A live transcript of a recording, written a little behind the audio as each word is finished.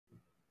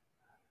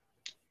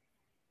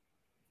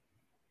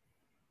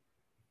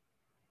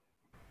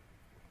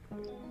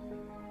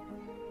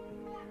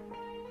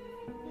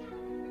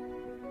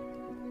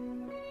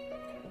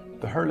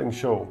The Hurling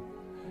Show,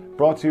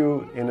 brought to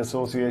you in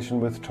association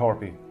with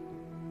Torpy.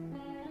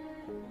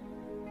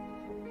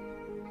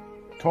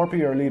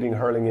 Torpy are leading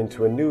hurling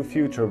into a new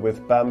future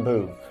with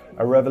Bamboo,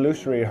 a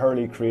revolutionary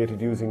hurley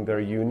created using their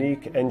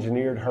unique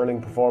engineered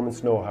hurling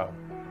performance know-how.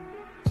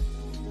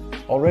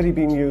 Already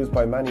being used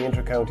by many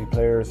inter-county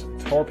players,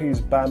 Torpy's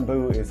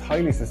Bamboo is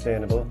highly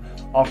sustainable,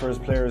 offers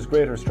players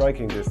greater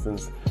striking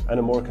distance and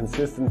a more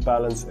consistent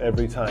balance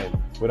every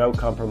time, without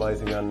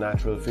compromising on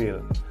natural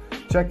feel.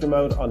 Check them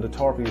out on the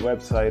Torpy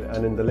website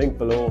and in the link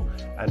below,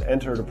 and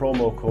enter the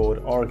promo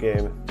code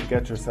OurGame to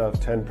get yourself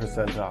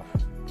 10% off.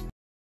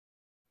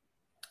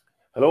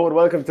 Hello and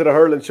welcome to the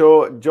Hurling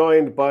Show,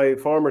 joined by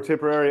former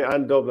Tipperary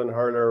and Dublin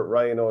hurler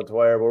Ryan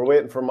O'Dwyer. We're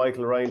waiting for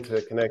Michael Ryan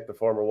to connect, the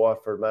former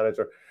Waterford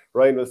manager.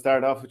 Ryan, we'll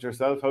start off with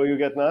yourself. How are you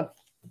getting on?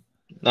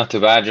 Not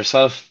too bad.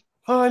 Yourself?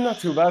 Oh, I'm not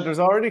too bad. There's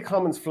already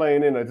comments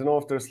flying in. I don't know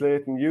if they're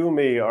slating you,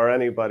 me, or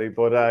anybody,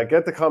 but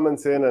get the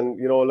comments in and,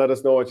 you know, let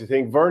us know what you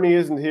think. Vernie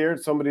isn't here.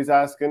 Somebody's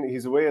asking.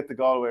 He's away at the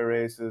Galway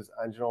races,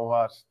 and you know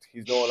what?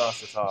 He's no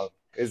loss at all,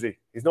 is he?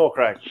 He's no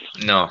crack.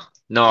 No.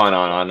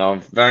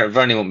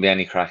 Vernie won't be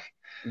any crack.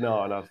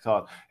 No, not at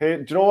all. Hey,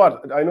 do you know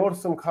what? I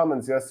noticed some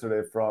comments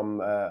yesterday from,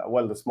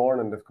 this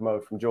morning they've come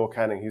out from Joe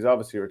Canning. He's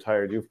obviously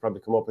retired. You've probably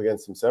come up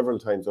against him several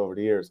times over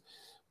the years.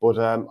 But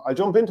I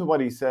jump into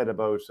what he said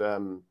about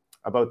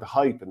the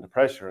hype and the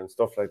pressure and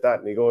stuff like that.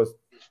 And he goes,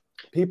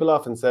 people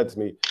often said to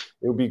me,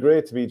 it would be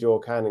great to be Joe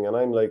Canning. And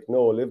I'm like,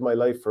 no, live my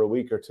life for a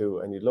week or two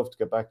and you'd love to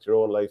get back to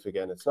your own life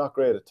again. It's not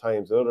great at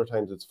times. At other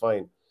times it's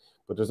fine.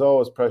 But there's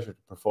always pressure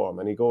to perform.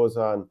 And he goes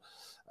on,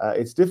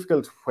 it's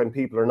difficult when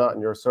people are not in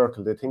your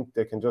circle. They think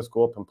they can just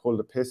go up and pull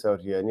the piss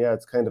out of you. And yeah,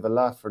 it's kind of a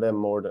laugh for them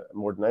more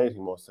than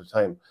anything most of the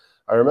time.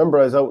 I remember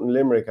I was out in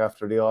Limerick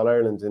after the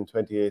All-Ireland in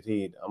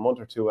 2018, a month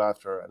or two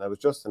after, and I was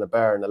just in a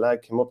bar and a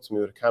lad came up to me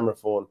with a camera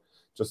phone,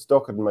 just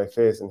stuck it in my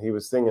face, and he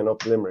was singing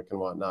Up Limerick and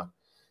whatnot.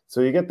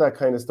 So you get that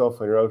kind of stuff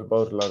when you're out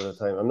about a lot of the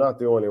time. I'm not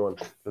the only one.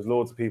 There's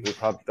loads of people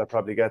that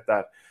probably get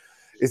that.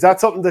 Is that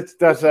something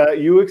that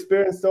you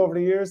experienced over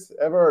the years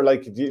ever? Or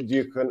like, can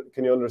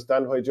you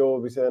understand why Joe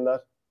would be saying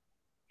that?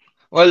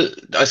 Well,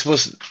 I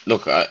suppose,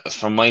 look,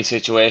 from my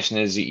situation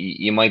is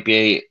you might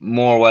be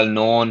more well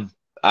known.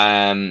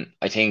 I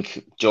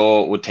think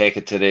Joe would take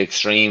it to the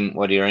extreme,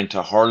 whether you're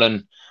into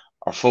hurling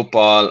or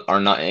football or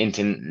not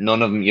into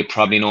none of them, you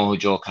probably know who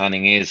Joe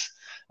Canning is.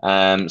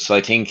 So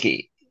I think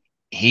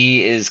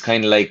he is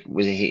kind of like,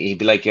 he'd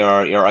be like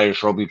your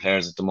Irish rugby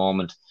players at the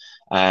moment.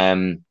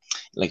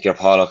 Like your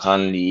Paul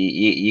O'Connell,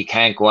 you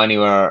can't go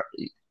anywhere,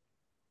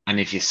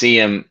 and if you see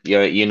him,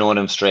 you know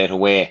them straight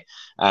away.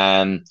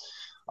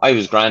 I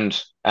was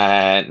grand.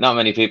 Not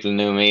many people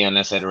knew me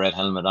unless I had a red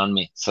helmet on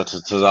me, so it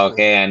was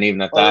okay. And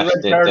even at that,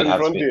 they'd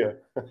have to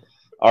be,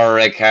 or a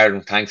red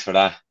card. Thanks for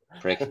that,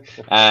 prick.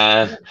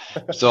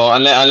 So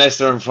unless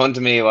they're in front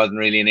of me, it wasn't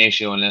really an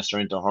issue unless they're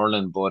into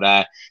hurling.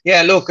 But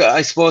yeah, look,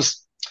 I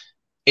suppose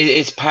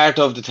it's part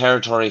of the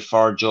territory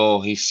for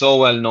Joe. He's so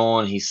well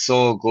known. He's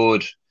so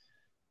good,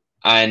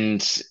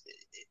 and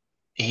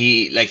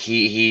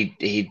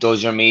he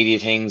does your media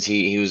things.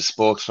 He was a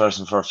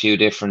spokesperson for a few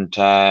different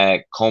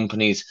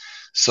companies.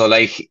 So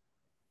like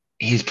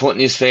he's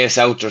putting his face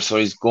out there, so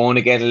he's going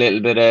to get a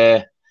little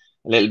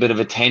bit of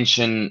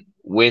attention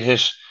with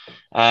it.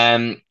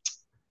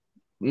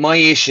 My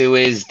issue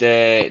is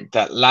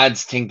that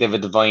lads think they have a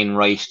divine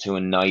right to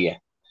annoy you.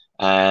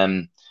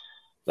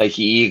 Like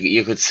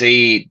you could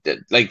see that,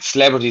 like,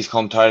 celebrities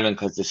come to Ireland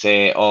because they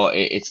say, oh,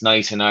 it's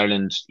nice in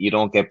Ireland, you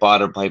don't get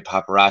bothered by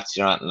paparazzi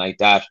or anything like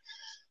that.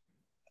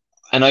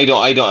 And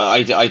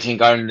I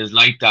think Ireland is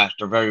like that.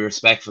 They're very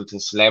respectful to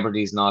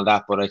celebrities and all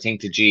that. But I think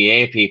the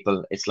GA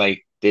people, it's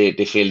like they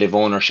feel they've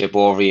ownership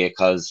over you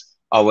because,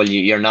 oh, well,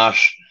 you're not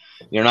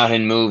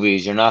in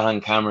movies, you're not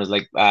on cameras.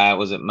 Like,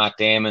 was it Matt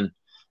Damon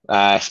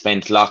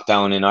spent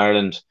lockdown in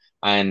Ireland?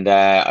 And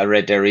I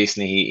read there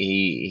recently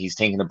he's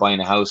thinking of buying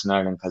a house in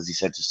Ireland because he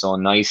said it's so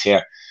nice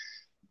here.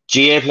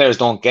 GA players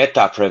don't get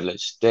that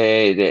privilege.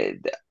 They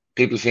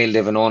people feel they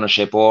have an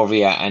ownership over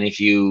you, and if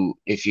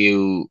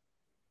you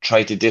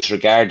try to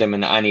disregard them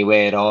in any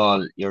way at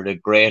all, you're the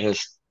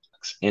greatest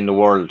in the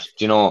world,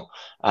 you know.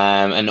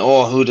 And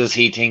who does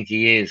he think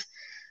he is?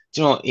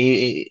 You know,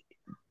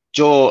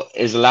 Joe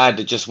is a lad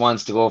that just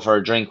wants to go for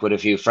a drink with a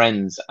few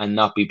friends and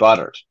not be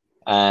bothered.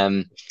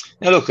 Now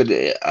look,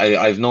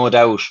 I've no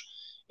doubt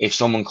if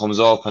someone comes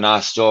up and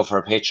asks Joe for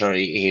a picture,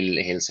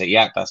 he'll say,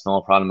 yeah, that's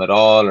no problem at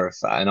all, or if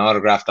an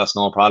autograph, that's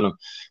no problem.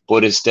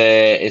 But it's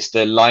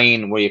the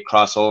line where you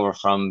cross over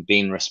from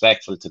being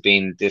respectful to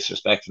being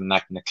disrespectful and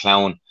acting a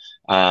clown.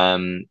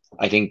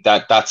 I think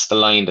that's the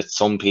line that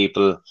some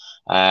people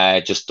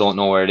just don't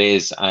know where it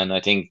is, and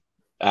I think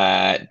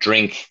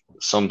drink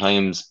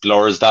sometimes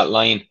blurs that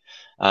line,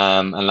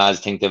 and lads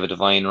think they have a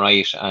divine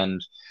right,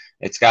 and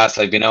it's gas.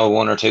 I've been out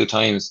one or two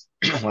times,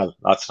 well,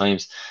 lots of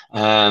times,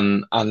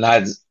 and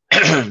lads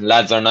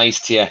lads are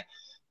nice to you,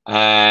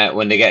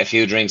 When they get a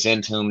few drinks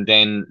into him,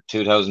 then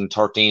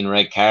 2013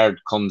 red card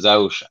comes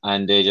out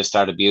and they just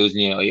start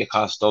abusing you. Oh, you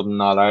cost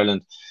Dublin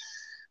All-Ireland.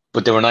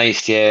 But they were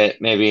nice to you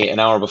maybe an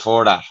hour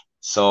before that.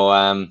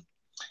 So,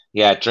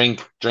 yeah,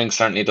 drink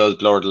certainly does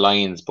blur the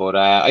lines. But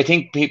I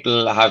think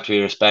people have to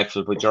be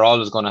respectful, but you're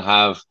always going to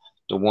have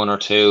the one or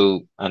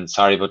two, and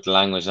sorry about the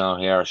language now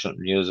here, I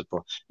shouldn't use it,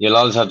 but you'll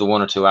always have the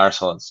one or two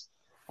arseholes.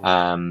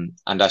 And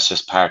that's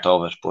just part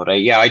of it.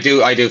 But yeah, I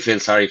do feel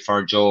sorry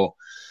for Joe.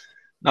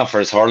 Not for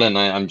his hurling,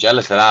 I'm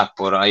jealous of that,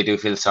 but I do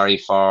feel sorry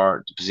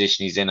for the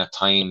position he's in at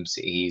times.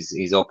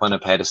 He's up on a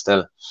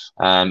pedestal.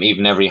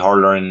 Even every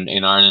hurler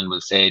in Ireland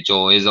will say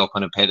Joe is up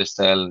on a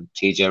pedestal.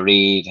 TJ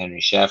Reid,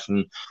 Henry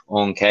Sheffin,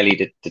 Owen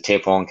Kelly, the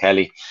tip Owen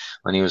Kelly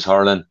when he was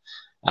hurling.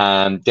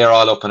 They're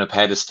all up on a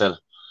pedestal,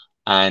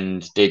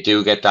 and they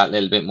do get that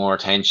little bit more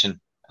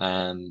attention.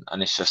 And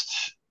it's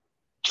just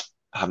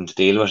having to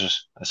deal with it,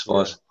 I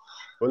suppose. Yeah.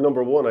 Well,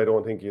 number one, I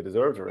don't think you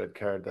deserved a red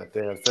card that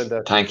day. I've said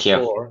that Thank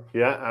before.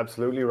 You. Yeah,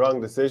 absolutely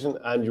wrong decision.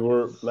 And you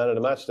were man of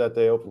the match that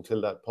day up until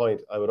that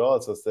point, I would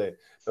also say.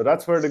 Now,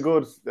 that's where the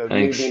good,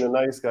 me being a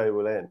nice guy,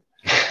 will end.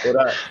 But,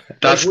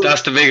 that's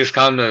the biggest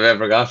compliment I've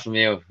ever got from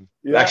you.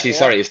 Yeah, actually,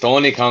 sorry, it's the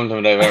only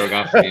compliment I've ever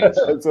got from you.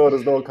 So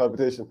there's no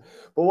competition.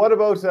 But what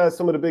about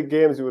some of the big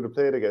games you would have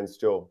played against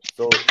Joe?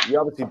 So you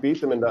obviously beat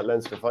them in that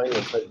Leinster final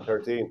in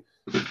 2013.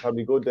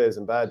 Probably good days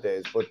and bad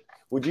days. But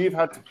would you have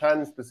had to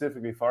plan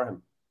specifically for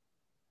him?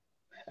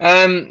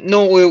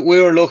 No, we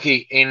were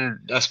lucky in,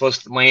 I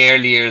suppose, my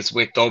early years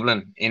with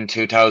Dublin in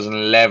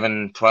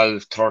 2011,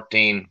 12,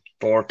 13,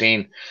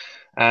 14.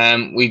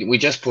 We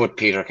just put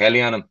Peter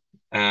Kelly on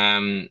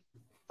him.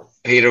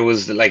 Peter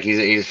was he's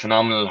a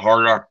phenomenal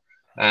hurler.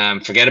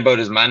 Forget about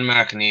his man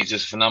marking, he's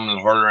just a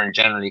phenomenal hurler in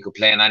general. He could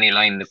play on any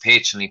line in the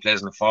pitch, and he plays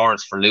in the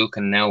forwards for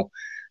Lucan now.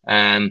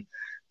 But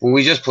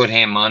we just put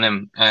him on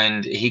him,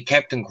 and he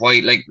kept him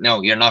quite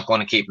no, you're not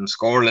going to keep him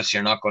scoreless.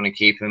 You're not going to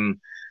keep him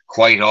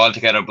quite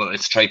altogether, but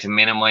it's try to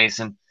minimize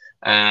him.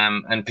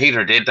 And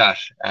Peter did that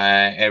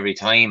every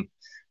time.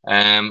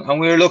 And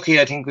we were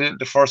lucky. I think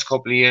the first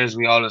couple of years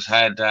we always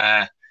had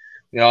I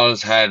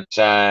don't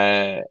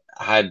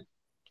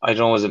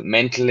know, was it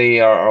mentally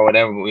or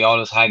whatever, but we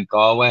always had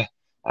Galway.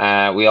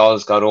 We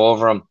always got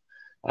over them.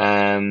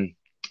 And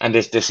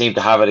they seem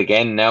to have it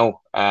again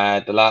now.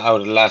 Out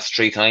of the last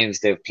 3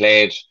 times they've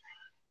played,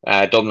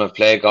 Dublin have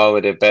played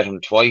Galway, they've bet them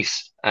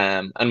twice.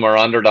 And we're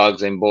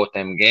underdogs in both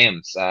them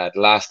games, the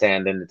last day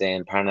and then the day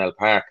in Parnell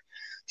Park.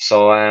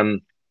 So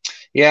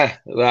yeah,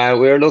 we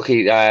were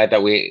lucky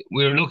that we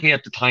were lucky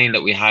at the time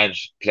that we had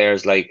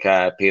players like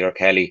Peter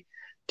Kelly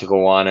to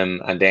go on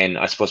him, and then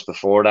I suppose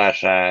before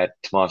that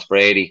Tomas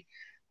Brady,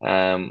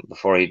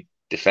 before he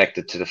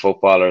defected to the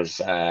footballers,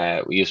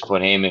 we used to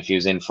put him if he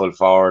was in full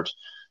forward.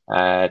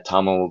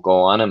 Tomo would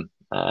go on him.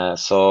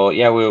 So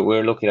yeah, we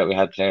were lucky that we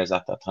had players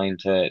at that time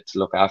to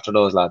look after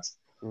those lads.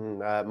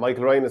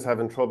 Michael Ryan is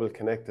having trouble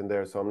connecting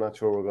there, so I'm not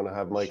sure we're going to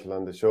have Michael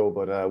on the show,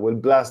 but we'll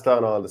blast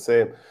on all the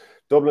same.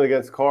 Dublin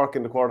against Cork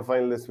in the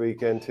quarterfinal this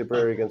weekend,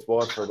 Tipperary against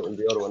Waterford in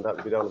the other one, that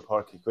will be down in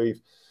Páirc Uí Chaoimh.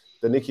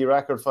 The Nicky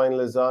Rackard final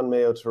is on,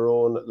 Mayo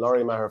Tyrone,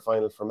 Laurie Maher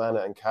final for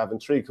Mana and Cavan.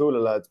 3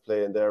 cooler lads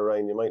playing there,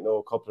 Ryan. You might know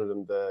a couple of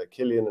them, the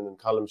Killian and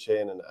Colm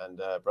Shane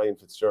and Brian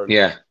Fitzgerald.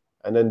 Yeah.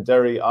 And then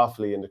Derry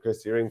Offaly in the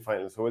Christy Ring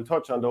final. So we'll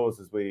touch on those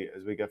as we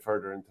get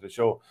further into the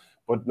show.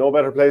 But no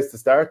better place to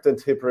start than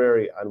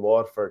Tipperary and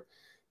Waterford.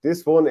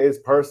 This one is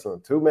personal.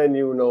 2 men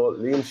you know,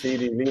 Liam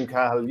Sheedy, Liam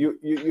Cahill.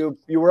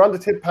 You were on the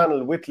tip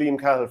panel with Liam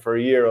Cahill for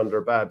a year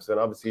under Babs, and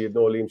obviously you'd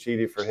know Liam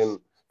Sheedy for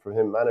him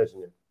managing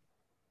you.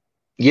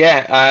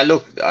 Yeah,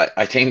 look,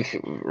 I think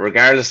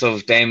regardless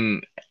of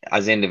them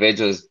as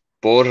individuals,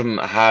 both of them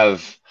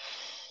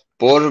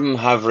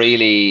have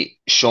really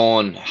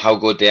shown how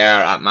good they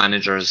are at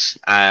managers.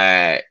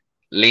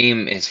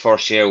 Liam, his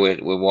first year with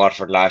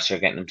Waterford last year,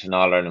 getting him to an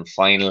All-Ireland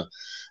final.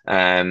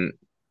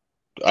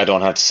 I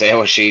don't have to say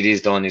what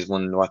Sheedy's done. He's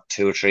won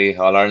 2 or 3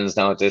 All-Irelands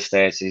now at this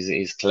stage.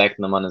 He's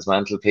collecting them on his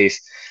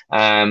mantelpiece.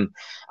 And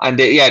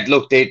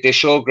they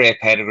show great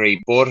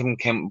pedigree. Both of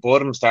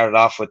them started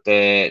off with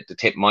the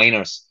Tip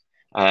minors.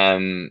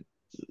 Liam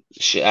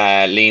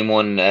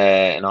won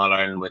an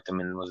All-Ireland with them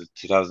in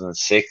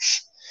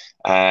 2006.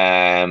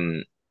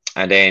 And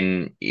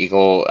then you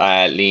go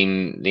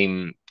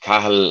Liam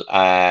Cahill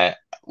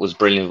was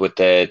brilliant with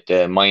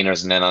the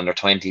minors and then under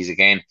 20s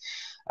again.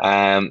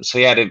 So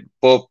yeah, they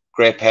both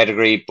great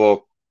pedigree,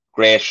 both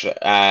great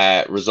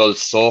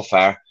results so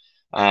far.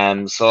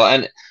 And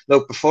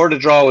look, before the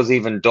draw was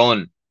even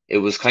done, it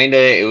was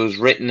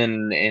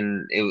written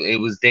it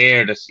was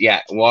there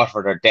that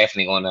Waterford are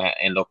definitely going to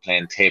end up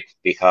playing Tip,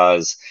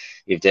 because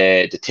if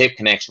the Tip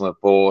connection with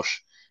both,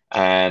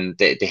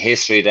 the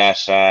history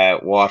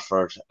that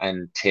Waterford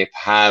and Tip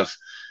have,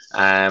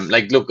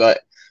 look,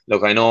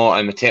 I know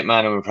I'm a Tip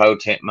man, I'm a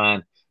proud Tip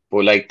man.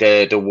 But like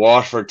the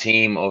Waterford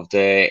team of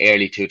the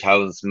early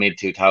 2000s, mid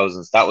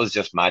 2000s, that was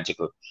just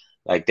magical.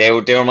 Like they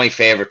were my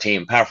favorite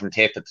team, apart from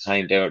Tip at the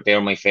time. They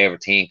were my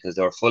favorite team because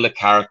they were full of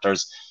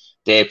characters.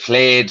 They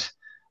played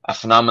a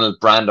phenomenal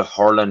brand of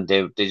hurling.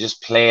 They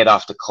just played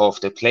off the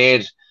cuff. They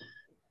played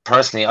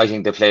personally, I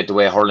think they played the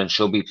way hurling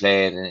should be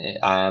played.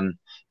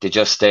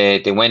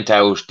 They went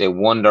out, they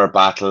won their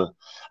battle.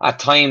 At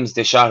times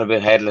they shot a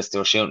bit headless. They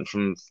were shooting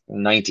from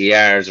 90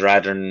 yards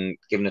rather than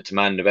giving it to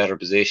man in a better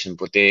position.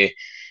 But they're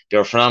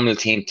a phenomenal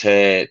team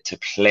to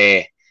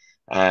play.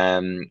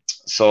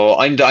 So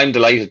I'm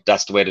delighted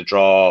that's the way the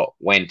draw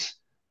went.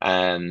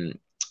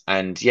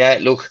 And yeah,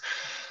 look,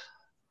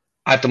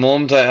 at the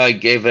moment I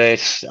give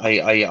it.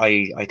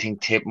 I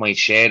think Tip might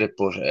shade it,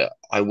 but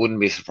I wouldn't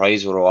be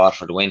surprised with a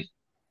Waterford win.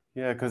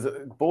 Yeah, because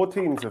both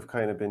teams have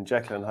kind of been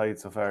Jekyll and Hyde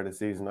so far this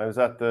season. I was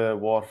at the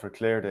Waterford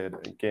Clare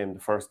game the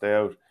first day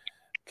out.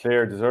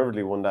 Clare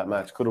deservedly won that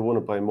match, could have won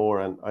it by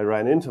more. And I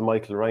ran into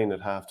Michael Ryan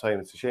at half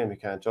time. It's a shame he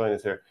can't join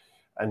us here.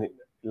 And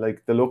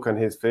like the look on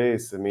his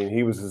face, I mean,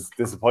 he was as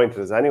disappointed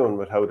as anyone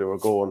with how they were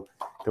going.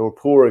 They were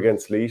poor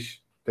against Laois.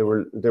 They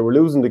were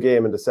losing the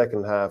game in the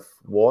second half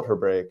water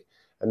break.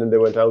 And then they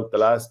went out the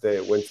last day,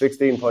 went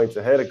 16 points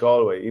ahead of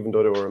Galway, even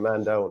though they were a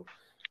man down,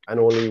 and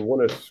only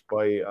won it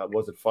by,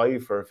 was it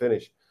 5 for a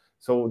finish?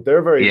 So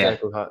they're very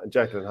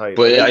Jekyll and Hyde.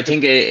 But I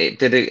think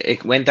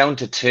it went down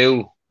to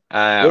 2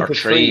 or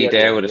 3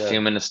 there with a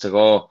few minutes to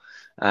go.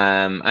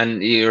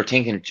 And you're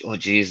thinking, oh,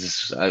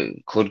 Jesus,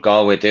 could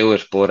Galway do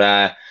it?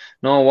 But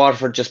no,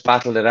 Waterford just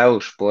battled it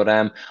out. But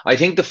I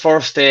think the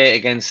first day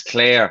against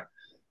Clare,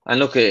 and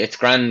look, it's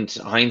grand.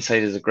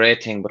 Hindsight is a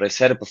great thing, but I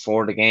said it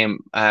before the game.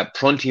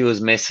 Prunty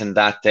was missing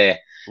that day.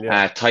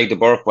 Yeah. Ty de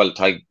Burke, well,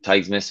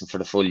 Ty's missing for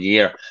the full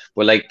year.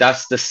 But like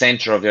that's the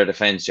centre of your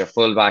defence. Your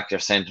full back, your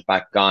centre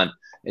back gone.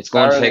 It's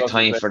going to take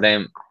time for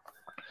them.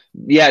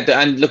 Yeah,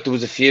 and look, there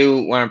was a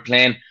few weren't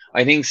playing.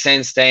 I think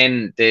since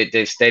then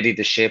they've steadied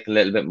the ship a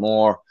little bit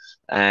more.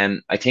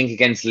 I think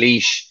against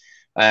Laois,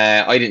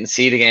 I didn't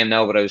see the game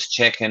now, but I was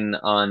checking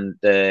on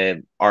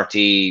the RT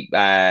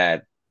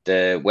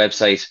the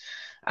website.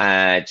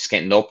 Just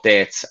getting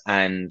updates,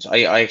 and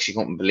I actually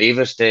couldn't believe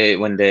it.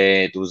 When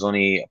there was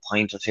only a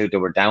point or two, they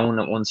were down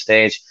at one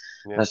stage.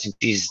 Yeah. And I think,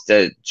 geez,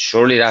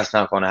 surely that's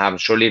not going to happen.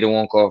 Surely they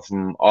won't go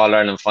from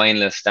All-Ireland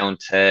finalists down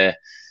to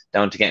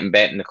getting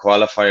bet in the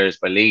qualifiers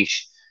by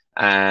Laois.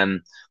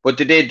 But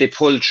they did. They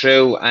pulled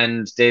through,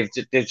 and they've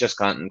just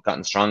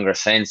gotten stronger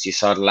since. You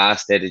saw the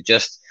last day.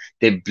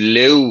 They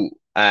blew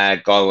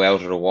Galway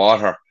out of the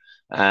water.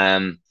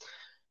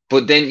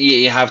 But then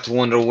you have to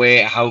wonder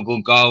how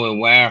good Galway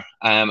were.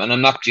 And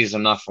I'm not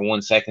for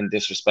 1 second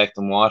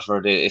disrespecting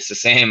Waterford. It's the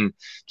same.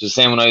 It's the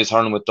same when I was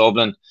hurling with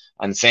Dublin,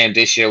 and same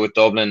this year with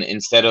Dublin.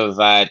 Instead of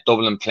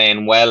Dublin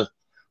playing well,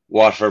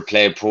 Waterford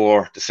played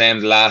poor. The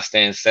same the last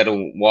day. Instead of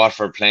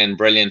Waterford playing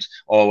brilliant,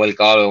 oh well,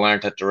 Galway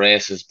weren't at the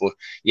races. But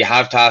you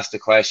have to ask the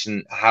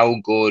question: how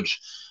good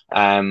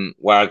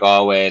were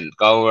Galway?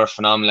 Galway were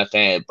phenomenal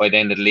by the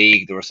end of the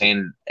league.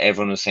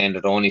 Everyone was saying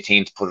they're the only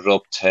team to put it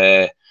up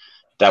to.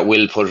 That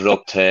will put it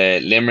up to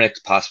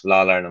Limerick, possible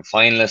All-Ireland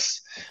finalists.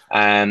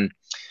 I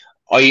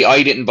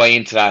didn't buy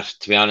into that,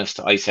 to be honest.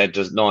 I said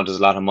there's a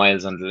lot of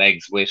miles on the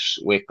legs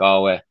with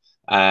Galway.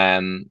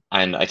 And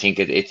I think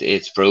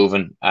it's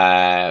proven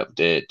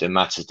the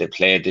matches they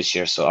played this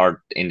year,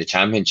 or in the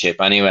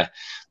championship anyway.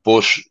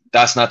 But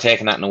that's not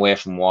taking that away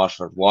from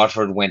Waterford.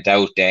 Waterford went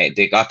out,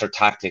 they got their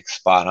tactics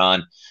spot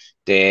on.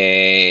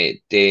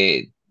 There's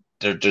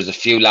a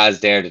few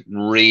lads there that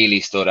really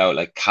stood out,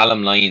 like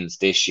Callum Lyons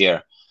this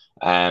year.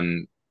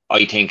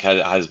 I think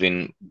has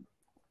been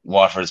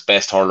Waterford's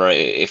best hurler,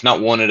 if not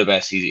one of the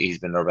best. He's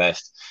been their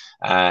best.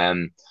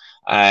 Austin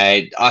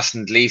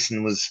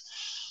Gleeson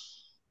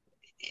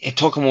it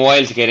took him a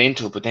while to get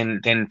into it, but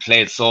then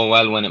played so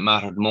well when it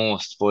mattered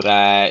most. But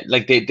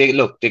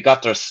they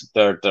got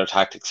their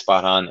tactics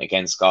spot on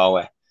against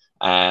Galway.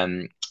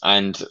 And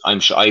I'm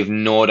sure, I've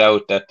no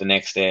doubt that the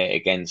next day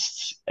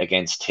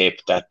against Tip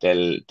that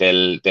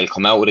they'll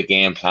come out with a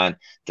game plan.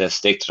 They'll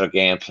stick to their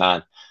game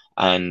plan.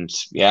 And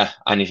yeah,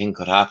 anything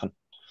could happen.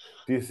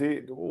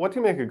 What do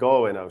you make of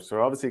Galway now?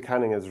 So obviously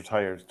Canning is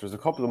retired. There's a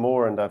couple of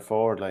more on that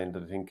forward line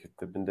that I think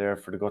they've been there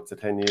for the guts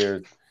of 10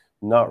 years,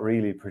 not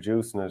really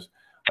producing it.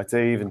 I'd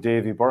say even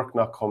Davy Burke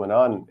not coming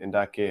on in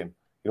that game.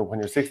 You know, when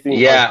you're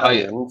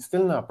 16,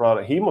 still not brought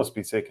it. He must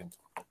be sickened.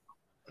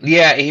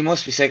 Yeah, he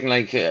must be sickened.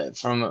 Like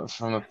from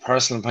a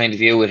personal point of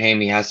view with him,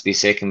 he has to be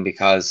sickened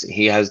because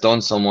he has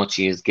done so much.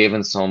 He has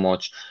given so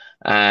much.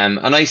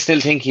 And I still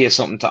think he has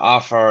something to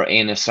offer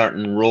in a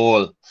certain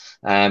role,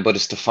 but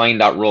it's to find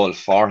that role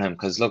for him.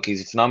 Because look,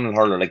 he's a phenomenal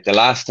hurler. Like the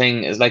last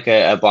thing is like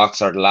a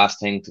boxer. The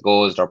last thing to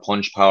go is their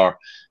punch power.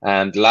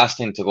 The last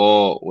thing to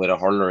go with a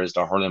hurler is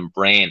their hurling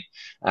brain.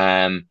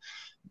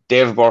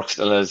 David Burke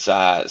still has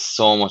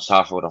so much to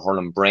offer with a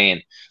hurling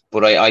brain.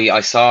 But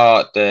I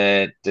saw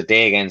the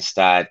day against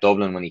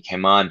Dublin when he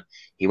came on.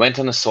 He went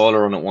on a solo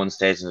run at one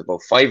stage and was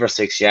about 5 or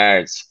 6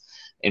 yards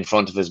in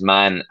front of his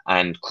man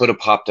and could have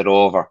popped it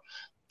over.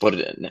 But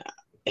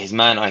his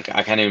man, I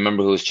can't even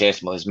remember who was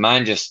chasing, but his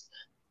man just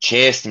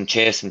chased him,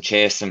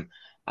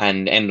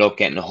 and ended up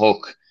getting a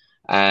hook.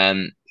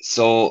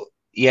 So,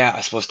 yeah, I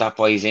suppose that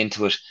boy's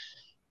into it.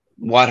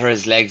 what are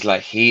his legs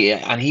like? He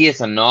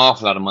has an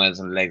awful lot of miles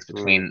on the legs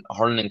between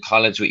hurling in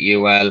college with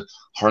UL,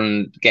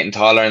 hurling, getting to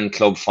All-Ireland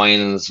club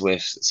finals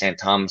with St.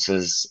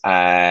 Thomas's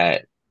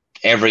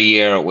every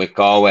year with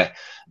Galway.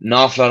 An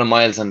awful lot of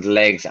miles on the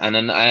legs, and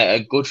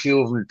a good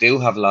few of them do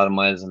have a lot of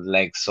miles on the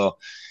legs. So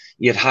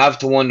you'd have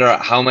to wonder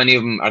how many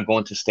of them are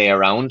going to stay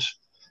around.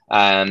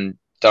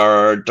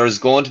 There's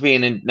going to be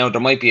now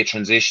there might be a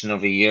transition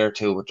of a year or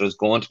two, but there's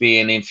going to be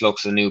an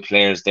influx of new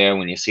players there.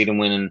 When you see them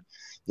winning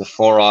the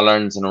 4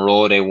 All-Irelands in a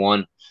row they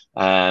won,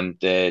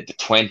 the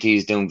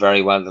 20s doing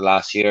very well the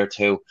last year or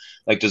two.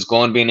 Like, there's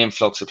going to be an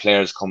influx of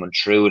players coming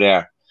through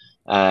there.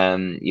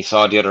 You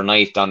saw the other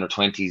night the under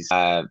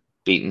 20s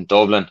beating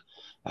Dublin.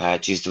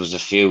 Geez, there was a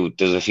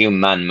few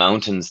man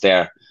mountains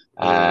there.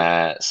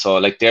 So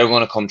like, they're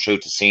going to come through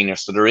to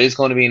seniors. So there is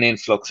going to be an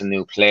influx of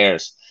new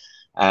players.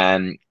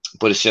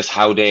 But it's just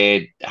how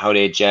they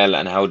gel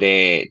and how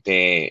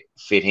they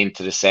fit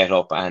into the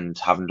setup, and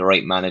having the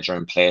right manager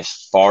in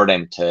place for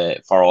them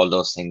for all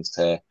those things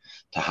to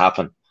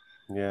happen.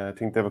 Yeah, I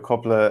think they have a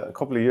couple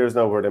of years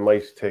now where they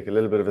might take a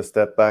little bit of a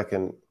step back,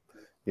 and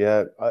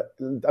yeah,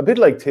 a bit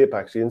like Tip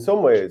actually in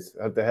some ways.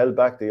 Have they held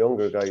back the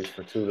younger guys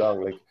for too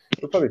long? Like,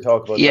 we'll probably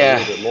talk about that a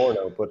little bit more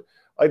now, but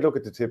I'd look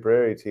at the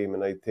Tipperary team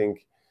and I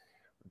think,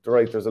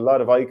 right, there's a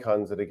lot of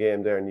icons of the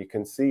game there, and you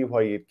can see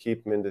why you'd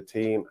keep them in the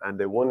team. And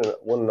they won an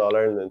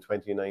All-Ireland in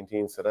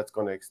 2019, so that's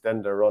going to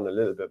extend their run a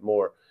little bit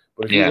more.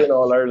 But if you win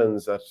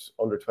All-Irelands at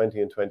under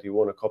 20 and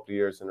 21 a couple of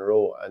years in a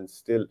row, and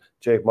still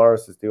Jake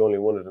Morris is the only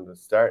one of them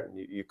that's starting,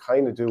 you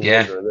kind of do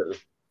wonder a little.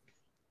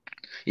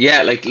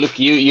 Yeah, like, look,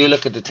 you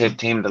look at the Tip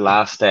team the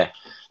last day.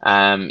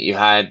 You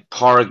had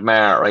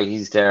Porrickmare, right?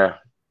 He's there.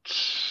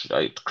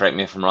 Correct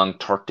me if I'm wrong.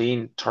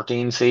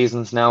 13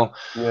 seasons now.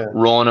 Yeah.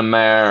 Ronan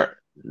Mayer.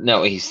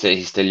 No, he's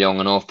still young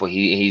enough, but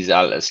he's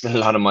still a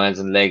lot of miles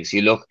and legs.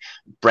 You look,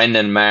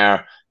 Brendan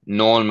Maher,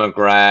 Noel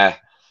McGrath,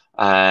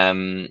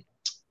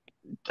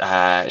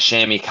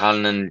 Shamie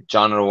Callan,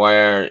 John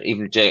O'Wire,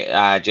 even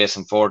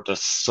Jason Ford.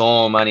 There's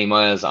so many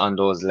miles on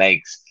those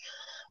legs.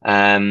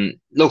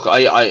 Look,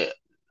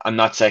 I'm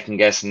not second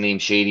guessing Liam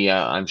Sheedy.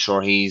 I'm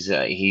sure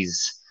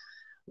he's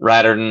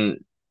rather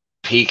than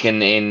peaking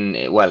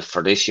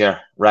for this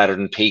year, rather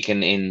than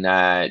peaking in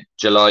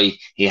July,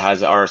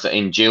 or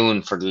in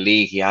June for the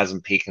league, he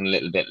hasn't peaking a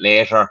little bit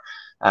later,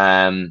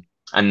 and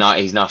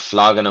he's not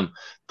flogging him.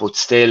 But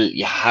still,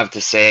 you have to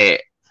say,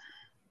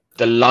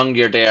 the longer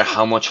you're there,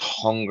 how much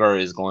hunger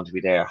is going to be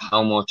there,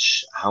 how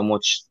much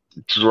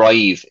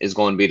drive is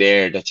going to be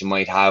there that you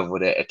might have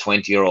with a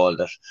 20-year-old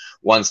that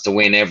wants to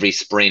win every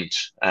sprint.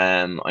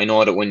 I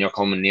know that when you're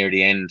coming near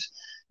the end,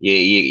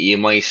 you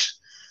might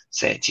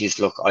say, geez,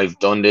 look, I've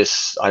done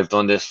this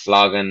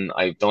flogging,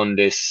 I've done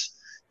this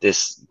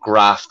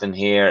grafting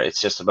here. It's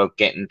just about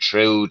getting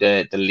through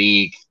the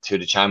league to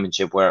the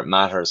championship where it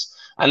matters.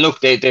 And look,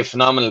 they're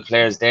phenomenal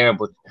players there,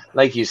 but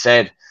like you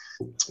said,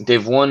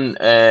 they've won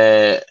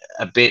a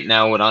bit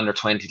now with under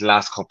 20 the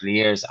last couple of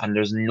years, and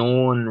there's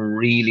no one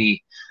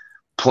really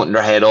putting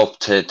their head up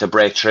to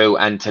break through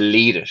and to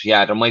lead it.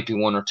 Yeah, there might be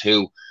one or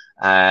two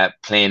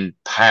playing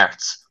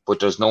parts, but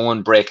there's no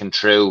one breaking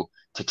through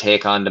to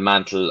take on the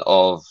mantle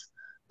of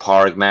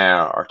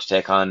Porrickmare, or to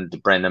take on the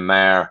Brendan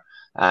Maher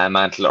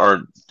mantle,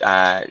 or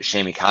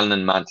Shamie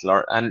Callan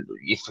mantle, and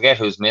you forget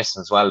who's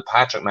missing as well.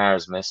 Patrick Maher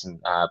is missing,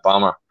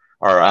 Bonner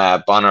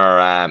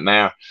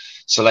Maher.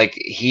 So like,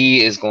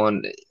 he is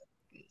going,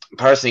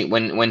 personally,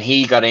 when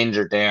he got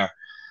injured there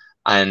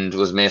and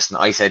was missing,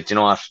 I said, you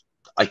know what,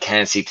 I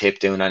can't see Tip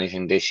doing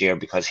anything this year,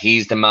 because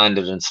he's the man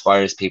that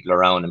inspires people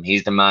around him.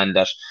 He's the man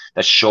that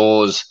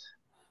shows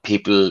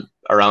people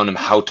around him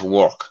how to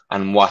work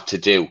and what to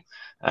do.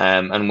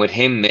 And with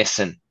him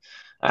missing,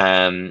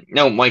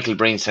 now Michael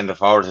Breen centre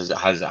forward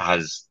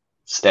has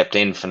stepped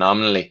in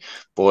phenomenally,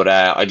 but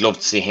I'd love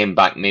to see him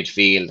back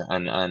midfield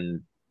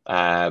and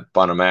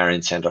Bonner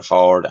in centre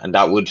forward, and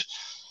that would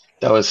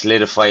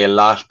solidify a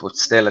lot. But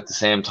still, at the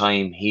same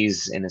time,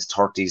 he's in his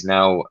 30s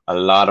now, a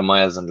lot of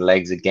miles on the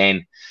legs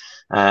again.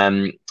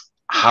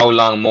 How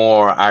long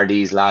more are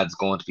these lads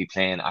going to be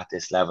playing at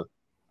this level?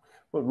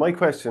 Well, my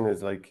question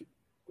is, like,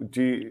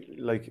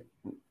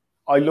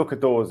 I look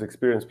at those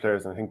experienced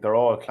players and I think they're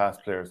all class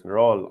players and they're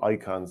all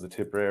icons of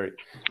Tipperary,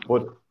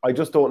 but I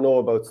just don't know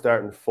about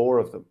starting 4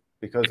 of them,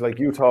 because like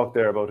you talked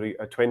there about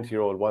a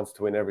 20-year-old wants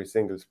to win every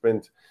single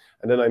sprint,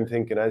 and then I'm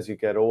thinking, as you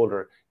get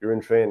older, you're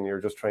in training,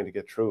 you're just trying to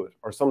get through it,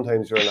 or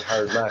sometimes you're in a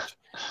hard match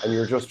and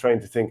you're just trying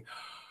to think,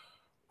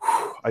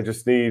 I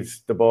just need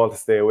the ball to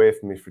stay away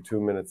from me for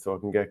 2 minutes so I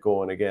can get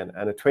going again.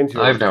 And a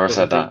 20-year-old... I've never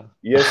said that.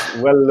 Yes,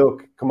 well,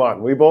 look, come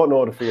on. We both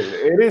know the feeling.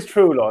 It is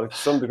true, Lord, to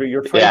some degree.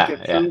 You're trying to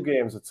get through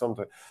games at some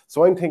time.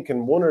 So I'm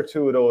thinking 1 or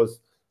 2 of those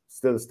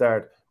still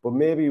start, but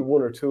maybe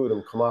 1 or 2 of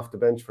them come off the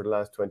bench for the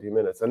last 20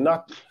 minutes. And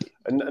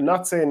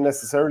not saying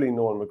necessarily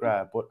Noel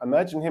McGrath, but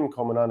imagine him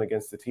coming on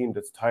against a team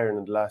that's tiring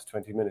in the last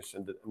 20 minutes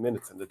and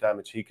the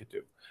damage he could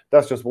do.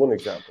 That's just one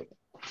example.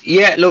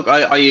 Yeah, look,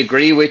 I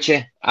agree with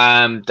you.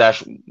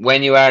 That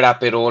when you are that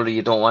bit older,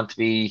 you don't want to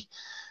be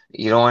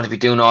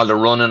doing all the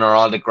running or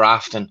all the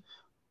grafting.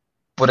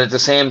 But at the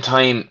same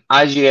time,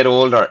 as you get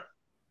older,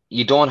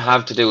 you don't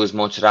have to do as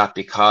much of that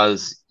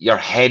because your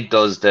head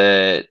does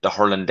the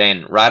hurling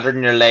then, rather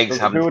than your legs So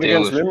to having do to it do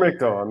against it. Limerick,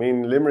 though, I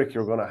mean, Limerick,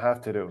 you're going to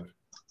have to do it.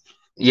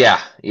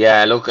 Yeah.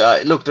 Look,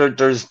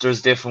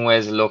 there's different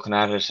ways of looking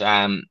at it.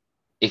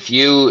 If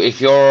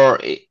you're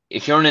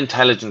an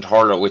intelligent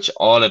hurler, which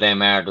all of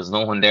them are, there's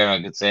no one there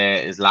I could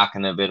say is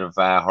lacking a bit of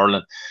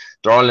hurling.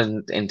 They're all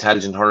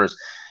intelligent hurlers.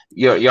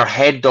 Your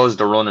head does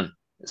the running,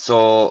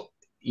 so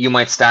you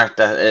might start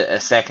a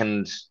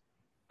second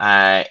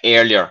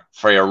earlier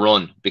for your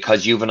run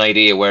because you've an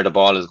idea where the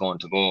ball is going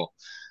to go.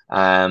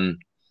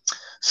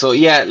 So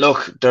yeah,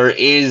 look,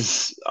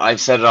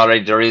 I've said it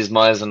already, there is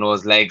miles on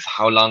those legs.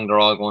 How long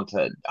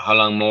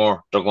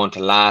more they're going to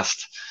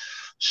last?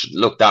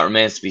 Look, that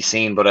remains to be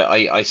seen. But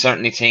I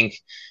certainly think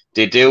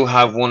they do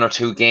have 1 or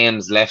 2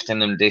 games left in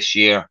them this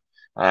year.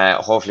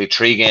 Hopefully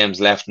 3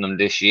 games left in them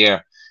this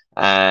year.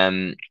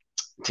 To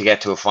get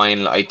to a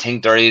final. I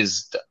think there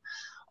is.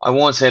 I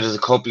won't say there's a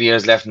couple of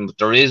years left, but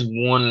there is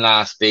one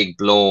last big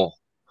blow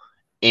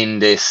in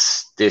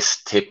this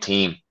Tip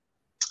team.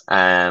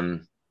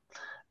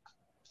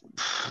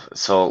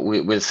 So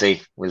we'll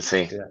see.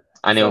 Yeah,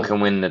 anyone can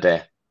win the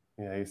day.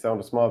 Yeah, you sound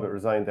a small bit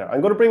resigned there.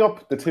 I'm going to bring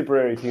up the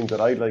Tipperary team that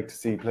I'd like to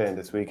see playing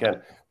this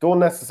weekend. Don't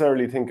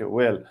necessarily think it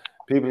will.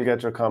 People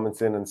get your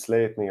comments in and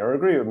slate me or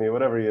agree with me,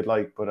 whatever you'd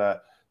like.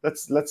 But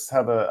let's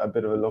have a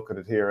bit of a look at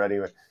it here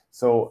anyway.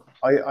 So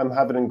I'm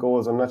having in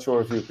goals. I'm not sure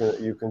if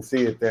you can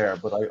see it there,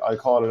 but I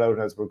call it out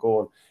as we're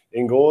going.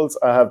 In goals,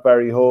 I have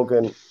Barry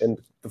Hogan in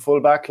the full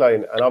back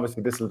line, and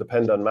obviously this will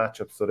depend on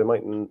matchups, so they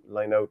mightn't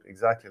line out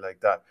exactly like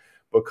that.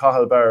 But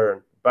Cahill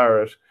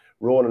Barrett,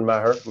 Ronan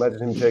Maher,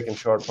 imagine him taking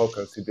short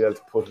puckouts. He'd be able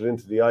to put it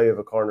into the eye of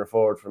a corner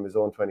forward from his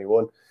own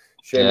 21.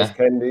 Seamus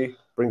Kennedy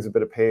brings a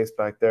bit of pace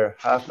back there.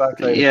 Half back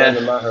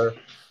line,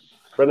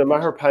 Brendan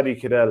Maher, Paddy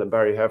Cahill and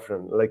Barry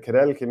Heffernan. Like,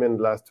 Cahill came in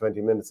the last 20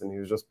 minutes and he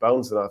was just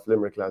bouncing off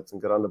Limerick lads and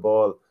got on the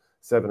ball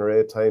 7 or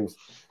 8 times.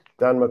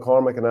 Dan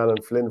McCormick and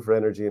Alan Flynn for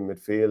energy in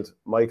midfield.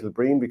 Michael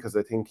Breen, because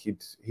I think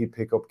he'd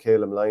pick up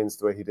Caleb Lyons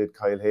the way he did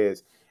Kyle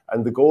Hayes.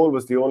 And the goal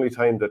was the only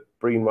time that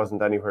Breen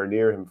wasn't anywhere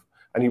near him.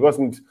 And he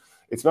wasn't,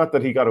 it's not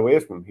that he got away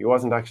from him. He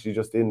wasn't actually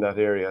just in that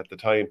area at the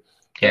time.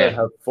 Yeah. I'd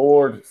have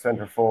Ford,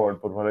 centre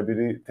forward, but what I'd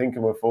be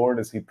thinking with Ford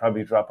is he'd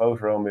probably drop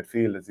out around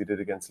midfield as he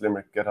did against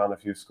Limerick, get on a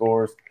few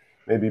scores.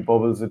 Maybe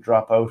Bubbles would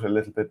drop out a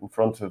little bit in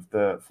front of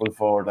the full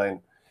forward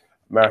line.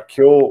 Mark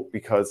Keogh,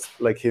 because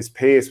like his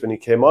pace when he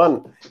came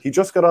on, he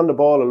just got on the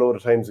ball a load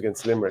of times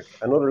against Limerick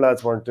and other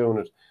lads weren't doing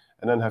it.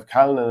 And then have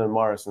Callan and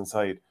Morris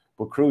inside,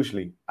 but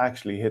crucially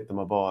actually hit them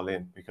a ball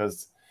in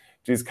because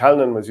geez,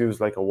 Callan was used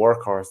like a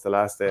workhorse the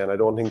last day, and I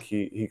don't think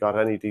he got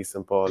any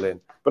decent ball in.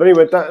 But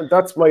anyway,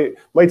 that's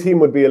my team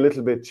would be a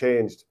little bit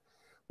changed.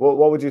 What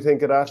would you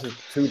think of that? Is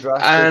too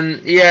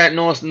drastic? Yeah,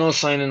 no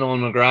signing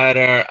on McGrath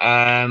there.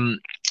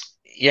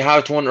 You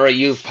have to wonder,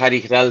 you've Paddy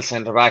Cahill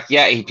centre back.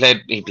 Yeah, he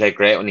played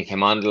great when he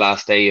came on the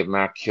last day. You have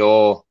Mark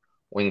Keogh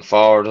wing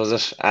forward, was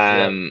it?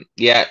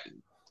 Yeah,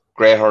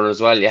 great hurler as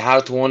well. You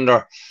have to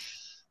wonder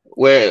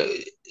where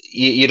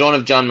you don't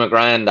have John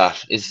McGrath in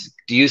that.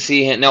 Do you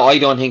see him? No, I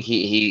don't think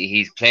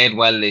he's played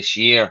well this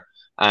year.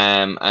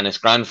 And it's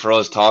grand for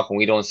us talking.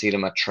 We don't see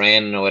them at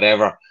training or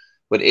whatever.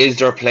 But is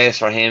there a place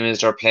for him? Is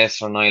there a place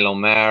for Niall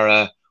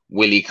O'Mara?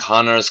 Willie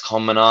Connors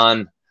coming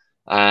on?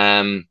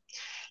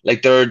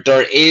 Like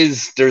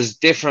there's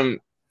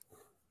different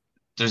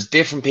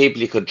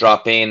people you could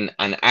drop in,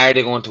 and are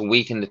they going to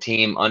weaken the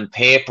team? On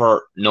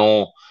paper,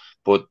 no.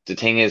 But the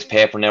thing is,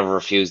 paper never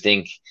refused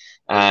ink.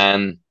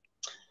 Yeah,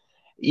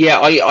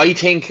 I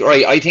think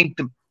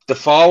the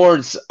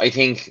forwards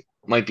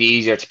might be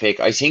easier to pick.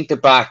 I think the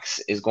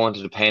backs is going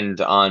to depend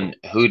on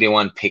who they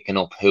want picking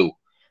up who.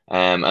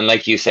 And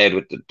like you said,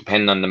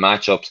 depending on the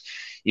matchups,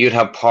 you'd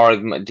have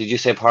Did you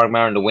say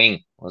Maher in the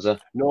wing? Was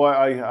it? No,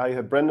 I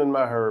had Brendan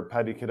Maher,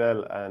 Paddy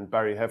Cahill, and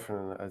Barry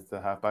Heffernan as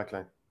the half back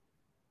line.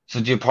 So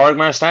do you have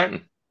Maher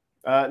starting?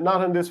 Not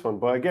on this one,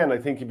 but again, I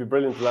think he'd be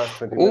brilliant the last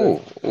 20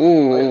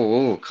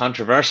 minutes.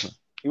 Controversial.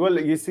 Well,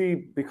 you see,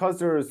 because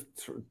there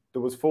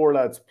was 4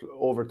 lads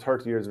over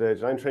 30 years of age,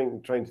 and I'm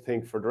trying to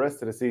think for the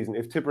rest of the season,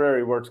 if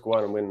Tipperary were to go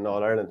on and win an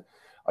All-Ireland,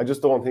 I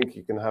just don't think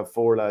you can have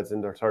 4 lads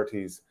in their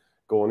 30s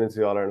going into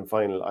the All-Ireland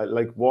final.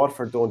 Like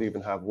Waterford don't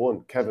even have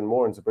one. Kevin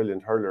Moran's a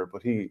brilliant hurler,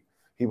 but he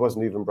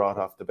wasn't even brought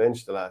off the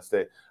bench the last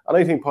day. And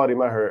I think Paddy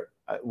Maher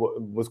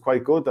was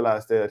quite good the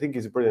last day. I think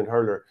he's a brilliant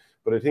hurler,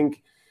 but I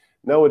think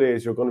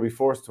nowadays you're going to be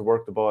forced to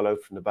work the ball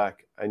out from the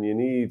back, and you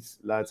need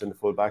lads in the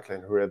full back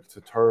line who are able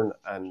to turn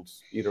and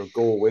either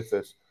go with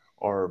it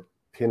or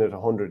pin it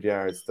 100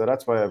 yards. So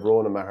that's why I have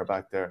Ronan Maher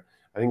back there.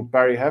 I think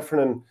Barry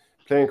Heffernan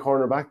playing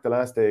cornerback the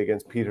last day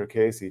against Peter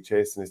Casey,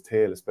 chasing his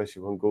tail,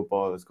 especially when good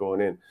ball is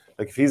going in.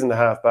 Like if he's in the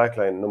half back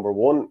line, number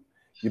 1,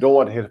 you don't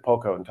want to hit a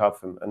puck out on top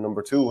of him. And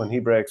number 2, when he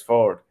breaks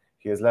forward,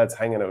 he has lads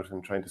hanging out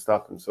and trying to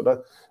stop him. So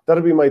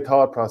that'll be my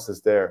thought process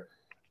there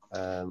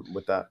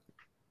with that.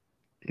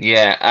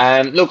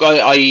 Yeah, look,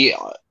 I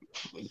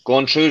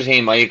going through the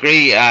team, I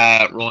agree.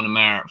 Ronan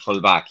Maher full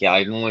back, yeah, I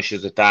have no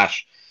issues with that.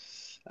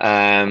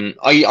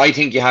 I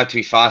think you have to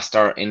be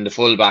faster in the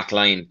full back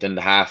line than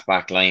the half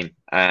back line.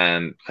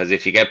 Because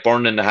if you get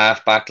burned in the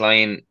half back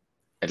line,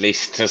 at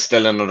least there's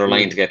still another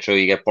line to get through.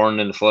 You get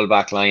burned in the full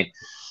back line,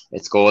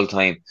 it's goal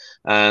time.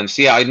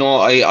 So yeah,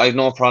 I've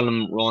no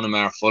problem running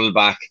our full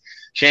back.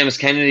 Seamus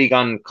Kennedy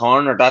gone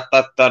corner.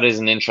 That is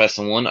an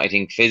interesting one. I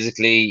think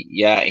physically,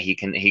 yeah, he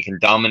can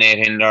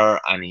dominate in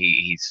there, and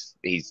he's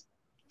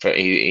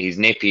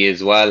nippy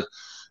as well.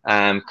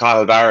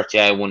 Cahill Barrett,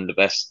 yeah, one of the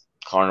best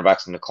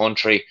cornerbacks in the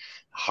country.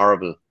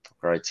 Horrible,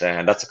 I'd say,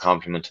 and that's a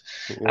compliment.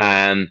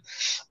 Yeah.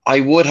 I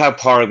would have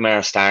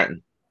Porgmare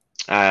starting.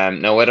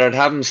 Now, whether I'd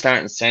have him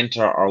starting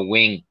centre or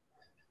wing,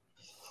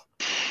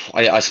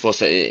 I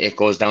suppose it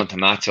goes down to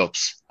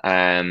matchups.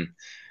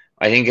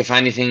 I think if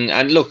anything,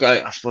 and look,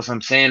 I suppose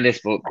I'm saying this,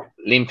 but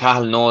Liam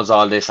Cahill knows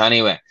all this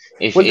anyway.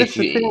 That's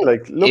the thing,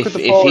 like, look at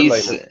the forward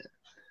line.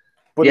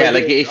 Yeah,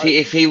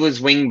 if he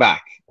was wing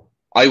back,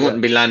 I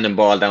wouldn't be landing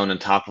ball down on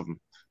top of him.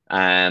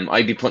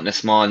 I'd be putting a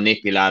small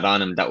nippy lad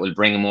on him that will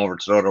bring him over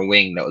to the other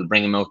wing, that will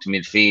bring him out to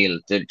midfield.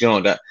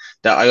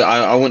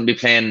 I wouldn't be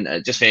playing,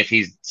 just say if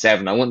he's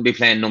 7, I wouldn't be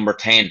playing number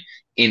 10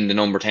 in the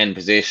number 10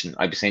 position.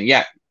 I'd be saying,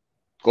 yeah,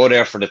 go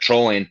there for the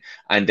throw in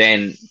and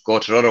then go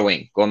to the other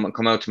wing,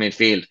 come out to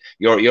midfield.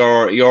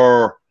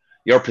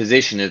 Your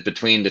position is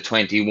between the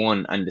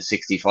 21 and the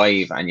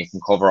 65, and you can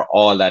cover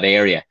all that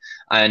area.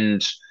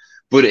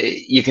 But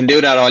you can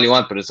do that all you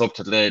want, but it's up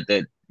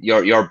to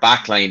your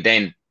back line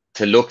then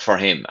to look for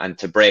him and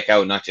to break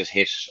out, not just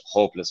hit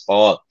hopeless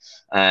ball.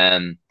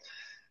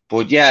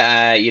 But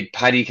yeah, you'd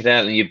Paddy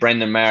Cahill and you'd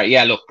Brendan Maher.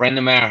 Yeah, look,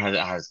 Brendan Maher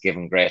has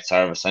given great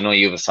service. I know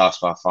you have a soft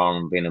spot for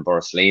him being a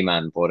Bursley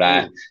man,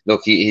 but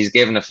look, he's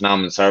given a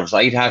phenomenal service.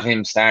 I'd have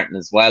him starting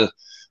as well.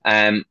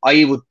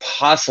 I would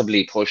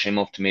possibly push him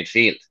up to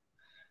midfield.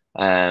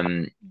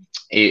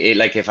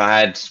 Like if I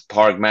had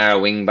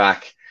Porgmare wing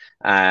back,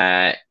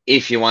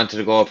 if you wanted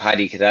to go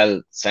Paddy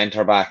Cahill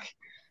centre back,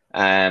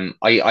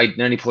 I'd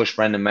nearly push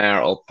Brendan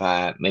Maher up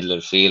middle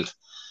of the field.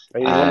 Are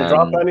you going to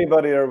drop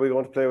anybody, or are we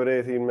going to play with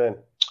 18 men?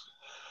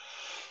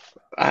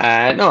 No,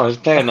 I was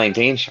playing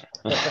 19, sure.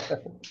 Look,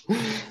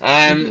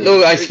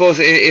 I suppose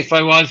if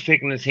I was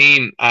picking a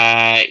team,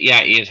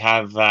 yeah, you'd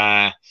have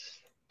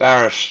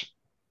Barrett,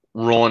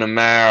 Rowan and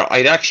Maher.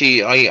 I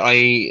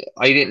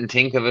didn't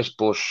think of it,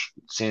 but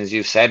since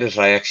you've said it,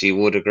 I actually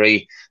would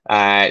agree.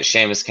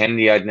 Seamus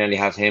Kennedy, I'd nearly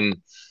have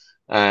him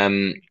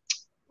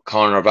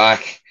corner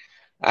back.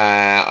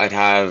 I'd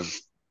have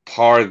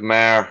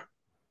Porgmare.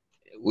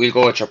 We'll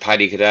go with your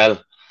Paddy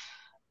Cahill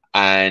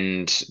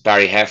and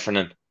Barry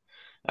Heffernan.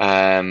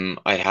 I'd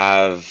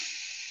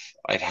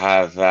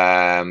have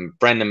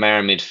Brendan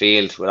Maher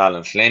midfield with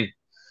Alan Flynn.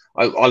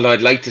 Although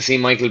I'd like to see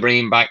Michael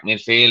Breen back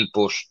midfield,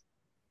 but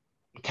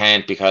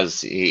can't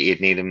because you'd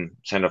need him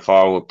centre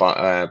forward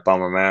with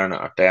Bomber Maher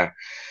not there.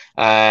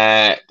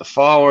 The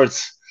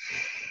forwards,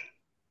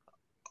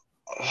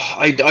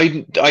 I'd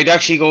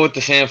actually go with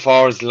the same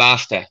forwards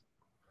last day.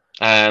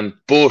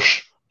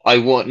 But I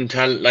wouldn't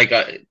tell, like,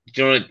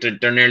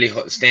 they're nearly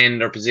staying in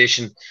their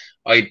position.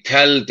 I'd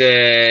tell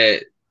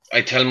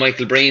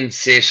Michael Breen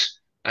sit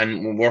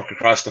and work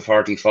across the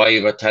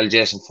 45. I'd tell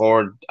Jason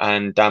Ford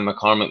and Dan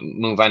McCormick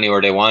move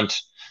anywhere they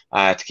want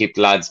to keep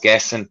the lads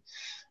guessing.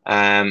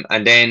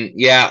 And then,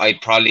 yeah,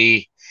 I'd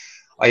play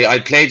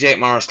Jake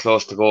Morris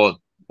close to goal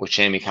with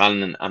Jamie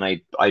Callanan,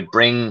 and I'd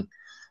bring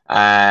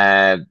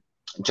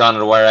John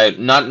O'Dwyer out,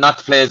 not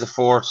to play as a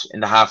fourth in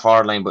the half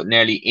forward line, but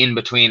nearly in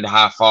between the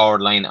half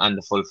forward line and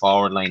the full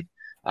forward line.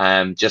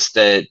 Just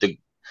the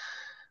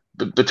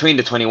between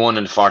the 21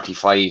 and the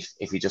 45,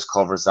 if he just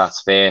covers that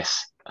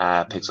space,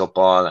 picks up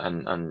ball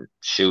and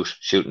shoot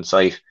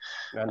inside.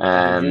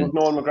 And you have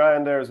Noel McGrath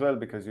in there as well,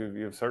 because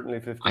you've certainly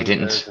 15. I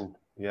didn't.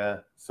 Yeah,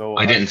 so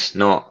I didn't.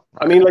 No,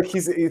 I mean, like,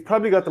 he's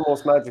probably got the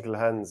most magical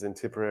hands in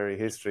Tipperary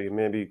history.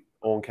 Maybe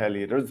Owen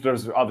Kelly.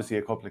 There's obviously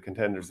a couple of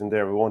contenders in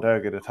there. We won't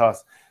argue the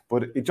toss,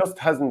 but it just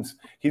hasn't.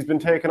 He's been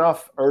taken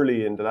off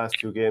early in the last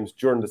 2 games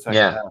during the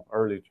second half.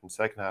 Early in the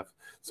second half,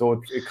 so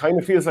it kind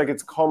of feels like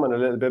it's coming a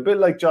little bit. A bit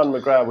like John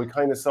McGrath, we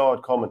kind of saw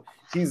it coming.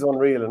 He's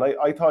unreal, and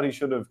I thought he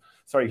should have.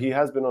 Sorry, he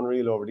has been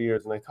unreal over the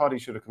years, and I thought he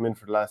should have come in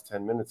for the last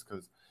 10 minutes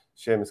because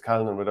Seamus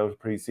Callanan, without a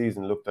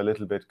pre-season, looked a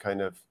little bit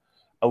kind of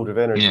out of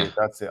energy. Yeah.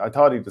 That's it. I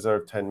thought he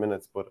deserved 10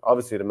 minutes, but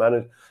obviously the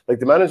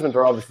management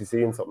are obviously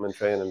seeing something in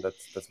training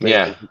that's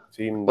making the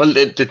team. Well,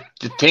 the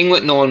thing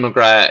with Noel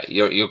McGrath,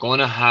 you're going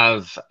to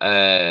have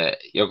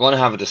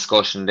a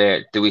discussion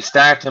there. Do we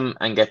start him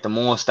and get the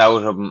most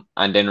out of him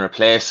and then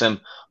replace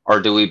him,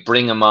 or do we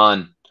bring him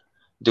on?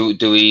 Do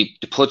we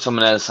put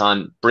someone else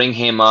on, bring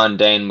him on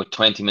then with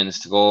 20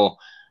 minutes to go?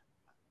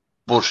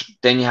 But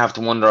then you have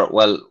to wonder,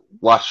 well,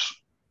 what's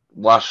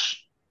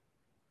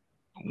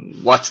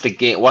the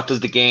game? What does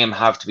the game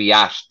have to be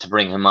at to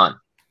bring him on?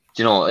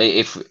 You know,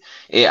 if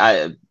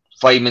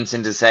 5 minutes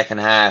into the second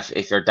half,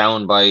 if you're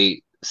down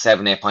by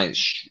 7-8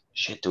 points,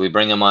 shit, do we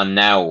bring him on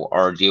now,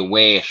 or do you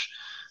wait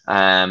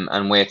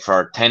and wait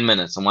for 10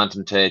 minutes and want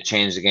him to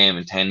change the game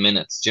in 10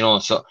 minutes? You know,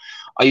 so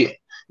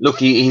look,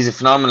 he's a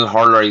phenomenal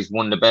hurler. He's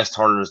one of the best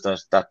hurlers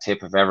that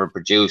Tip have ever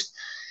produced.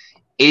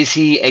 is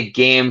he a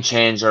game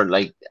changer?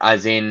 Like,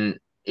 as in,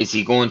 is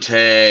he going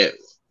to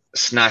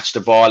snatch the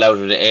ball out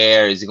of the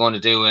air? Is he going to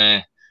do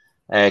a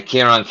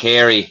Kieran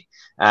Carey,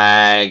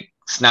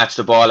 snatch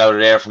the ball out of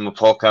there from a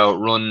puck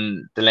out,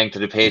 run the length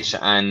of the pitch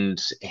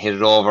and hit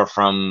it over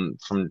from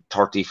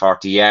 30,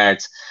 40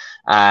 yards?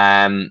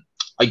 I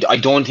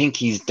don't think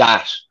he's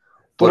that.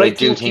 But I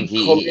do think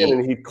he'd come in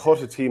and he'd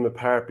cut a team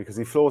apart because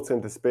he floats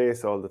into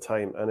space all the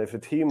time. And if a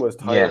team was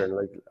tired,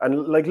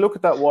 look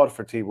at that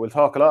Waterford team. We'll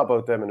talk a lot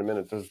about them in a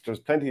minute. There's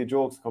plenty of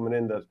jokes coming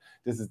in that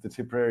this is the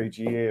Tipperary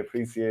GA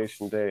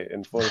Appreciation Day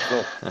in full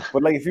flow.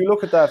 But like, if you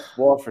look at that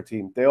Waterford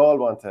team, they all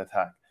want to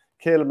attack.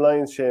 Caleb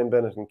Lyons, Shane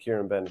Bennett, and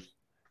Kieran Bennett,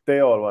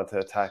 they all want to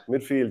attack.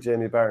 Midfield,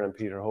 Jamie Barron and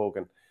Peter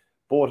Hogan.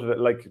 Both of it,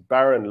 like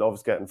Barron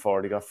loves getting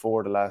forward. He got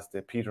 4 the last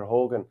day. Peter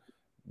Hogan,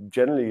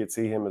 generally you'd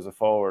see him as a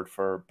forward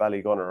for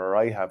Ballygunner, or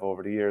I have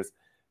over the years.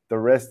 The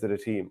rest of the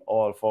team,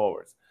 all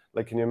forwards.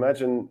 Like, can you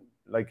imagine,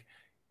 like,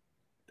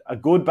 a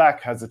good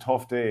back has a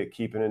tough day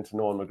keeping into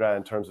Noel McGrath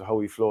in terms of how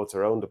he floats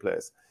around the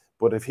place.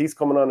 But if he's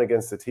coming on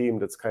against a team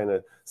that's kind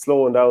of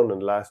slowing down in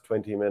the last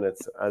 20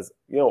 minutes, as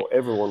you know,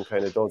 everyone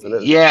kind of does a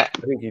little. Yeah,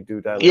 I think he'd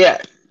do damage.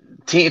 Yeah,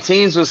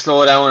 teams will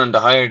slow down, and the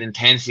higher the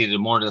intensity, the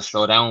more they'll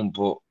slow down.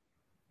 But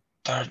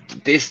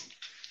this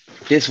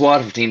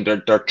Waterford team,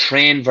 they're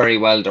trained very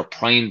well, they're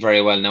primed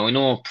very well. Now, I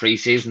know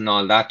pre-season and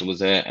all that, there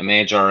was a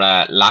major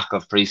lack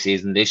of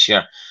pre-season this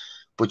year,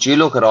 but you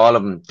look at all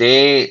of them.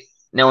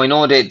 I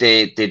know they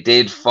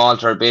did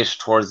falter a bit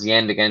towards the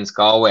end against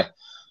Galway,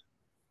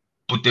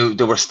 but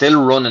they were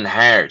still running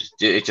hard.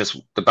 It just,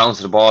 the bounce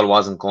of the ball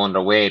wasn't going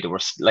their way. They were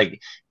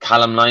like,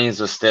 Callum Lyons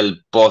was still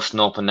busting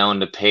up and down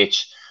the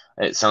pitch.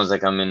 It sounds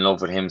like I'm in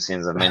love with him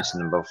since I've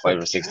mentioned him about 5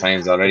 or 6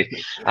 times already.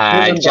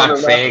 Jack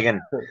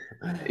Fagan.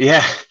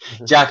 Yeah,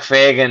 Jack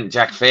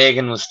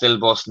Fagan was still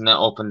busting it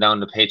up and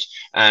down the pitch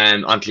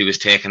until he was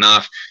taken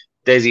off.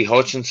 Desi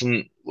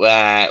Hutchinson,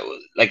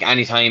 like,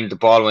 anytime the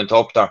ball went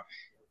up there,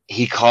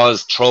 he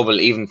caused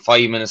trouble. Even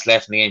 5 minutes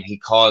left in the game, he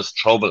caused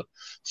trouble.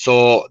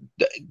 So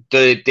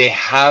they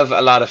have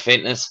a lot of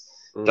fitness.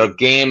 Their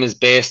game is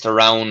based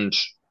around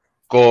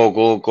go,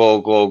 go,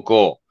 go, go,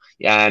 go.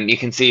 You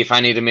can see if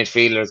any of the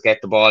midfielders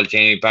get the ball,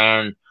 Jamie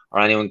Barron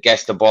or anyone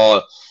gets the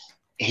ball,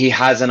 he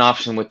has an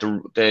option with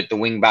the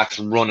wing backs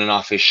running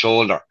off his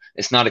shoulder.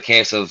 It's not a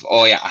case of,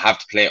 oh yeah, I have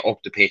to play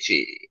up the pitch.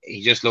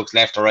 He just looks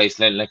left or right,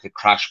 like a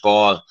crash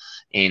ball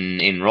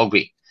in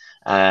rugby.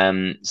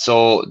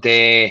 So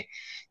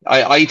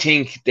I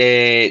think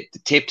the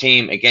tip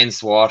team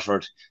against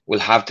Waterford will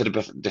have to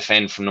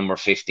defend from number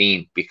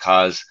 15,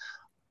 because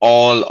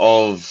all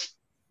of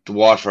the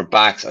Waterford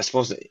backs, I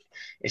suppose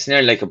it's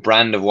nearly like a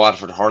brand of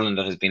Waterford hurling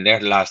that has been there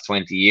the last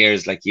 20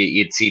 years. Like,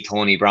 you'd see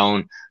Tony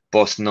Brown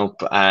busting up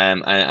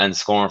and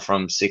scoring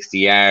from 60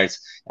 yards.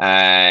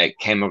 Ken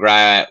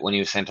McGrath, when he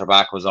was centre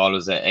back, was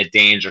always a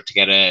danger to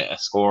get a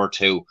score or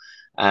two.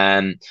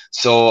 And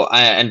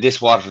this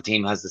Waterford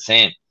team has the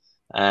same.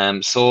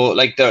 So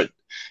like,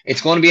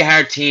 it's going to be a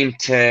hard team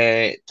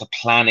to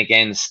plan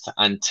against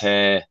and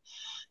to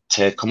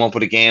come up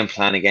with a game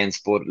plan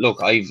against. But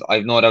look,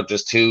 I've no doubt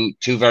there's two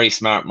very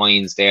smart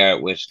minds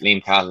there with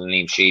Liam Cahill and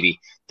Liam Sheedy.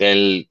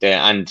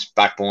 And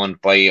backbone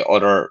by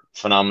other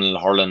phenomenal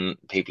hurling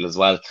people as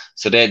well.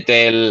 So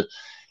they'll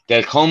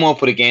come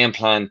up with a game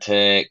plan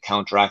to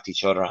counteract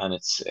each other, and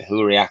it's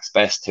who reacts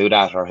best to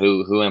that, or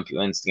who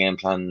implements the game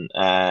plan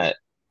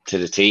to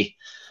the T.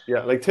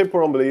 Yeah, like, Tip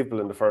were unbelievable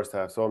in the first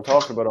half. So I'm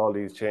talking about all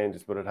these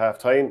changes, but at half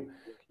time,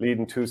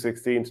 leading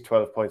 2-16 to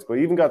 12 points. But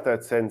even got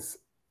that sense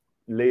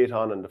late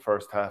on in the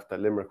first half that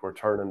Limerick were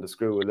turning the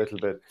screw a little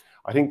bit.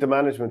 I think the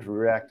management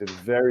reacted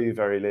very,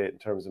 very late in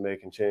terms of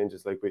making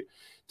changes. Like,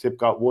 Tip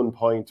got 1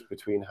 point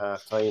between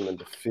half time and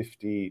the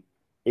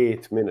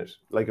 58th minute.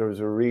 Like, it was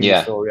a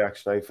really slow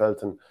reaction, I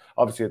felt. And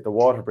obviously at the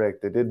water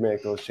break, they did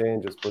make those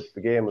changes, but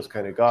the game was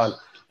kind of gone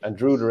and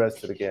drew the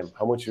rest of the game.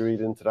 How much you read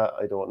into that,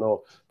 I don't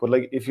know. But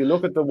like, if you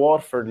look at the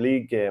Waterford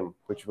League game,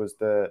 which was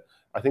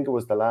I think it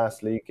was the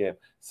last league game,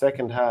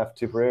 second half,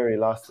 Tipperary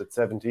lost at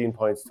 17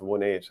 points to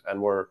 1-8,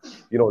 and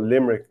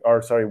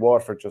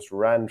Waterford just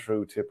ran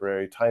through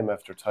Tipperary time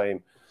after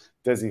time.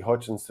 Desi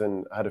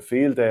Hutchinson had a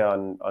field day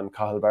on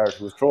Cahill Barrett,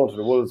 who was thrown to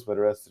the wolves by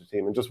the rest of the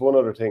team. And just one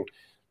other thing,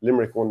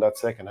 Limerick won that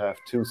second half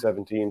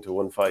 2-17 to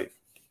 1-5.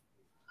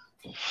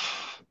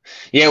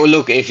 Yeah, well,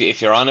 look,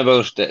 if you're on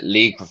about the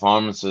league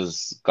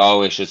performances,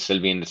 Galway should still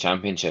be in the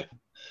championship.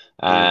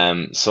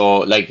 So,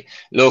 like,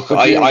 look,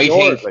 I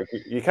think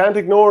you can't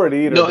ignore it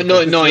either. No,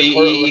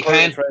 you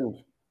can't.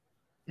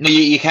 No,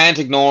 you can't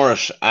ignore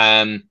it.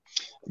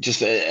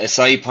 Just a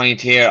side point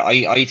here.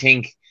 I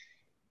think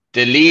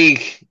the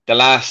league, the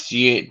last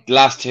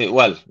two,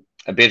 well,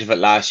 a bit of it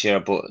last year,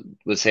 but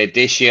we'll say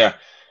this year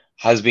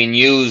has been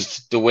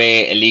used the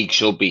way a league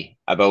should be,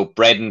 about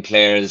breeding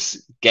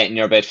players, getting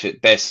your best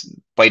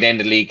by the end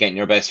of the league, getting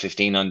your best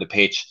 15 on the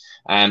pitch.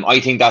 I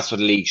think that's what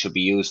the league should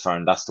be used for,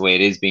 and that's the way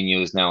it is being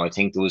used now. I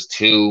think there was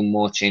too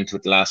much into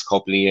it the last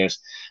couple of years.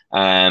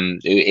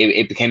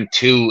 It became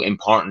too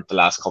important the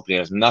last couple of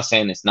years. I'm not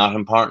saying it's not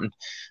important,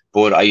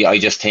 but I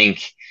just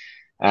think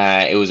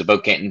It was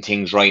about getting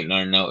things right and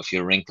ironing out a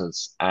few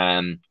wrinkles,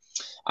 and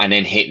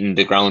then hitting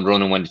the ground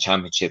running when the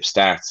championship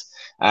starts.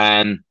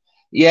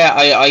 Yeah,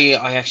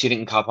 I actually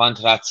didn't cop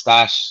onto that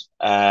stat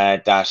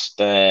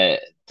that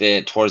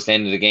the towards the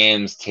end of the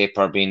games, Tip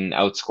are being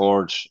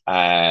outscored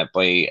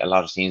by a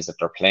lot of teams that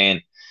they're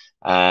playing.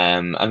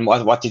 And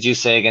what did you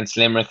say against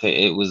Limerick?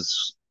 It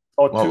was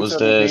what was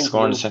the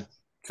score in the second?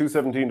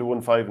 217 to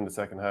 1-5 in the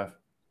second half.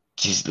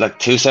 Geez, like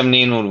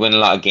 217 would win a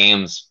lot of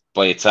games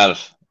by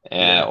itself.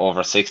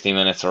 Over 60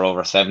 minutes or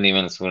over 70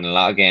 minutes would win a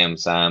lot of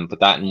games. But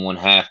that in one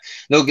half.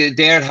 Look,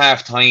 there at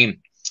half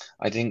time,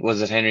 I think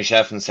was it Henry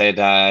Shefflin said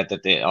that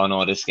oh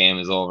no, this game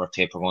is over.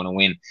 Tip are going to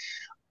win.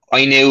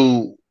 I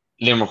knew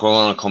Limerick were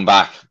going to come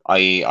back.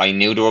 I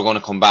knew they were going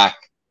to come back.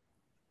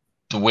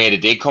 The way they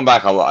did come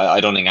back, I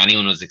don't think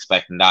anyone was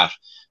expecting that.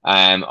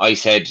 I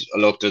said,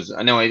 look,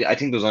 I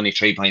think there was only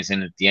 3 points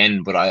in at the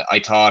end, but I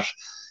thought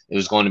it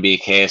was going to be a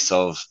case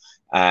of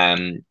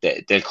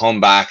they'll come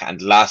back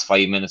and the last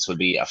 5 minutes will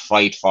be a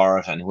fight for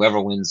it, and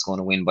whoever wins is going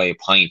to win by a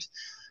point.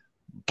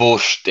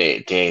 But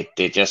they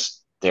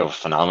were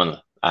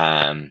phenomenal.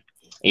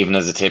 Even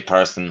as a Tip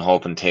person,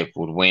 hoping Tip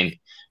would win,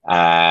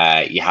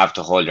 you have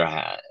to hold your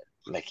hand.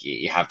 Like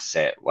you have to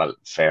say, well,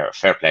 fair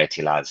play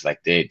to you lads.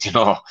 Like it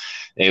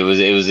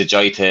was a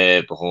joy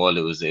to behold.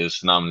 It was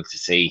phenomenal to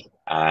see.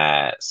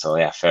 So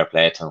yeah, fair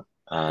play to them.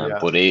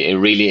 But it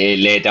really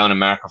laid down a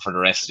marker for the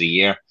rest of the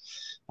year.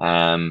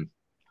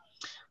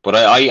 But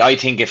I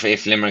think if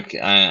Limerick,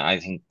 I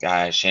think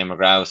Shane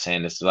McGrath was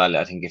saying this as well.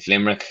 I think if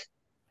Limerick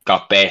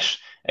got bet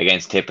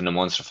against Tip in the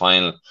Munster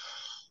final,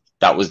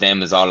 that was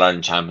them as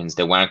All-Ireland champions.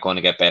 They weren't going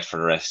to get bet for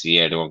the rest of the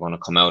year. They were going to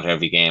come out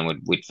every game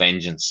with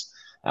vengeance.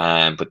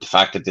 But the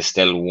fact that they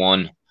still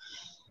won,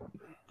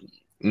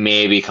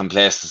 maybe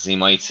complacency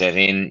might set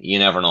in. You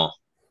never know.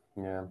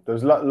 Yeah,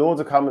 there's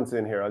loads of comments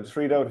in here. I'll just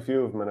read out a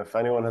few of them, and if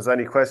anyone has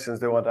any questions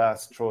they want to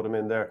ask, throw them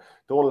in there.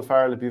 Donald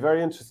Farrell, it'd be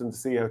very interesting to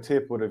see how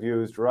Tip would have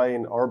used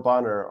Ryan or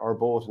Bonner or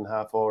both in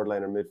half-forward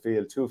line or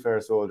midfield. 2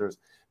 fair soldiers,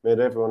 made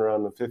everyone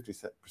around them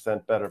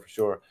 50% better for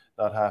sure,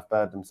 not half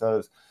bad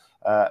themselves.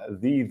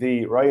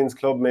 Ryan's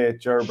clubmate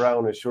Ger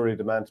Brown is surely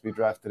the man to be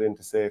drafted in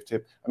to save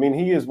Tip. I mean,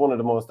 he is one of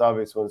the most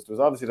obvious ones. There's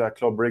obviously that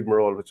club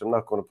rigmarole, which I'm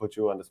not going to put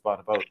you on the spot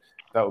about.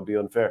 That would be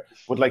unfair.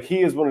 But like,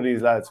 he is one of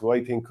these lads who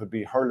I think could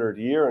be hurler of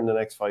the year in the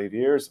next 5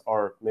 years,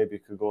 or maybe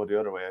it could go the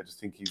other way. I just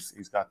think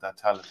he's got that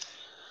talent.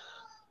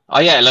 Oh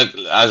yeah, look,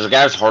 as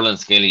regards hurling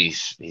skill,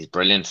 he's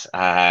brilliant.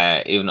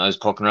 Even I was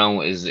poking around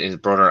with his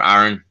brother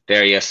Aaron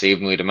there yesterday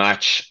evening with the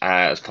match.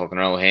 I was poking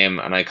around with him,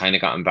 and I kind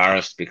of got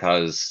embarrassed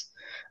because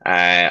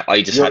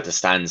I just had to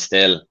stand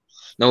still.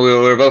 No, we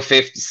were about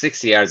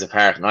 60 yards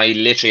apart, and I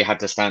literally had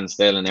to stand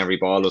still, and every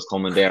ball was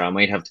coming there. I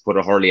might have to put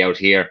a hurley out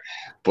here,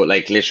 but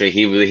like literally,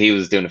 he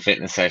was doing a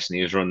fitness session.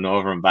 He was running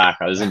over and back.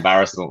 I was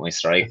embarrassed about my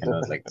strike, and I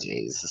was like,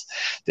 Jesus,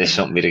 this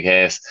shouldn't be the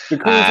case.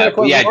 Yeah,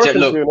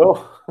 look. You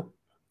know?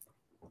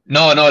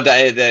 No,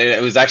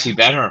 it was actually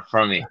better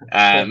for me.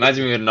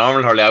 Imagine with a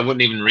normal hurley, I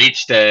wouldn't even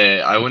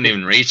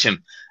reach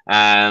him.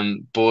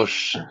 But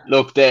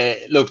look,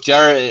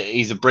 Ger,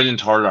 he's a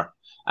brilliant hurler.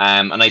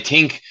 And I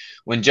think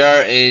when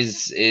Ger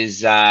is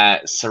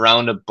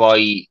surrounded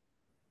by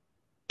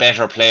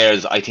better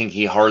players, I think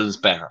he hurls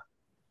better.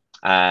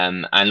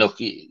 And look,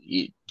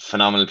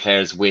 phenomenal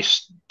players with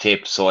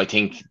Tip, so I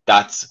think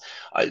that's,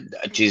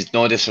 geez,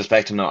 no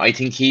disrespect to him now, I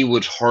think he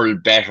would hurl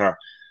better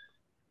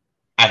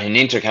at an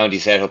inter-county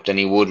setup than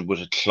he would with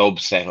a club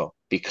setup,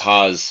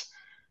 because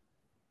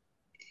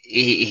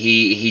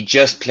he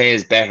just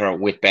plays better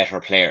with better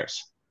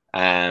players.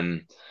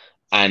 And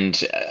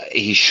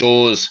he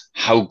shows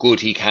how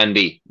good he can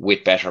be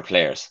with better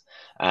players.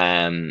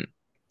 And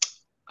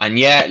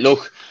yeah,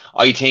 look,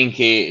 I think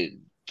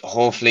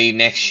hopefully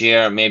next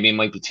year, maybe it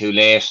might be too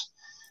late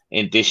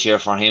in this year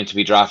for him to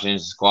be drafted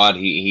into the squad.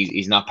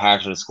 He's not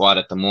part of the squad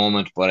at the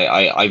moment, but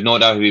I've no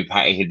doubt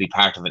he'll be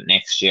part of it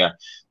next year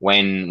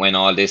when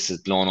all this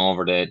is blown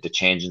over, the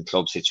change in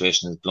club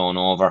situation is blown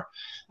over.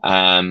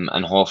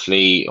 And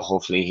hopefully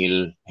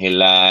he'll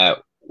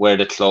wear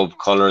the club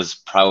colours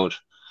proud.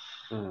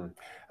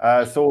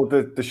 So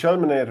the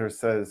Shelminator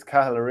says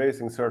Cahill a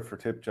racing cert for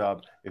Tip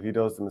job if he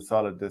does them a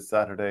solid this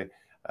Saturday.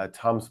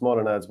 Tom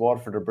Smullen adds,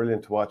 Waterford are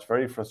brilliant to watch,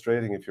 very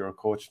frustrating if you're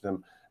coaching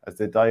them as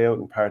they die out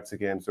in parts of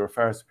games. They were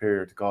far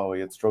superior to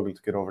Galway and struggled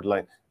to get over the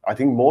line. I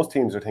think most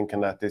teams are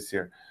thinking that this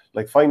year.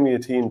 Like, find me a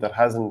team that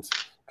hasn't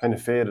kind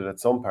of faded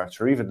at some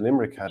parts, or even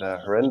Limerick had a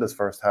horrendous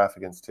first half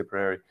against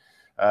Tipperary.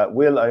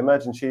 Will, I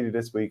imagine Sheedy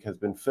this week has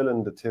been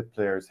filling the Tip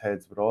players'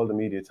 heads with all the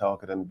media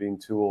talk of them being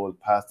too old,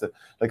 past it.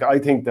 Like, I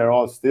think they're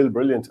all still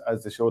brilliant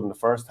as they showed in the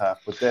first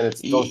half, but then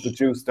does the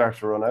juice start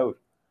to run out?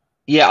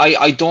 Yeah,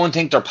 I don't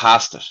think they're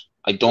past it.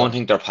 I don't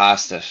think they're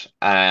past it.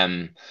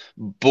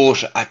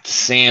 But at the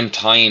same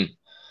time,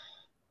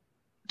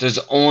 there's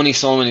only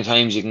so many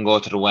times you can go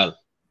to the well.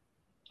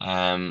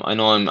 I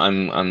know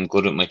I'm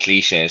good at my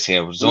cliches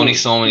here, but there's only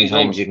so many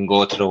times you can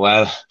go to the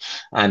well,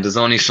 and there's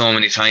only so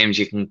many times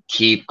you can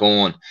keep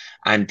going.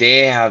 And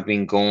they have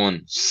been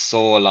going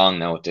so long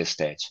now at this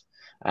stage.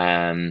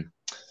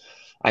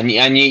 And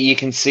you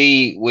can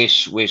see with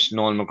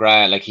Noel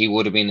McGrath, like he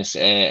would have been a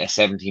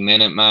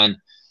 70-minute man.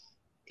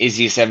 Is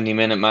he a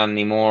 70-minute man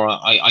anymore?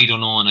 I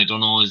don't know, and I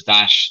don't know is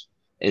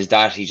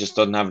that he just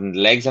doesn't have the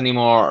legs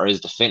anymore, or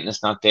is the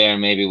fitness not there?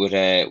 Maybe with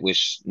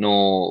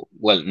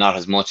not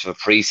as much of a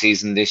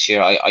preseason this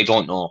year. I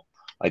don't know.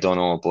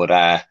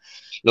 But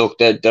look,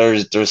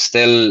 there's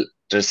still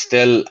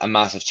a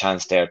massive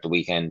chance there at the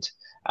weekend,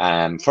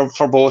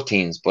 for both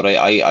teams. But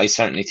I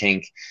certainly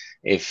think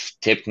if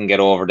Tip can get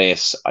over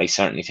this, I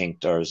certainly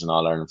think there's an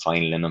All-Ireland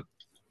final in them.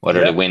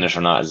 Whether they win it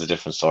or not is a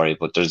different story.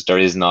 But there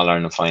is an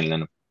All-Ireland final in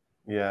them.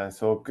 Yeah,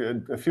 so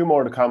a few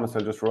more of the comments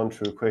I'll just run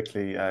through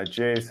quickly.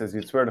 Jay says,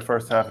 you'd swear the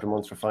first half of the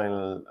Munster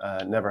final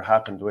never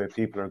happened the way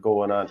people are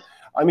going on.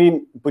 I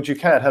mean, but you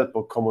can't help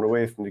but coming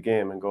away from the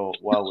game and go,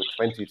 wow, with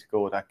 20 to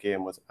go, that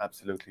game was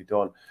absolutely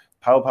done.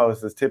 Pow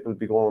says, Tip will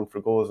be going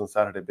for goals on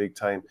Saturday big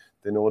time.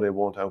 They know they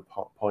won't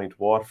outpoint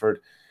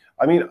Waterford.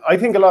 I mean, I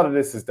think a lot of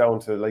this is down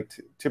to, like,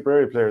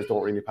 Tipperary players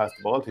don't really pass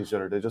the ball to each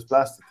other. They just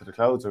blast it to the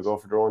clouds or go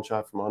for their own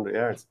shot from 100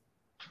 yards.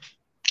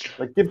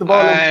 Like, give the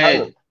ball in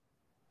talent.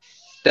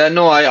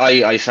 No,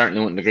 I certainly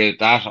wouldn't agree with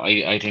that.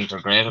 I think they're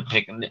great at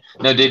picking.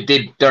 No,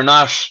 they're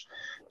not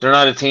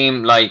a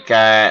team like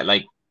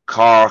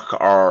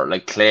Cork or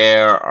like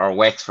Clare or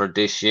Wexford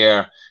this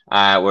year,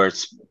 where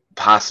it's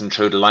passing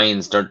through the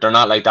lines. They're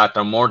not like that.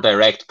 They're more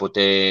direct, but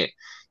you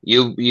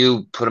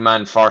put a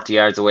man 40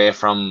 yards away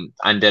from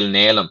and they'll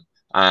nail him.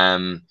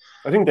 I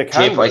think they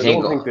can. I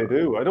don't think they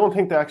do. I don't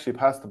think they actually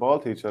pass the ball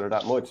to each other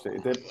that much.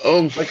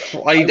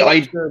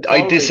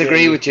 I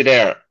disagree with you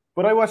there.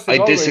 But I watched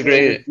it this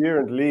year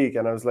in the league,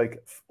 and I was like,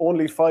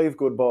 only 5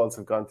 good balls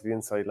have gone to the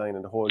inside line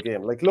in the whole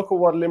game. Like, look at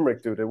what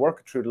Limerick do. They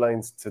work through the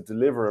lines to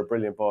deliver a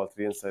brilliant ball to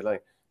the inside line.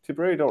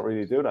 Tipperary don't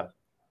really do that.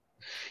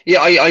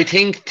 Yeah, I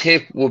think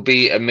Tip would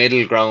be a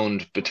middle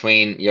ground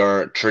between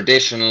your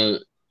traditional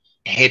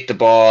hit the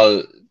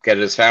ball, get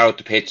it as far out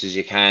the pitch as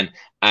you can,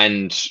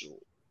 and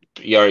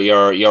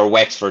your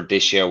Wexford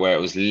this year, where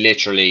it was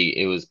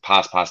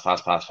pass. Like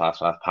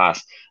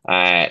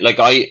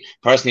I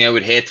personally, I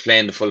would hate to play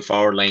in the full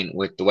forward line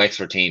with the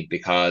Wexford team,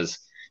 because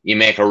you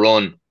make a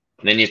run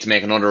and then you have to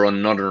make another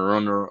run,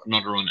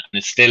 and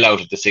it's still out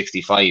at the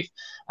 65.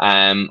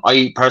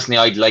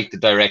 I'd like the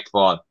direct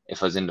ball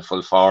if I was in the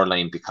full forward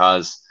line,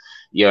 because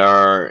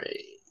the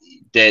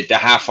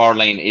half forward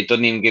line, it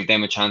doesn't even give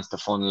them a chance to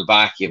funnel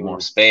back. You have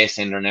more space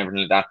in there and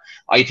everything like that.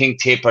 I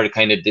think Tip are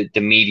kind of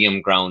the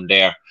medium ground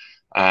there.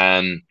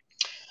 I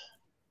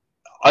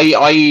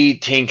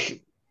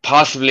think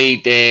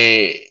possibly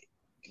they,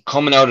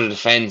 coming out of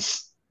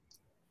defence,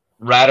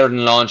 rather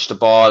than launch the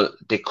ball,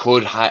 they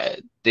could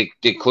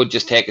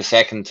just take a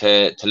second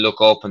to look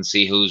up and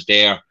see who's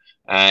there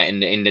in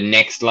the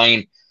next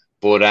line.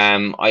 But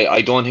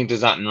I don't think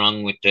there's nothing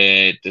wrong with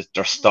their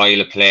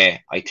style of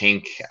play. I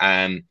think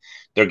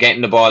they're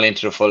getting the ball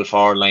into the full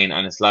forward line,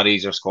 and it's a lot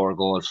easier to score a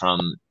goal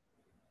from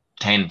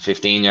 10,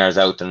 15 yards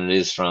out than it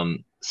is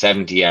from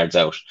 70 yards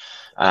out.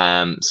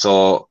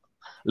 So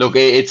look,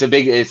 it's a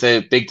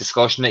big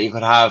discussion that you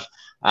could have.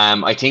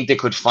 I think they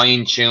could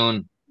fine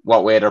tune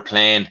what way they're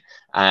playing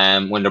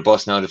when they're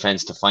busting out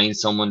defence to find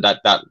someone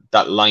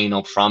that line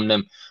up from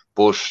them.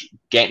 But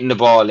getting the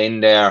ball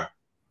in there,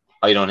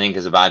 I don't think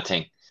is a bad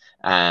thing.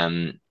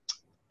 But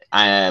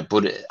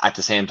at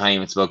the same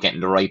time, it's about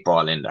getting the right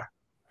ball in there.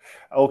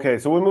 Okay,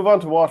 so we'll move on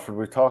to Waterford.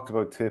 We've talked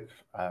about Tip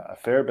a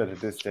fair bit at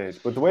this stage,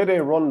 but the way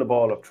they run the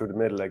ball up through the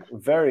middle, like,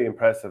 very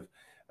impressive.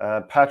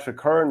 Patrick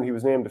Kern, he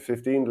was named the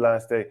 15 the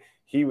last day.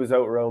 He was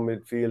out around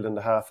midfield in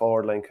the half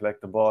forward line,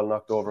 collect the ball,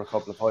 knocked over a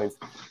couple of points.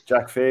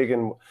 Jack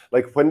Fagan,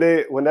 like, when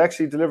they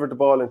actually delivered the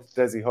ball into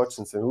Desi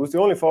Hutchinson, who was the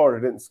only forward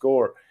who didn't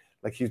score,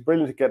 like, he's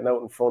brilliant at getting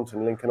out in front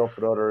and linking up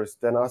with others.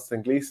 Then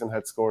Austin Gleeson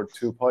had scored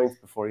 2 points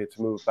before he had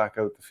to move back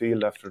out the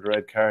field after the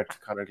red card to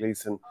Conor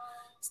Gleeson.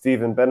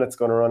 Stephen Bennett's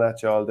going to run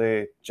at you all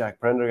day. Jack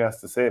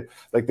Prendergast the same.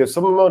 Like, there's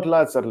some amount of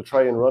lads that'll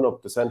try and run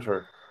up the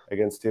centre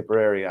against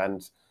Tipperary,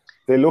 and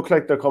they look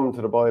like they're coming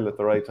to the boil at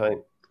the right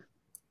time.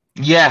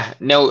 Yeah,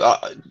 no,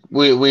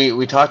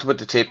 we talked about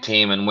the Tip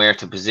team and where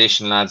to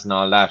position lads and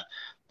all that.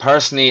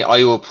 Personally,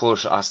 I will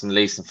put Austin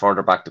Gleeson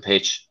further back the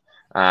pitch.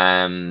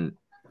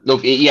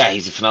 Look, yeah,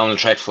 he's a phenomenal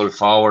threat full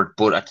forward,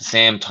 but at the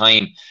same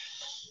time,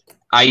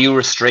 are you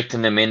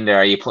restricting him in there?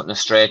 Are you putting a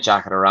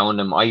straitjacket around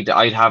him? I'd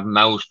have him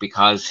out,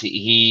 because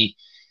he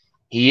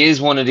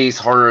is one of these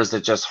hurlers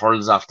that just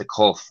hurls off the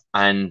cuff.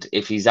 And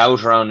if he's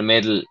out around the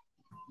middle,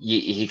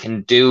 he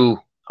can do,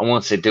 I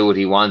won't say do what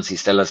he wants. He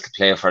still has to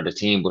play for the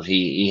team, but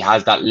he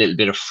has that little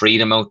bit of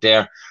freedom out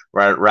there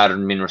rather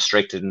than being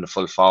restricted in the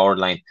full forward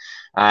line.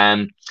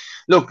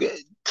 Look,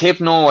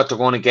 Tip know what they're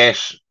going to get.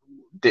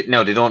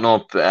 No, they don't know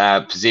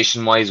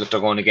position-wise what they're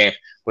going to get,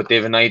 but they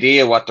have an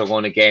idea what they're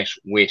going to get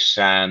with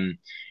the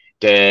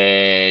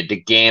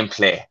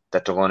gameplay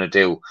that they're going to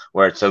do,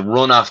 where it's a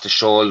run off the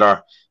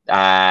shoulder.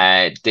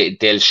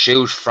 They'll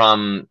shoot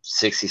from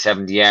 60,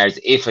 70 yards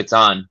if it's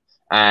on.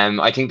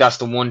 I think that's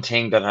the one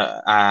thing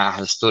that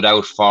has stood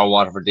out for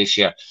Waterford this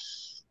year.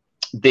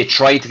 They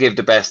try to give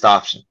the best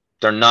option.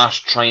 They're not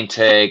trying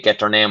to get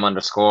their name on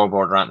the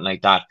scoreboard or anything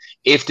like that.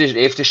 If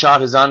the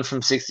shot is on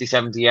from 60,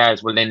 70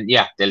 yards, well then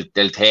yeah,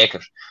 they'll take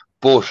it.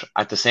 But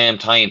at the same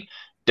time,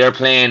 they're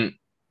playing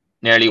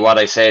nearly what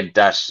I said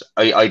that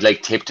I'd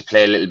like Tip to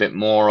play a little bit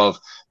more of,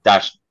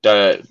 that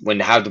when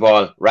they have the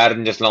ball, rather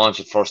than just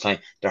launch it first time,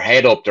 they're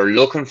head up, they're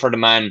looking for the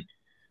man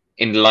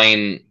in the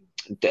line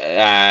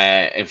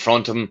in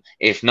front of them.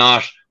 If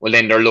not, well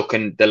then they're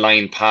looking the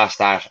line past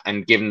that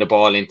and giving the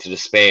ball into the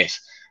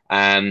space.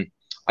 I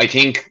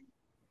think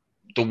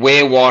the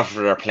way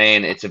Waterford are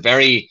playing, it's a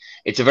very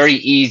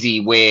easy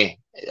way.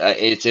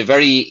 It's a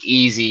very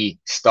easy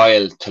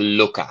style to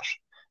look at,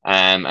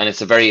 and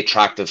it's a very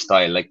attractive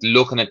style. Like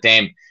looking at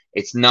them,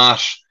 it's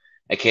not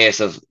a case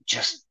of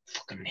just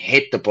fucking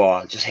hit the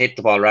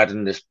ball rather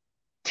than this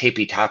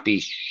tippy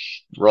tappy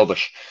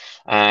rubbish.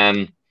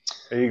 There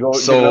you go.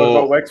 So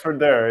about Wexford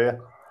there,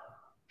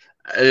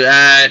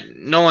 yeah.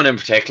 No one in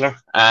particular.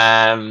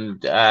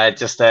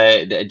 Just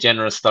a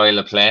general style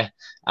of play.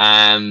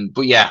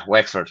 But yeah,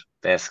 Wexford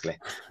basically.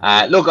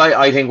 Look,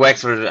 I think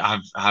Wexford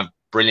have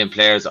brilliant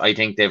players. I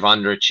think they've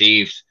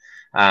underachieved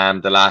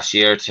the last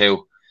year or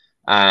two.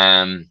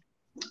 And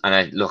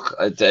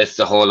it's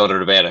the whole other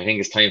debate. I think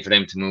it's time for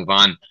them to move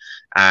on.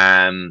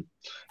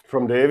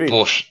 From Davy.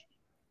 But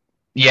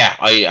yeah,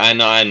 I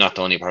know I'm not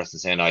the only person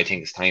saying that. I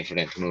think it's time for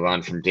them to move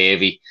on from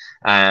Davy.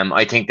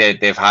 I think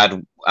that they've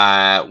had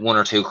one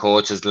or two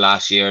coaches the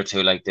last year or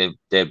two, like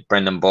the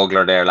Brendan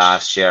Bugler there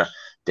last year.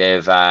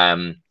 They've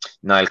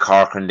Niall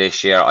Corcoran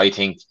this year. I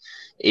think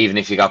even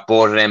if you got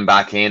both of them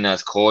back in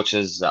as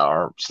coaches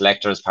or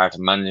selectors, part of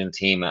the managing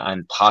team,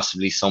 and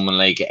possibly someone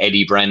like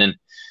Eddie Brennan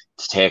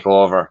to take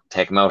over,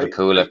 take him out of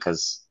Coola,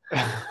 because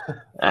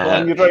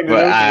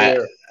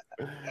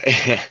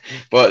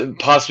but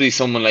possibly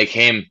someone like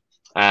him,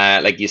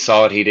 like you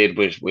saw what he did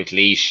with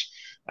Laois.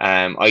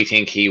 I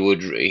think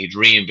he'd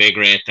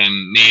reinvigorate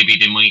them. Maybe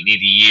they might need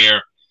a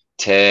year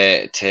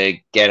to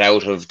get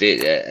out of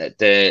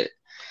the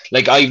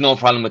like. I've no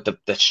problem with the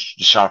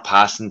sharp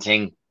passing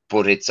thing,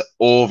 but it's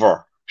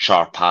over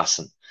sharp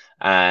passing,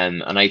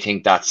 and I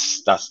think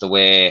that's the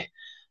way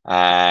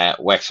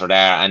Wexford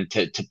are. And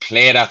to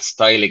play that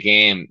style of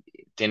game,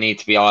 they need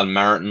to be all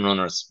marathon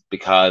runners,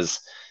 because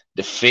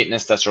the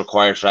fitness that's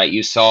required for that,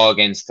 you saw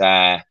against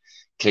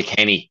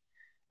Kilkenny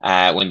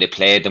when they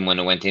played them, when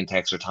it went into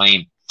extra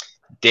time.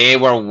 They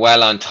were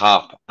well on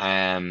top,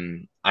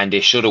 and they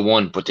should have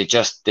won, but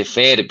they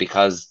faded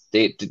because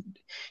they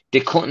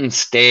couldn't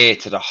stay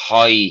to the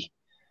high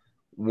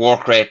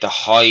work rate, the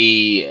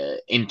high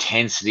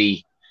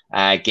intensity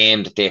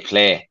game that they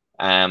play.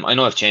 I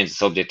know I've changed the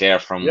subject there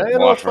from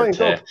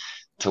Waterford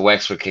to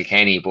Wexford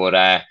Kilkenny, but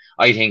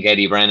I think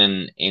Eddie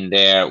Brennan in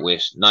there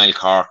with Niall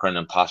Corcoran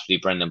and possibly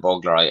Brendan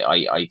Bugler,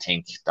 I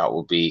think that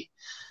would be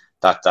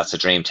that's a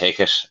dream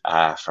ticket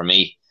for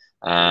me.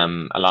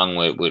 Along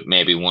with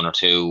maybe one or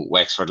two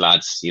Wexford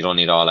lads. You don't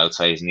need all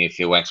outside, you need a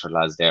few Wexford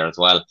lads there as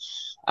well.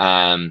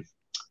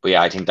 But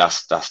yeah, I think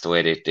that's the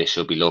way they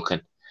should be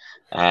looking.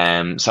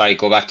 Sorry,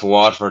 go back to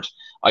Waterford.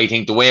 I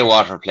think the way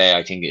Waterford play,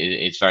 I think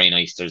it's very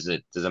nice. There's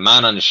a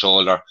man on the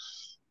shoulder.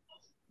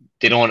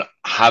 They don't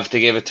have to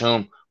give it to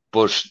him,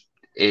 but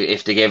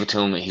if they gave it to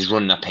him, he's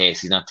running at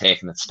pace. He's not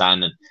taking it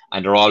standing,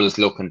 and they're always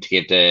looking to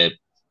give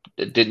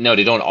they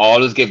don't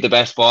always give the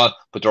best ball,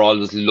 but they're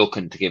always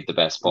looking to give the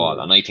best ball.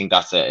 And I think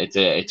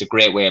it's a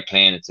great way of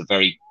playing. It's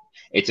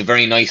a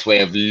very nice way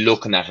of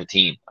looking at a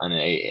team, and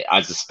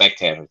as a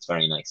spectator, it's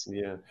very nice.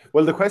 Yeah.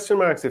 Well, the question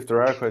marks, if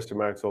there are question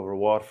marks over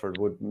Waterford,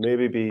 would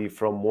maybe be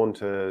from 1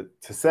 to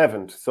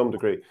 7 to some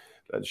degree.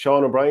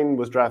 Sean O'Brien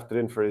was drafted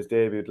in for his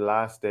debut the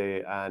last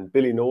day, and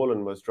Billy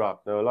Nolan was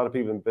dropped. Now, a lot of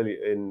people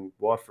in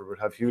Waterford would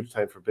have huge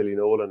time for Billy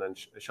Nolan, and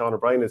Sean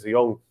O'Brien is a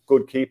young,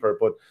 good keeper,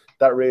 but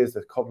that raised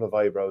a couple of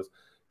eyebrows.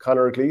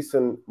 Conor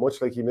Gleeson,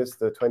 much like he missed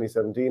the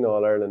 2017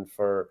 All-Ireland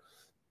for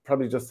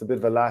probably just a bit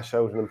of a lash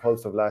out, an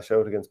impulsive lash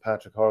out against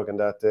Patrick Horgan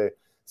that day.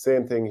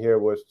 Same thing here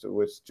with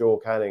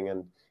Joe Canning,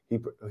 and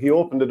he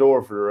opened the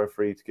door for the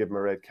referee to give him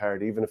a red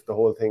card, even if the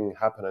whole thing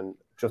happening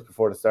just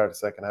before the start of the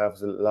second half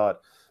was a little odd.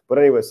 But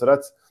anyway, so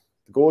that's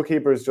the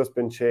goalkeeper has just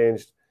been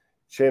changed.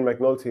 Shane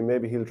McNulty,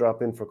 maybe he'll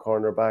drop in for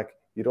cornerback.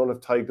 You don't have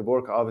Tyke de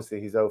Burke,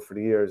 obviously he's out for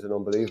the year, he's an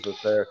unbelievable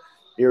player.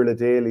 Irla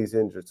Daly's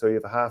injured, so you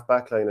have a half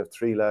back line of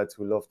 3 lads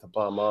who love to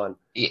bomb on.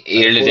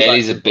 Irla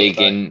Daly's a big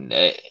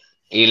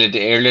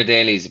Irla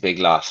Daly's a big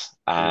loss.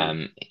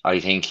 I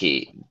think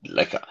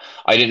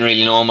I didn't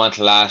really know him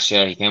until last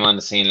year. He came on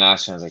the scene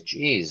last year. I was like,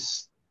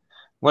 geez,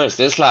 where's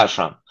this lad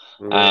from?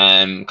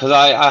 Because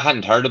I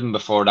hadn't heard of him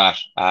before that,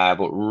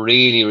 but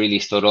really, really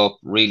stood up,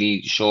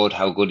 really showed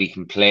how good he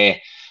can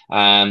play.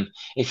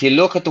 If you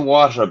look at the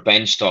Waterford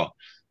bench, though,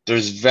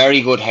 there's very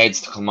good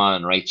heads to come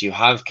on, right? You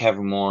have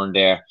Kevin Moore in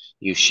there,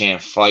 you have Shane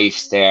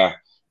Fifes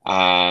there, you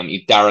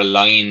have Darrell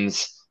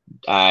Lyons,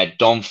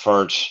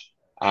 Dunford,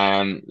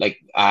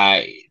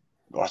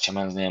 what's your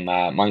man's name?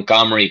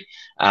 Montgomery.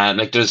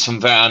 There's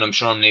some very, and I'm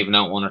sure I'm leaving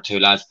out one or two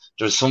lads.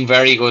 There's some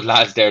very good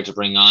lads there to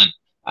bring on.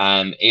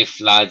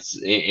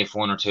 If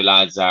one or two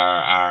lads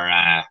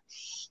are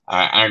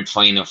aren't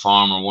finding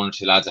form, or one or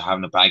two lads are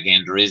having a bad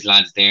game, there is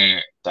lads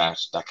there that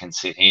can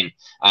sit in.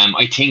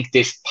 I think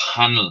this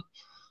panel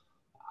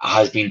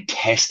has been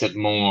tested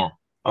more.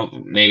 Oh,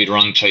 maybe the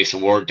wrong choice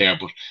of word there,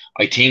 but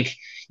I think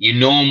you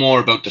know more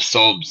about the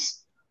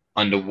subs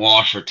on the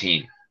Water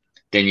team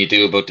than you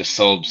do about the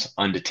subs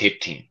on the Tip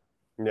team.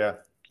 Yeah.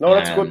 No,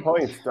 that's a good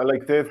point.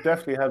 Like, they've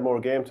definitely had more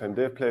game time.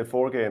 They've played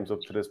 4 games up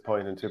to this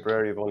point, and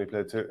Tipperary have only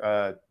played 2.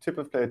 Tip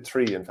have played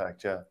 3, in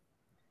fact, yeah.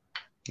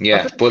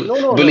 Yeah, Tip but Tip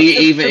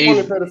only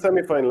played a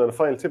semi-final and a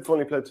final. Tip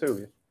only played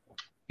 2.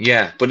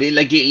 Yeah, but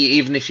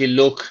even if you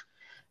look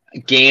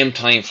game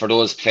time for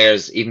those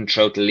players, even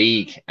throughout the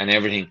league and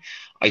everything,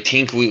 I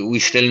think we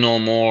still know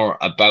more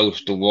about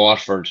the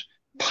Waterford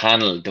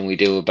panel than we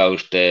do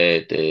about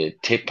the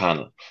Tip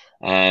panel.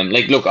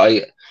 Like, look,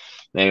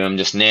 maybe I'm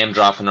just name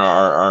dropping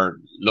or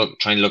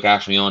trying to look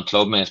after my own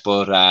club mates,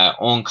 but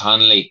Owen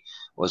Connolly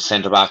was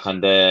centre back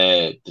on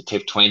the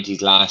Tip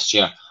 20s last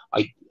year.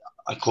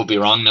 I could be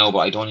wrong now, but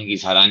I don't think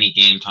he's had any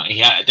game time.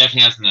 He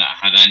definitely hasn't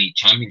had any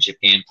championship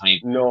game time.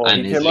 No,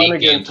 and he his came on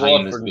league game against time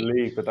Waterford in the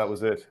league, but that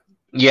was it.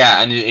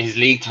 Yeah, and his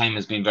league time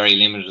has been very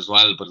limited as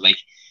well. But like,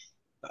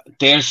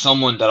 there's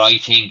someone that I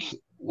think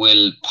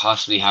will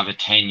possibly have a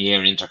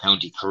 10-year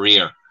intercounty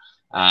career.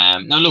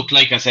 Now, look,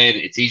 like I said,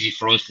 it's easy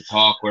for us to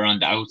talk. We're on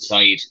the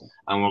outside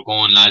and we're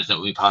going lads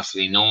that we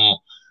possibly know.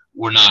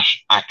 We're not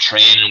at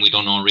training. We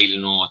don't really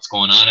know what's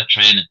going on at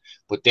training.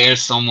 But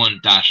there's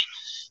someone that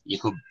you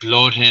could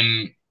blood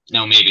him.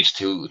 Now, maybe it's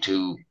too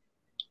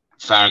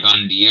far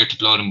gone in the year to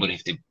blood him, but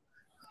if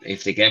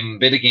they give him a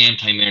bit of game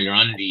time earlier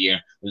on in the year,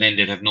 well, then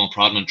they'd have no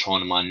problem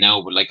throwing him on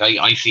now. But like,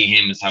 I see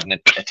him as having a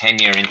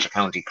 10-year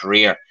intercounty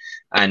career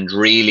and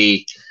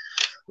really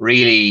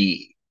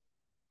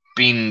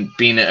being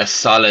a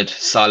solid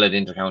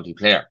intercounty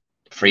player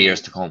for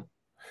years to come.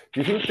 Do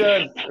you think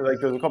that, like,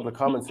 there's a couple of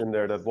comments in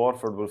there that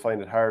Waterford will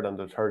find it hard on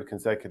the 3rd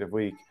consecutive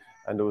week?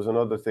 And there was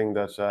another thing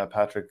that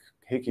Patrick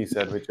Hickey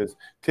said, which is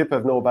Tip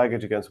have no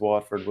baggage against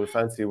Waterford, will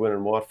fancy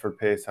winning. Waterford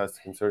pace has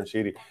to concern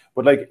Sheedy.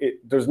 But like,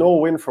 there's no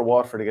win for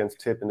Waterford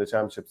against Tip in the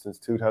championship since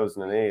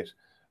 2008.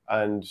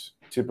 And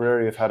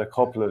Tipperary have had a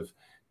couple of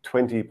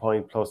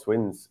 20-point-plus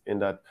wins in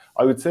that.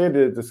 I would say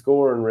the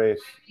scoring rate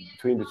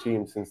between the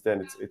teams since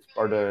then,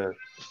 the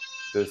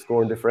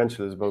scoring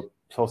differential is about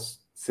plus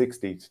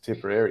 60 to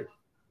Tipperary.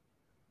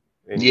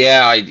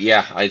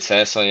 I'd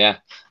say so. Yeah.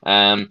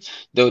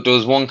 There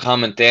was one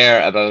comment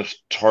there about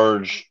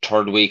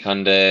third week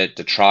on the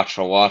trot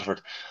for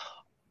Waterford.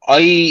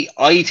 I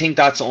think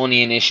that's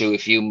only an issue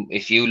if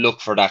you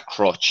look for that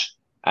crutch,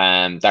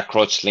 that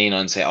crutch to lean on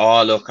and say,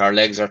 oh look, our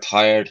legs are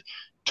tired,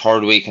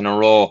 3rd week in a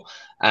row.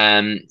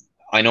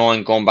 I know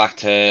I'm going back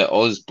to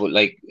us, but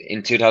like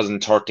in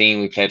 2013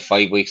 we played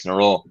 5 weeks in a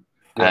row.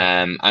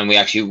 Yeah. And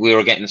we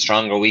were getting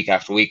stronger week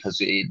after week because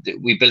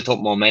we built up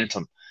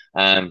momentum.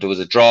 There was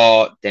a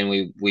draw, then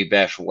we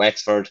bet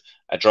Wexford,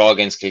 a draw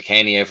against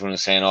Kilkenny. Everyone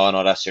was saying, oh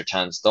no, that's your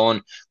chance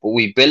done. But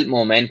we built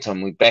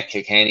momentum, we bet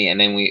Kilkenny, and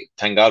then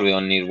thank God we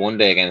only needed 1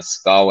 day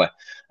against Galway.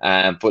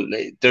 But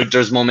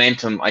there's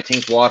momentum. I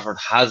think Waterford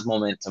has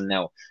momentum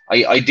now.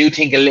 I do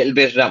think a little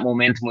bit of that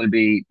momentum will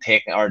be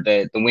taken, or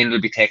the wind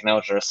will be taken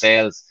out of their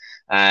sails,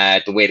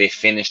 the way they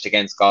finished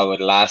against Galway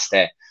the last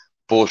day.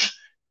 But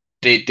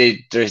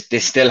they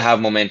still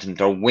have momentum.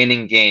 They're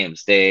winning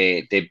games.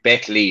 They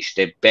bet Laois,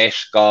 they bet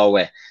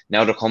Galway.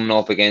 Now they're coming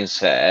up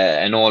against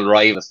an old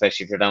rival,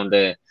 especially if you're down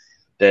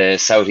the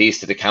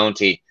southeast of the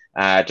county.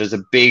 There's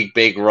a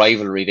big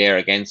rivalry there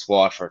against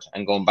Waterford,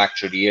 and going back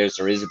through the years,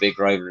 there is a big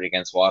rivalry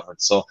against Waterford.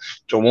 So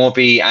there won't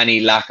be any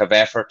lack of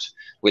effort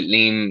with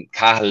Liam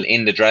Cahill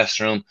in the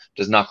dressing room.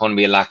 There's not going to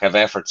be a lack of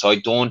effort. So I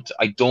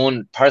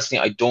don't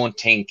personally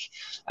think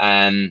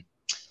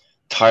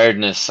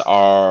tiredness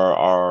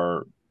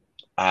or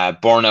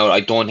burnout, I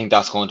don't think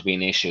that's going to be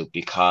an issue,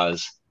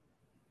 because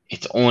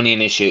it's only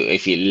an issue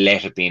if you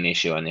let it be an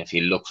issue and if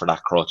you look for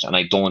that crutch. And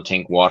I don't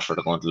think Waterford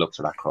are going to look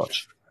for that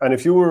crutch. And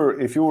if you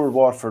were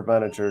Waterford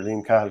manager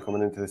Liam Cahill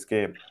coming into this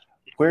game,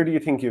 where do you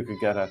think you could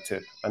get at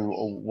Tip? And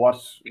what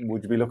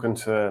would you be looking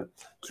to,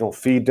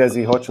 feed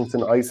Desi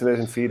Hutchinson, isolate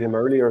and feed him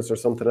early, or is there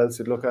something else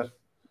you'd look at?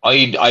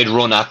 I'd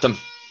run at them.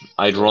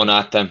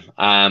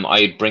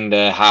 I'd bring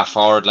the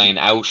half-forward line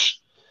out.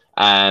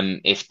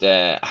 If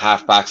the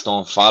half-backs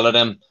don't follow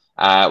them,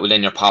 well,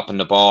 then you're popping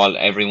the ball.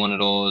 Every one of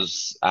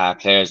those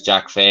players,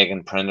 Jack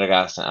Fagan,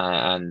 Prendergast,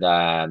 and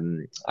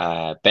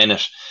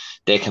Bennett,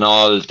 they can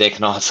all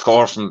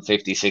score from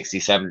 50, 60,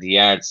 70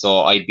 yards.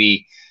 So I'd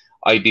be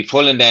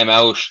pulling them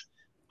out.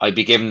 I'd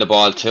be giving the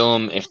ball to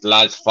them. If the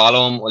lads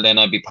follow them, well, then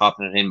I'd be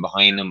popping it in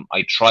behind them.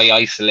 I'd try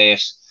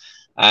isolate.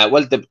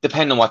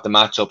 Depending on what the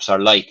matchups are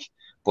like,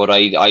 but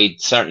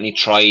I'd certainly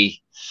try.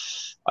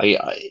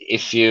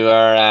 If you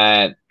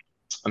are,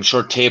 I'm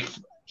sure Tip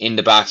in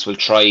the backs will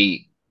try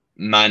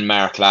man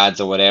mark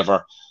lads or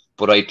whatever,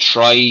 but I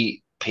try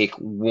pick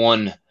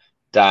one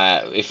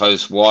that, if I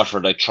was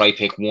Waterford, I'd try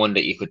pick one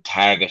that you could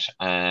target.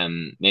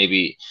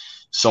 Maybe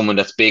someone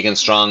that's big and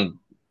strong,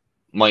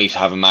 might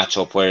have a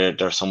matchup where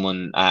there's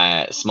someone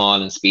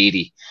small and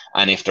speedy,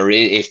 and if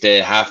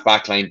the half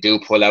back line do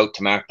pull out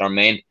to mark their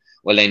men,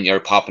 well then you're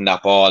popping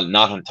that ball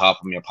not on top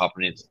of them, you're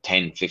popping it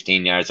 10,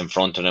 15 yards in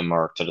front of them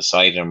or to the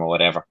side of them or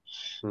whatever.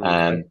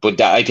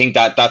 But I think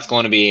that's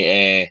going to be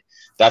a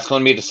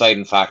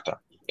deciding factor.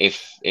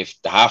 If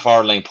the half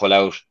hour line pull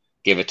out,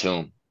 give it to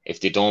them.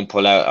 If they don't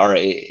pull out,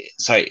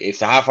 if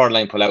the half hour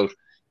line pull out,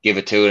 give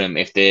it to them.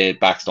 If the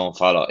backs don't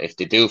follow, if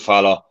they do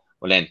follow,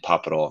 well then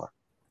pop it over.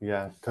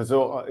 Yeah, because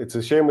it's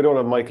a shame we don't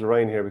have Michael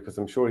Ryan here, because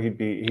I'm sure he'd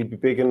be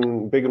big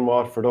in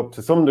Waterford up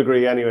to some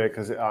degree anyway,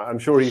 because I'm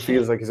sure he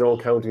feels like his own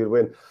county will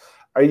win.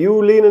 Are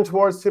you leaning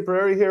towards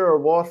Tipperary here or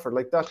Waterford?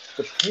 Like that,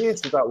 the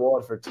pace of that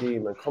Waterford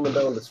team and coming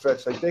down the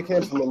stretch, like they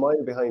came from a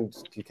mile behind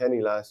Kilkenny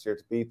last year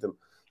to beat them.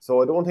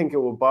 So I don't think it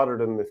would bother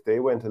them if they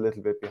went a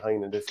little bit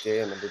behind in this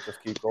game and they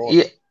just keep going.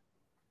 Yeah,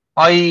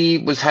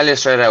 I will tell you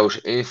straight out,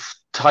 if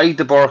Tadhg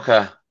de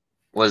Búrca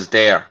was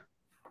there,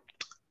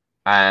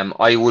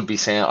 I would be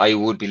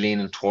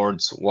leaning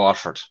towards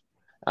Waterford.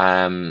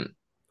 I'm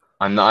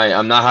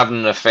not having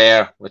an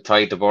affair with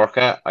Tadhg de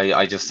Búrca.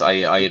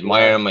 I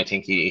admire him. I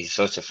think he's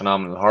such a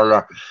phenomenal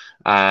hurler,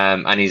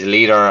 and he's a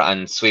leader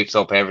and sweeps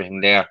up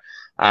everything there.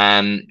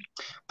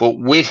 But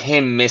with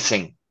him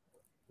missing,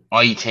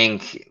 I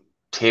think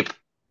Tip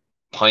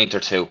point or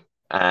two.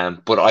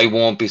 But I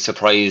won't be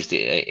surprised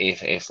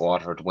if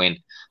Waterford win.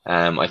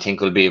 I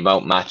think it'll be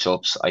about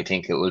matchups. I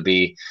think it will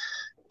be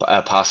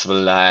a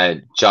possible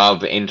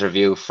job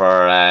interview for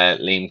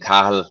Liam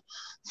Cahill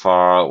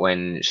for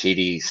when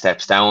Sheedy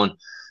steps down.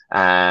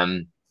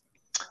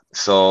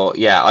 So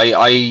yeah,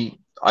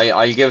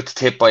 I'll give it to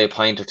Tip by a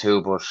point or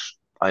two, but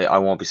I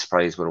won't be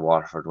surprised with a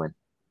Waterford win.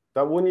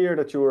 That one year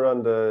that you were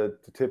on the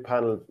Tip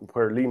panel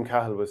where Liam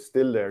Cahill was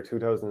still there,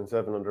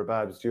 2007 under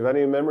Babs, do you have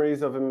any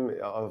memories of him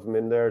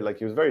in there? Like,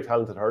 he was a very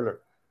talented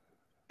hurler.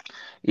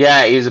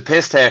 Yeah, he was a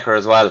piss taker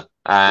as well.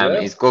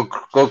 He's good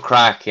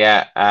crack.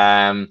 Yeah.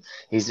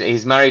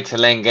 He's married to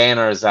Len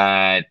Gaynor's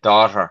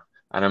daughter,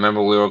 and I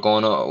remember we were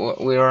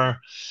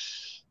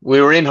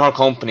in her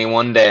company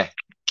one day,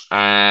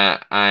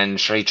 and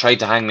he tried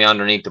to hang me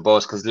underneath the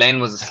bus because Len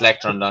was a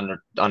selector on the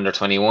under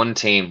 21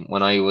 team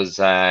when I was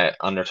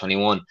under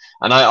 21,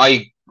 and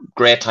I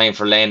great time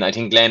for Len. I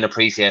think Len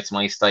appreciates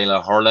my style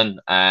of hurling.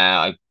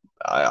 I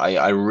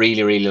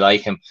really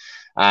like him.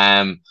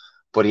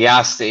 But he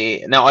asked,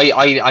 now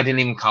I didn't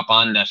even cop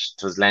on that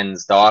it was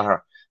Len's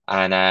daughter,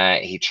 and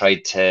he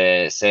tried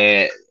to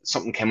say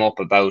something came up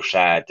about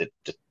the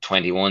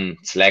 21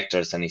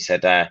 selectors, and he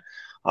said,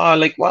 "Oh,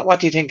 like what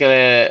do you think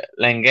of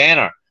Len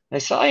Gaynor?" I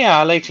said, "Oh yeah,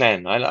 I like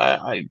Len.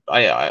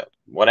 I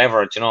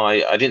whatever, you know,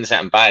 I didn't say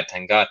him bad,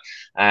 thank God."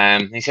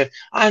 He said,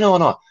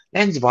 no,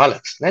 Len's a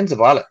bollocks.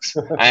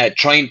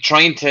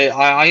 Trying to,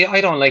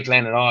 I don't like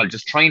Len at all.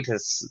 Just trying to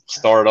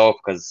stir it up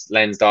because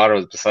Len's daughter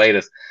was beside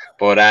us.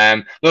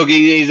 But look,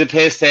 he's a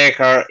piss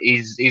taker.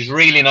 He's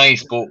really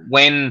nice. But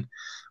when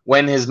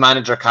his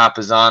manager cap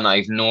is on,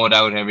 I've no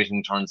doubt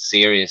everything turns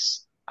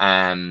serious.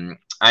 And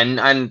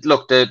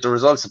look, the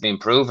results have been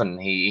proven.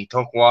 He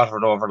took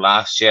Waterford over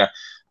last year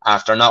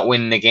after not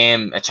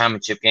winning a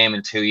championship game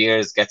in 2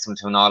 years, gets him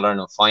to an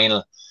All-Ireland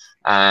final.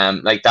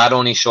 Like that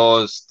only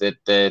shows that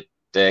the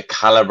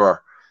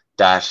caliber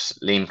that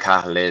Liam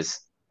Cahill is.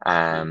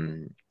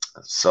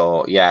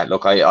 So yeah,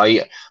 look,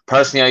 I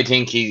personally, I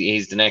think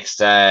he's the next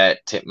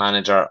Tip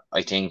manager.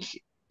 I think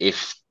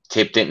if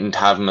Tip didn't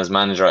have him as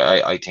manager,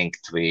 I think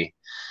to be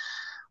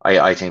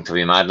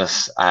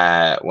madness.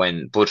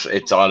 But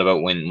it's all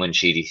about when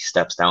Sheedy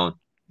steps down.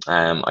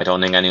 I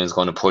don't think anyone's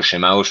going to push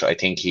him out. I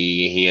think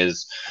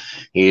he's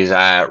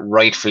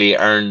rightfully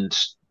earned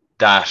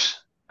that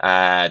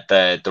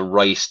the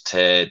right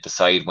to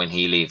decide when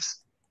he leaves.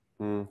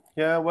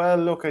 Yeah, well,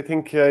 look, I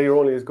think you're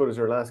only as good as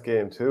your last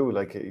game too.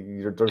 Like,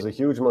 there's a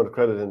huge amount of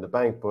credit in the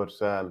bank, but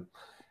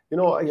you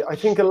know, I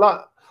think a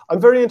lot. I'm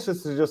very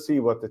interested to just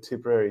see what the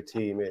Tipperary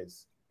team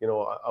is. You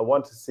know, I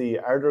want to see,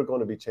 are there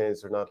going to be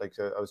changes or not? Like,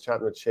 I was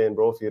chatting with Shane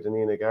Brophy at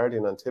Anina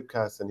Guardian on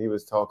Tipcast, and he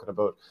was talking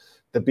about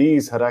the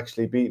Bees had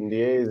actually beaten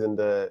the A's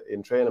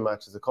in training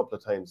matches a couple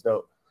of times.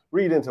 Now,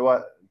 read into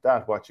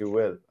what you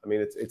will. I mean,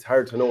 it's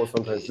hard to know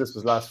sometimes. This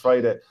was last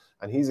Friday,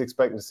 and he's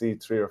expecting to see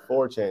 3 or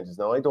 4 changes.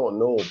 Now, I don't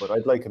know, but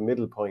I'd like a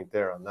middle point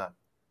there on that.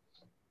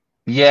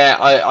 Yeah,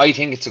 I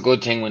think it's a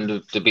good thing when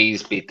the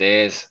Bees beat the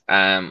A's.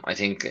 I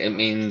think it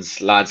means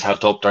lads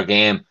have to up their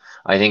game.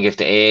 I think if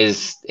the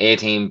A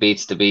team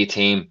beats the B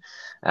team,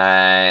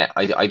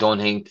 I don't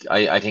think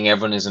I think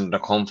everyone is in their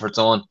comfort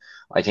zone.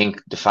 I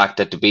think the fact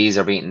that the Bees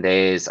are beating the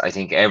A's, I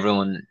think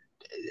everyone,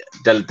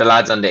 the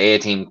lads on the A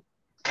team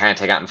can't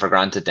take that for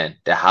granted. Then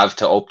they have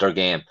to up their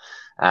game.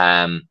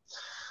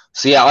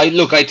 So yeah,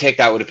 I take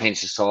that with a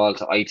pinch of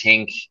salt. I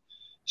think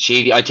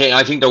Sheedy, I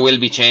think there will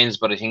be change,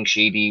 but I think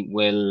Sheedy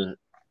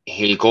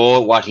he'll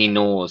go what he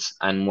knows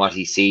and what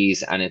he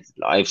sees. And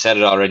I've said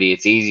it already,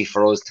 it's easy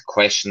for us to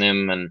question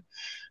him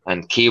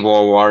and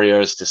keyboard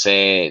warriors to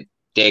say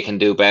they can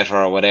do better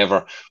or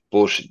whatever.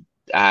 But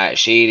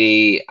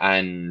Sheedy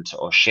and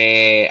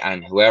O'Shea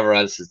and whoever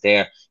else is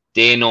there,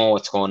 they know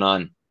what's going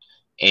on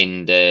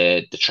in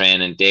the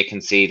training. They can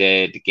see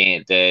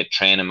the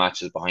training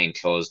matches behind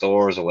closed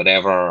doors or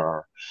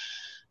whatever.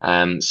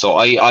 So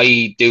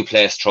I do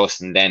place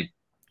trust in them.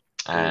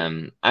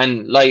 And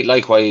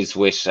likewise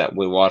with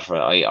Waterford,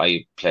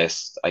 I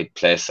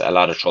place a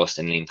lot of trust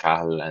in Liam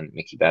Cahill and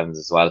Mickey Bevins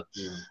as well.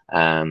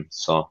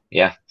 So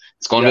yeah,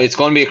 it's going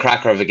to be a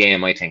cracker of a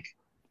game, I think.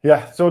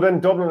 Yeah, so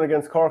then Dublin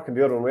against Cork in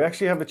the other one. We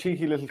actually have a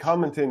cheeky little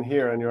comment in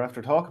here, and you're after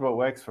talking about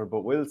Wexford,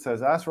 but Will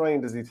says, ask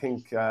Ryan, does he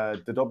think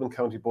the Dublin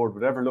County Board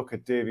would ever look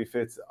at Davy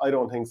Fitz? I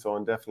don't think so,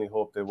 and definitely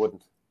hope they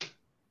wouldn't.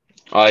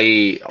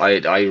 I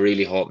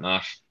really hope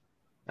not.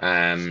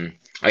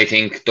 I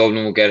think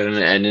Dublin will get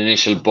an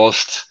initial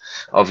bust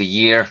of a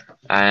year,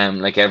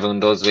 like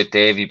everyone does with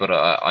Davy, but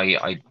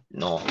I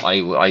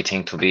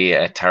think it will be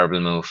a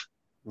terrible move.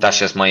 That's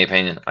just my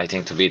opinion. I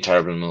think it will be a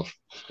terrible move.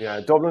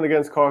 Yeah, Dublin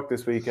against Cork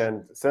this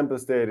weekend, Semple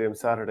Stadium,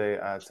 Saturday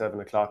at 7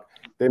 o'clock.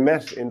 They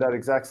met in that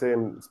exact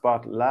same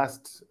spot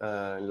last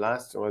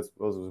was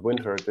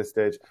winter at this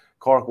stage.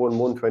 Cork won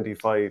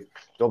 125,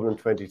 Dublin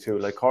 22.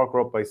 Like Cork were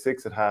up by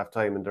 6 at half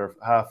time, and their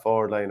half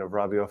forward line of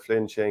Robbie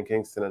O'Flynn, Shane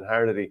Kingston, and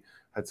Harnedy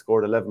had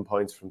scored 11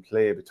 points from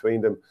play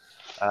between them.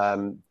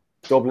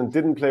 Dublin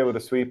didn't play with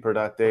a sweeper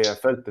that day. I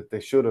felt that they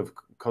should have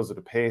because of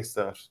the pace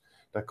that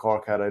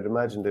Cork had. I'd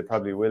imagine they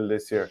probably will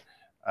this year.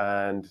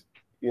 And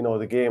you know,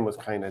 the game was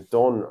kind of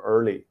done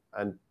early,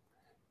 and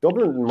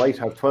Dublin might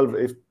have 12.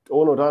 If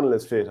Owen O'Donnell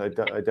is fit, I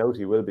doubt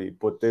he will be,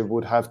 but they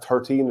would have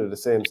 13 of the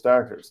same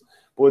starters.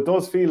 But it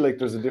does feel like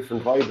there's a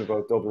different vibe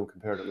about Dublin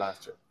compared to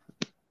last year.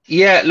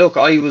 Yeah, look,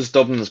 I was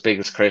Dublin's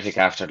biggest critic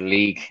after the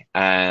league.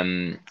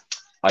 I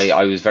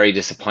was very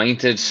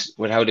disappointed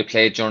with how they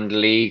played during the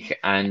league,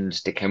 and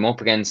they came up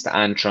against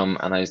Antrim,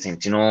 and I was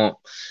thinking, you know,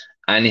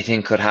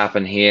 anything could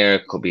happen here.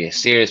 It could be a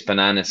serious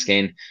banana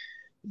skin.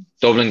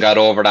 Dublin got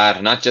over that,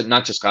 and not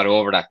just got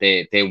over that.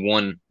 They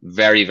won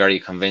very,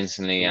 very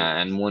convincingly,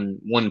 and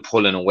won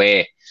pulling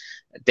away.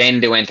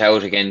 Then they went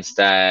out against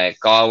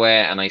Galway,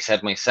 and I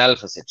said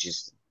myself, I said,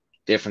 "Just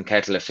different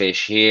kettle of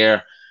fish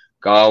here."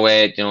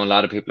 Galway, you know, a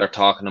lot of people are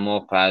talking them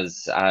up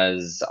as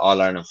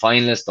All-Ireland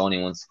finalists. The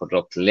only ones to put it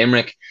up to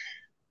Limerick.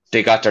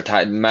 They got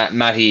their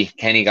Matty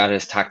Kenny got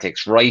his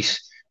tactics right.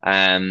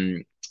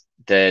 The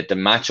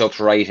matchups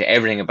right,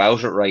 everything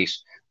about it right.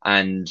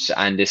 And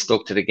they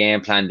stuck to the game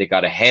plan. They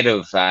got ahead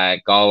of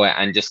Galway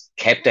and just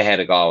kept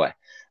ahead of Galway,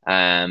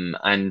 and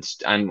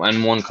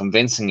won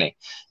convincingly.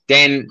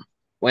 Then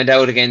went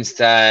out against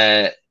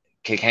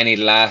Kilkenny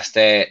the last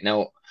day.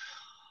 Now,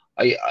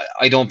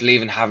 I don't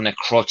believe in having a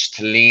crutch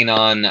to lean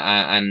on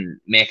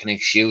and making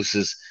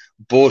excuses,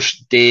 but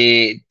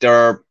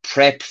their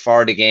prep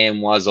for the game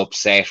was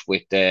upset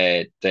with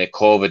the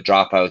COVID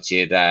dropouts.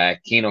 You had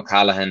Cian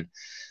O'Callaghan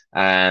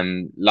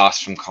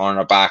lost from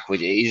cornerback,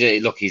 which he's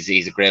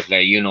a great player,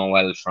 you know,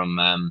 well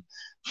from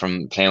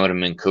playing with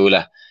him in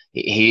Coola.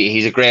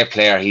 He's a great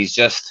player. He's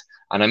just,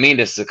 and I mean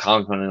this is a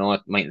compliment, I know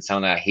it mightn't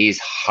sound like, he's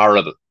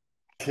horrible.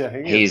 Yeah,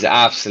 he's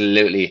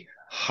absolutely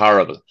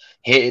horrible.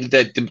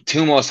 The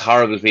two most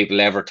horrible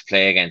people ever to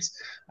play against,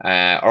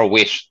 or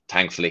with,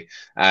 thankfully,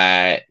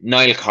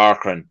 Niall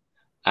Corcoran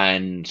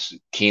and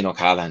Cian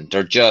O'Callaghan.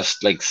 They're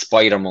just like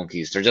spider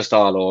monkeys. They're just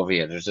all over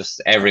you. They're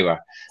just everywhere.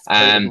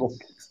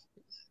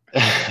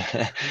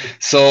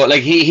 So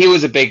like he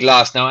was a big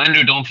loss. Now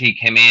Andrew Dunphy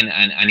came in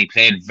and he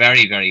played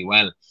very, very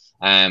well.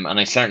 And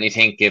I certainly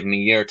think give him a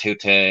year or two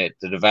to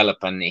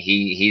develop, and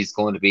he's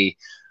going to be,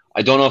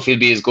 I don't know if he'll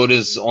be as good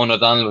as Owen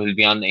O'Donnell,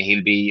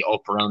 he'll be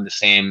up around the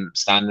same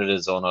standard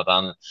as Owen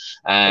O'Donnell.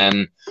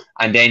 And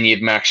then you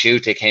had Mark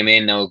Schutte came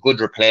in, now a good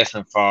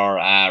replacement for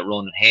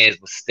Ronan Hayes,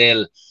 but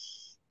still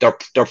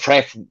their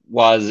prep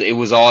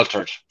was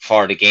altered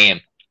for the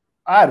game.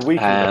 I had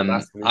weakened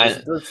them.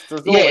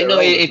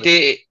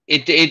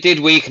 It did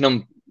weaken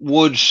them.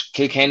 Would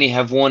Kilkenny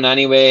have won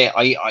anyway?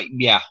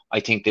 I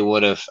think they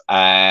would have.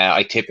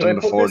 I tipped them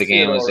before the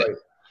game.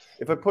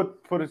 If I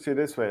put it to you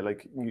this way,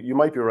 like you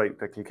might be right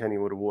that Kilkenny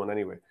would have won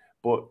anyway,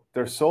 but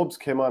their subs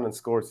came on and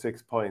scored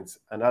 6 points,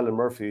 and Alan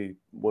Murphy,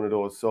 one of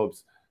those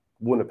subs,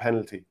 won a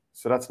penalty.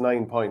 So that's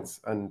 9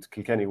 points, and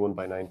Kilkenny won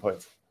by 9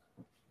 points.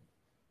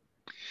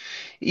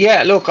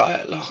 Yeah,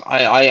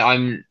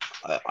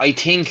 I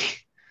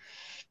think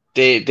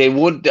they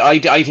would.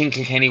 I think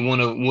Kilkenny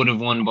would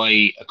have won by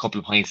a couple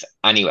of points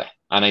anyway.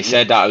 And I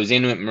said that I was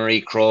in with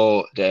Marie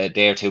Crowe the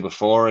day or two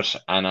before it,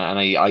 and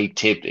I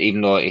tipped, even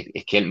though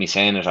it killed me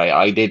saying it,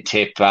 I did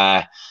tip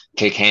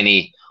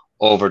Kilkenny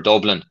over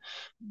Dublin.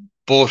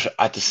 But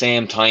at the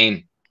same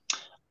time,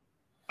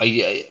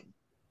 I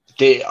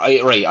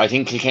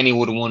think Kilkenny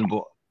would have won,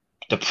 but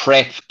the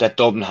prep that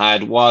Dublin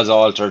had was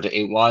altered.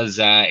 It was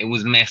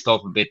messed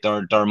up a bit.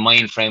 Their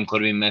mind frame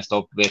could have been messed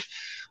up a bit.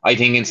 I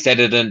think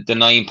instead of the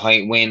 9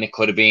 point win, it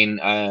could have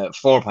been a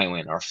 4 point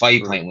win or a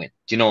 5 point win.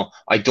 You know,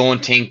 I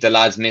don't think the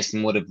lads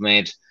missing would have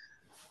made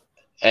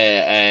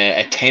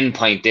a 10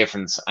 point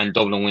difference and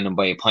Dublin winning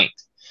by a point.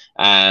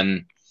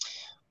 But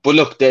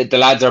look, the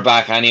lads are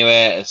back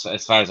anyway.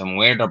 As far as I'm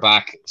aware, they're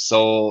back.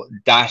 So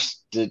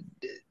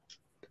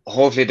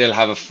hopefully they'll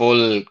have a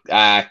full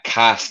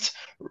cast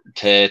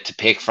to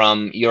pick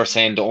from. You're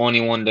saying the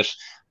only one that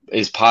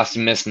is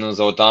possibly missing is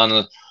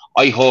O'Donnell.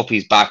 I hope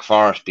he's back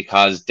for it,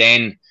 because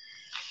then,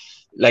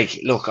 like,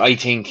 look, I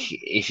think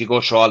if you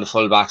go through all the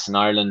fullbacks in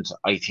Ireland,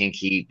 I think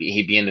he'd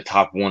be in the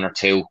top one or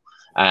two.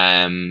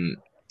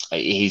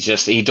 He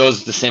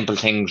does the simple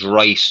things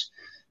right.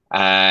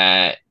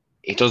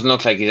 It doesn't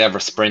look like he's ever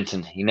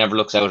sprinting. He never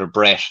looks out of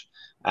breath.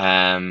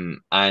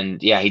 And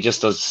yeah, he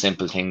just does the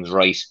simple things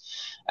right.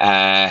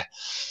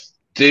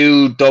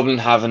 Do Dublin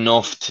have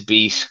enough to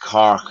beat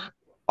Cork?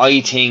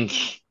 I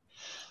think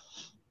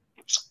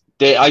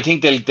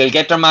they'll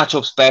get their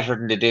matchups better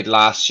than they did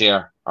last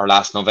year or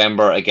last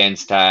November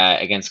against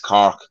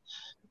Cork.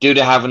 Do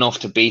they have enough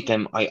to beat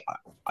them? I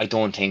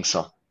don't think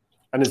so.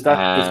 And is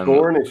that the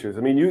scoring issues?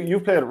 I mean, you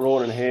played at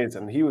Ronan Hayes,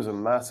 and he was a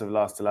massive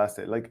loss to last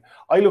day. Like,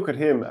 I look at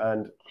him,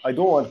 and I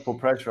don't want to put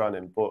pressure on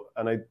him,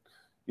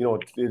 it'll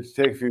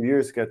take a few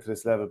years to get to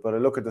this level. But I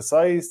look at the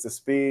size, the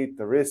speed,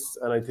 the wrists,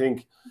 and I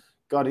think,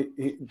 God,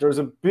 there's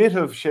a bit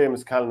of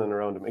Seamus Callanan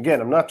around him. Again,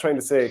 I'm not trying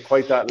to say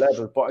quite that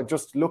level, but I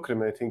just look at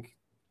him and I think,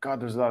 God,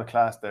 there's a lot of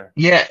class there.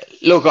 Yeah,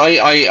 look,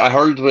 I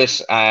hurled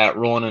with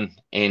Ronan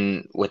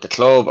with the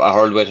club. I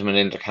hurled with him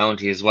in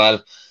Intercounty as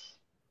well.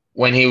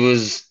 When he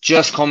was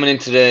just coming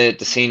into the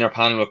senior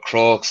panel with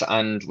Crokes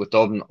and with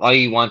Dublin,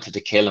 I wanted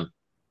to kill him.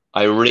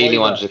 I really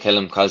wanted to kill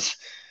him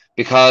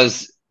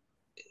because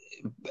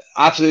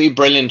absolutely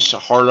brilliant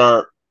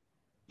hurler,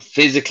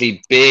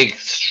 physically big,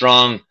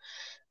 strong,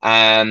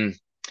 but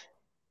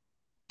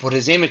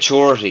his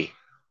immaturity,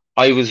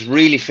 I was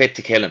really fit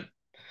to kill him.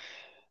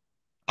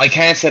 I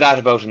can't say that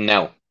about him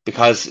now,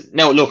 because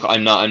now, look,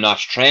 I'm not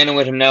training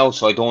with him now,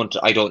 so I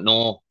don't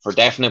know for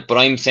definite, but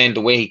I'm saying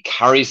the way he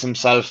carries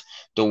himself,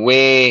 the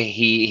way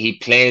he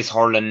plays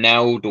hurling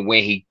now, the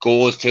way he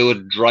goes to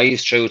it,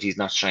 drives through it, he's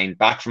not shying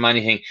back from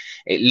anything.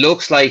 It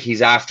looks like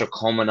he's after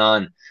coming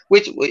on.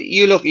 Which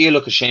you look at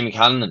Seamus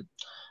Callanan.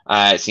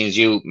 Since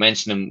you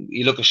mentioned him,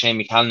 you look at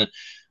Seamus Callanan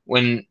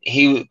when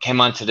he came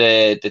onto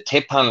the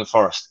tip panel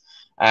first.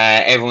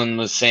 Everyone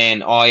was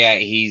saying, "Oh yeah,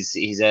 he's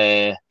you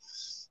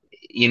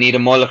need a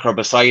mulliker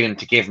beside him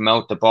to give him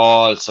out the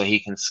ball so he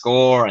can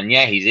score." And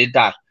yeah, he did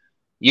that.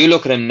 You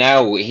look at him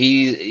now,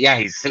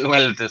 he's still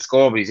well able to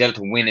score, but he's able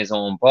to win his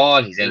own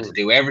ball. He's able to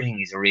do everything.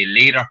 He's a real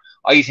leader.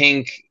 I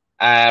think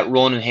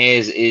Ronan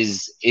Hayes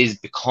is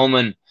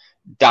becoming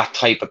that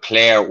type of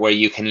player where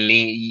you can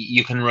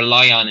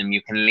rely on him,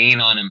 you can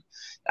lean on him,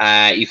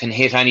 you can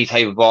hit any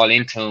type of ball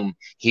into him.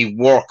 He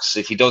works.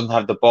 If he doesn't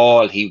have the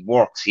ball, he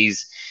works.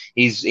 He's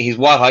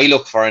what I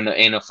look for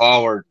in a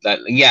forward. That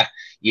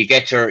you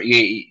get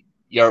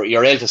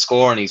you're able to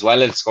score, and he's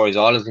well able to score. He's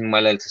always been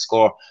well able to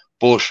score,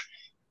 but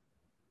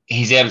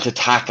he's able to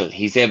tackle.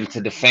 He's able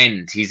to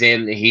defend. He's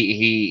able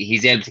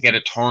to get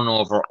a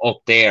turnover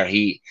up there.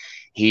 He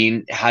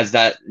has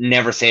that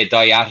never say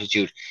die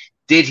attitude.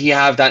 Did he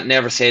have that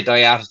never say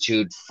die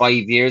attitude 5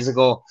 years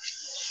ago?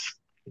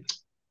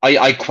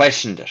 I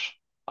questioned it.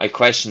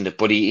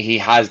 But he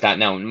has that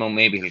now.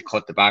 Maybe he'll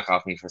cut the back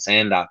off me for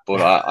saying that,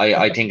 but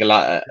I think a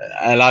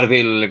lot of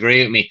people will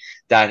agree with me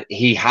that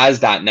he has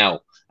that now.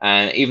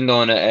 Even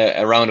though in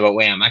a roundabout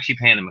way, I'm actually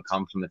paying him a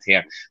compliment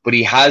here. But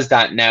he has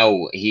that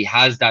now. He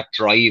has that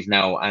drive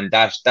now, and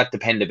that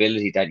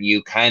dependability that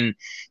you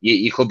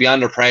could be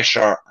under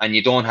pressure and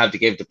you don't have to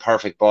give the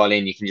perfect ball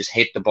in. You can just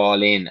hit the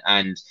ball in,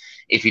 and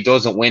if he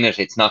doesn't win it,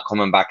 it's not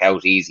coming back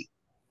out easy.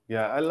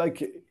 Yeah,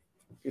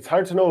 it's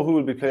hard to know who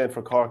will be playing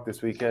for Cork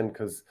this weekend,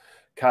 because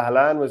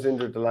Cahill was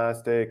injured the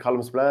last day.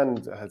 Colm Spillane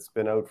has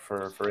been out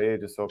for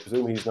ages, so I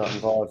presume he's not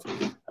involved.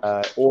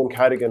 Owen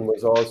Cadigan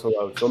was also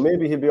out, so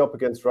maybe he'll be up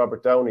against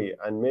Robert Downey,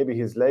 and maybe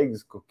his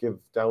legs could give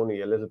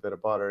Downey a little bit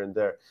of bother in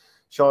there.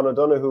 Sean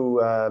O'Donoghue,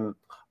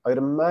 I'd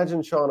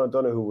imagine Sean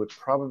O'Donoghue would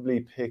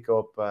probably pick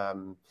up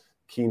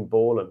Keane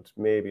Boland,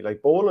 maybe.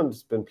 Like,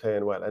 Boland's been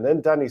playing well, and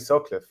then Danny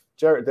Sutcliffe.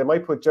 They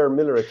might put Ger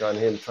Millerick on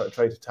him,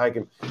 try to tag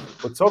him.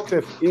 But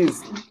Sutcliffe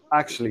is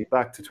actually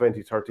back to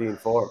 2013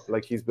 form.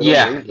 Like, he's been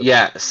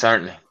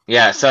certainly.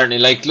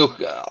 Like,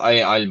 look,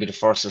 I'll be the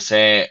first to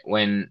say,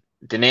 when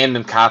they named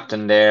him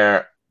captain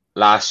there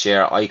last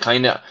year, I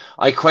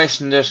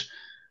questioned it,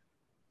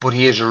 but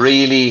he has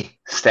really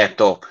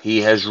stepped up.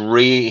 He's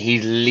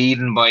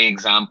leading by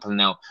example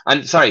now.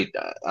 And sorry,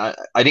 I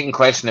didn't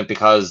question it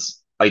because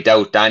I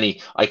doubt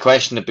Danny. I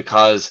questioned it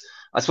because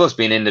I suppose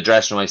being in the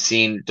dressing room, I've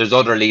seen there's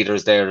other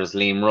leaders there. There's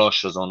Liam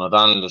Rush, there's Owen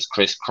O'Donnell, there's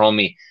Chris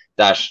Crummy,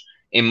 that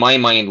in my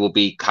mind will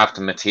be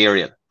captain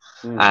material.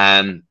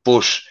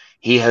 But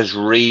he has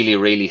really,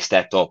 really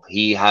stepped up.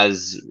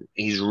 He's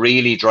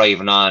really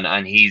driving on,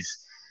 and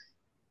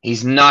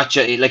he's not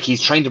just like,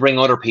 he's trying to bring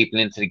other people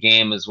into the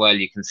game as well.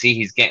 You can see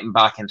he's getting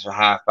back into the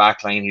half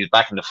back line. He was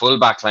back in the full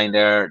back line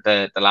there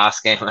the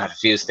last game at a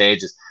few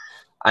stages.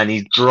 And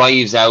he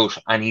drives out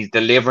and he's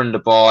delivering the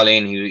ball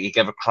in. He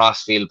gave a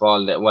crossfield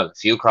ball, a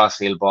few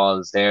crossfield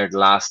balls there the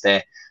last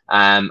day.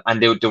 And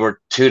there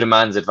were two to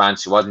man's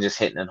advance. He wasn't just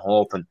hitting and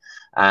hoping.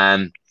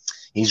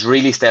 He's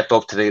really stepped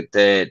up to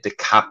the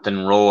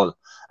captain role.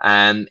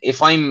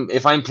 If I'm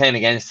playing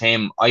against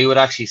him, I would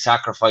actually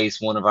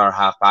sacrifice one of our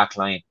half back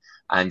line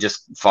and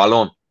just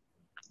follow him.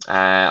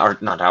 Or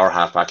not our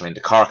half back line, the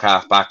Cork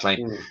half back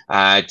line,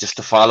 just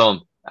to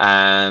follow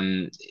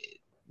him.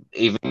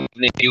 Even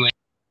if you,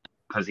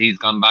 because he's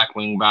gone back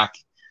wing back.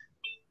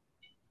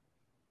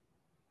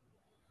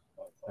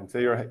 And so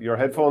your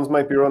headphones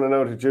might be running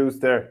out of juice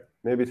there.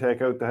 Maybe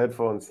take out the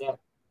headphones.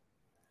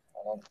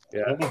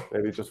 Yeah,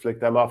 maybe just flick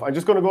them off. I'm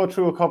just going to go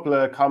through a couple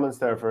of comments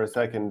there for a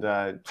second.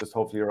 Just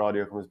hopefully your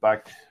audio comes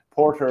back.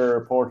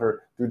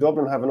 Porter, do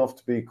Dublin have enough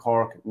to beat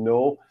Cork?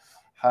 No.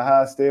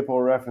 Haha,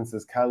 Stapo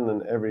references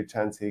Callan every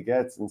chance he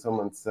gets, and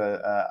someone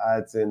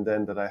adds in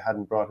then that I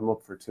hadn't brought him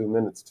up for 2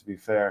 minutes, to be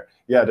fair.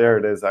 Yeah, there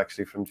it is,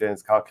 actually, from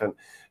James Coughlin.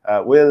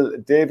 Will,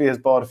 Davy has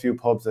bought a few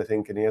pubs, I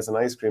think, and he has an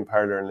ice cream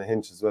parlour in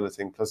Lahinch as well, I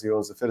think, plus he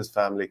owns the fittest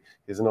family.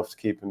 He has enough to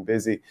keep him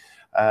busy.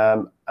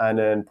 And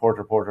then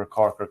Porter,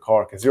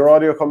 Cork. Is your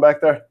audio come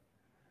back there?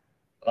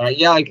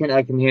 Yeah, I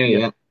can hear you.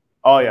 Yeah.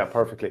 Oh, yeah,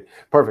 perfect.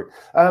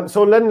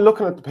 So then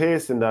looking at the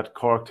pace in that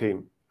Cork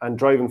team, and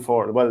driving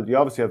forward, well, you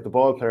obviously have the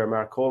ball player,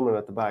 Mark Coleman,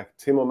 at the back.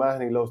 Tim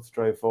O'Mahony loves to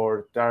drive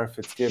forward. Dara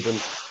Fitzgibbon,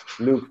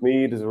 Luke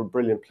Meade is a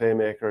brilliant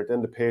playmaker.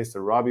 Then the pace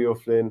of Robbie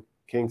O'Flynn,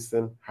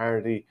 Kingston,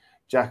 Hardy,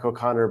 Jack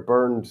O'Connor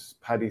burned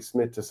Paddy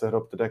Smith to set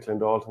up the Declan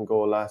Dalton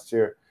goal last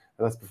year.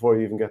 And that's before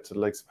you even get to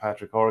the likes of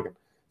Patrick Horgan.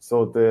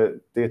 So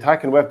the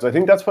attacking weapons, I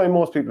think that's why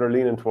most people are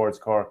leaning towards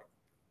Cork.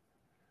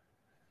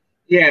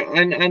 Yeah,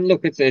 and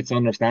look, it's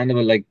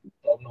understandable. Like,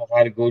 Dublin have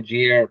had a good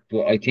year,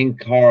 but I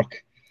think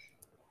Cork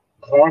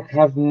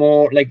have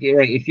more, like,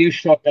 right, if you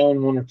shut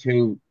down one or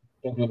two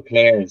Dublin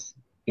players,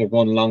 you're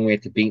going a long way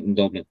to beating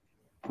Dublin.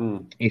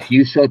 If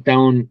you shut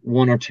down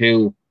one or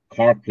two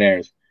Cork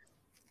players,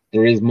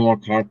 there is more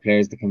Cork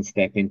players that can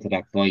step into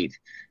that fight.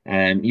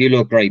 You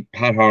look, right,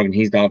 Pat Horgan,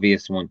 he's the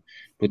obvious one.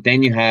 But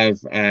then you have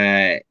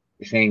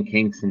Shane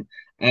Kingston.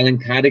 Alan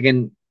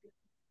Cadigan,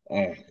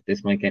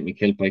 this might get me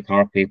killed by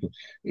Cork people,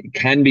 it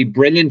can be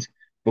brilliant,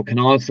 but can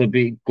also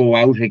go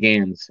out of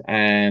games.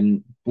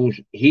 But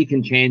he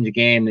can change a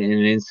game in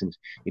an instant.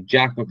 If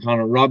Jack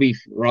O'Connor, Robbie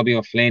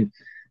O'Flynn,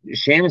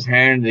 Seamus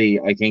Harnedy,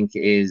 I think,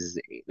 is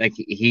like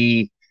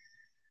you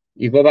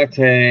go back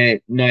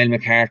to Niall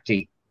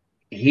McCarthy,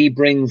 he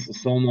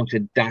brings so much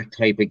of that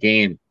type of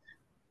game.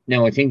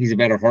 Now, I think he's a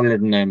better hurler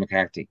than Niall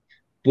McCarthy,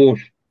 but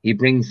he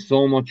brings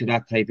so much of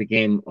that type of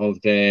game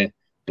of the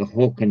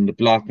hook and the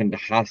block and the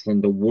hassle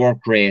and the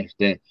work rate,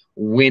 the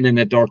winning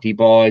a dirty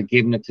ball,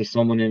 giving it to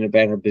someone in a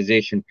better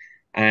position,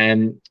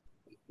 and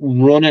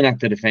running at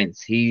the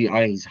defence.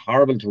 He's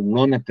horrible to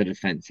run at the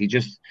defence. He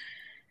just,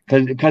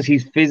 because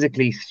he's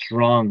physically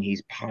strong,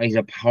 he's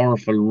a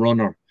powerful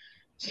runner.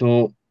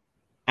 So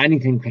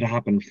anything could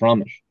happen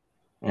from it.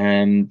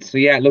 So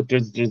yeah, look,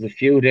 there's a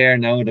few there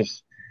now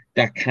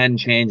that can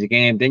change the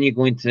game. Then you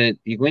go into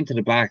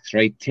the backs,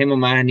 right? Tim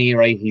O'Mahony,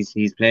 right?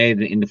 He's played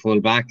in the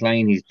full back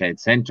line. He's played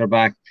centre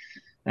back,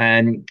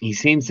 and he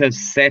seems to have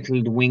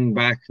settled wing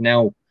back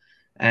now.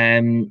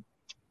 I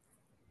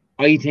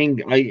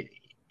think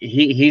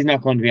he's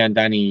not going to be on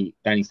Danny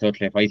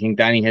Sutcliffe. I think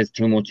Danny has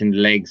too much in the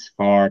legs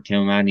for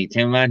Tim O'Mahony.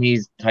 Tim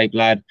O'Mahony's type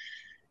lad,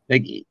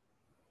 like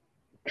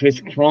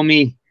Chris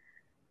Crummy.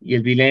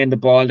 You'll be laying the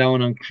ball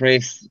down on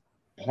Chris.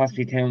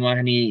 Possibly Tim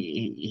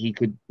O'Mahony, he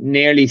could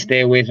nearly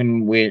stay with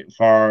him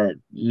for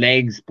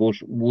legs, but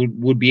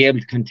would be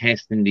able to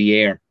contest in the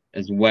air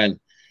as well.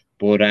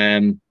 But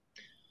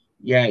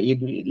yeah,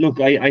 look,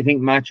 I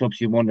think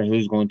matchups, you wonder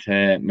who's going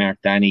to mark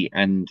Danny,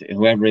 and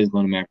whoever is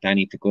going to mark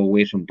Danny to go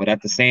with him. But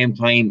at the same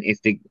time,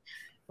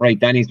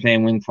 Danny's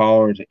playing wing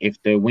forward, if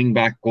the wing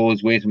back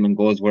goes with him and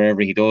goes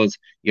wherever he does,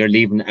 you're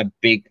leaving a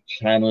big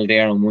channel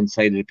there on one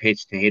side of the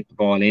pitch to hit the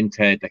ball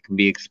into that can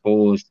be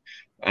exposed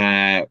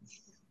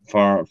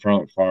for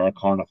a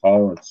corner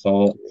forward.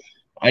 So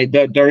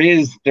there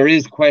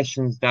is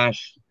questions that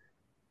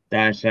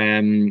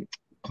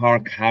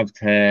Cork have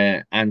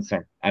to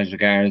answer as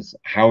regards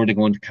how are they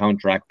going to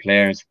counteract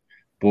players,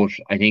 but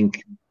I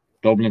think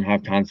Dublin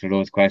have to answer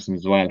those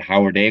questions as well.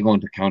 How are they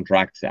going to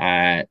counteract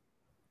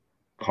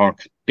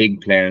Cork's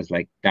big players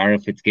like Dara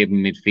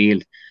Fitzgibbon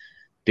midfield?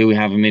 Do we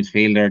have a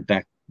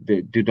midfielder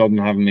do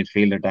Dublin have a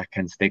midfielder that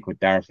can stick with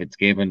Dara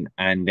Fitzgibbon?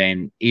 And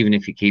then even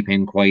if you keep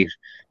him quiet,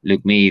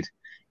 Luke Meade,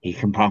 he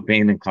can pop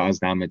in and cause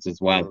damage as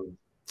well.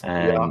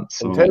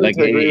 So like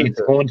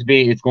it's going to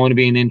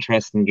be an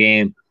interesting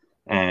game,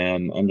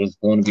 and there's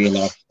going to be a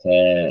lot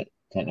to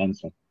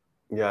answer.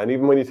 Yeah, and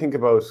even when you think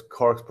about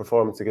Cork's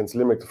performance against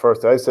Limerick the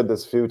first day, I've said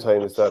this a few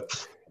times,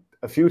 that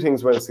a few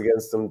things went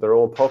against them. Their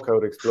own puck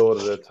out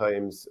exploded at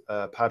times.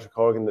 Patrick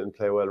Horgan didn't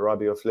play well.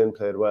 Robbie O'Flynn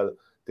played well.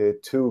 They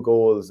had 2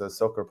 goals as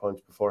sucker punch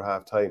before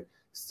half time.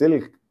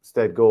 Still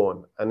stayed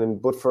going.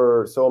 But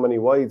for so many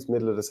wides,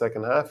 middle of the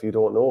second half, you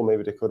don't know.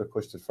 Maybe they could have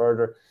pushed it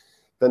further.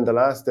 Then the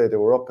last day, they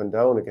were up and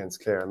down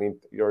against Clare. I mean,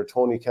 you're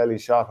Tony Kelly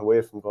shot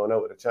away from going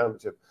out with a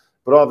championship.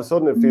 But all of a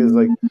sudden, it feels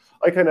like,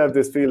 I kind of have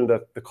this feeling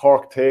that the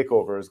Cork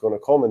takeover is going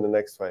to come in the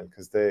next while,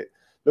 because they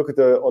look at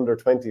the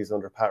under-20s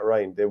under Pat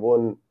Ryan. They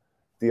won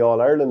the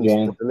All-Ireland,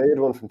 the delayed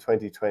one from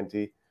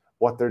 2020.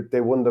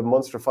 They won the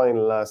Munster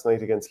final last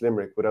night against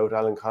Limerick without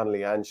Alan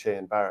Connolly and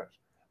Shane Barrett.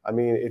 I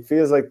mean, it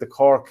feels like the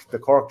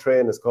Cork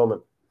train is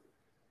coming.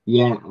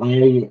 Yeah,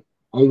 I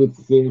would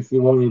seriously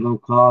worry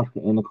about Cork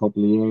in a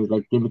couple of years.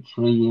 Like, give it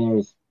 3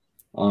 years.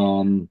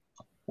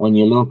 When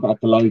you look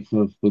at the likes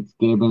of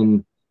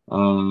Fitzgibbon,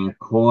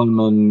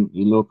 Coleman,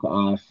 you look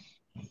at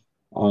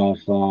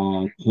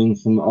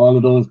Kingston, all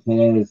of those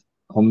players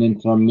coming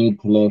into their mid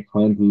to late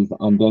 20s,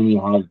 and then you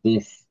have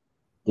this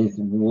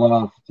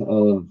waft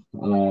of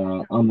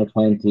under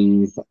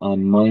 20s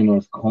and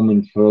minors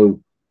coming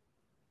through.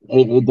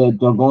 They're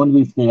going to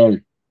be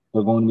scary.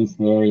 They're going to be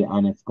scary,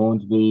 and it's going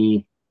to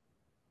be.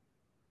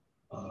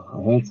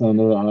 I hate saying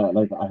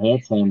this, I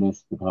hate saying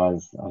this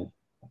because I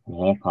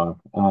hate Cork.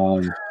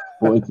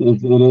 But it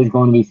is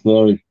going to be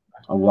scary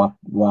what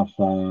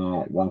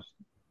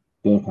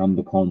they can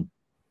become.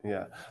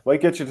 Yeah,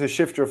 might get you to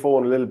shift your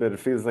phone a little bit. It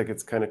feels like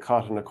it's kind of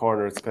caught in a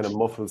corner. It's kind of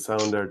muffled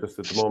sound there just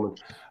at the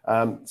moment.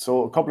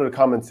 So a couple of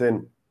comments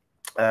in.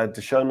 The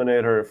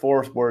Shelmanator,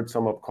 4-word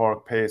sum up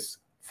Cork pace,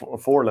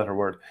 4-letter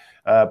word,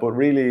 but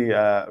really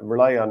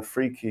rely on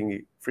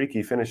freaky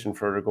finishing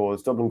for their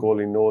goals. Dublin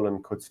goalie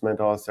Nolan could cement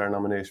All-Star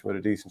nomination with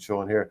a decent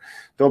showing here.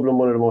 Dublin,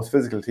 one of the most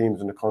physical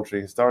teams in the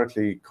country.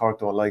 Historically, Cork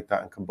don't like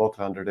that and can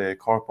buckle on their day.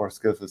 Cork more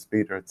skillful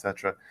speeder,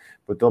 etc.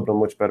 But Dublin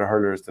much better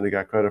hurlers than they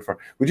get credit for.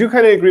 Would you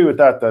kind of agree with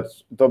that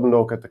Dublin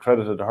don't get the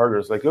credit of the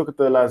hurlers? Like, look at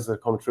the lads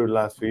that come through the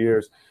last few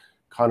years.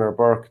 Conor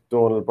Burke,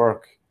 Donald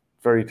Burke,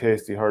 very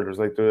tasty hurlers,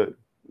 like the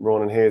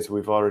Ronan Hayes, who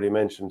we've already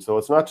mentioned. So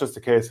it's not just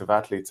a case of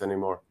athletes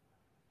anymore.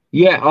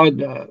 Yeah,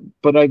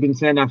 but I've been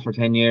saying that for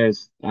 10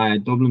 years.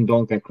 Dublin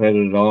don't get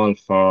credit at all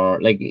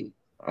for, like,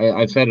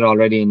 I've said it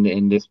already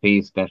in this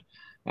piece that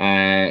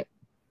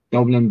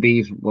Dublin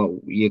beat what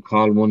you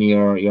call one of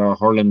your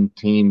hurling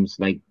teams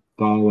like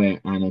Galway,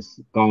 and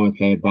Galway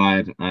played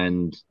bad,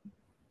 and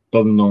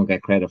Dublin don't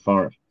get credit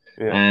for it.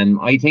 Yeah.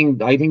 I think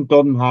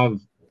Dublin have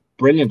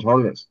brilliant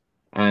hurlers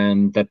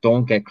that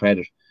don't get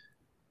credit.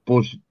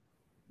 But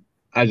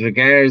as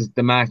regards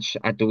the match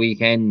at the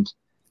weekend,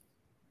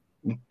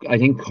 I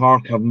think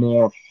Cork have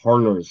more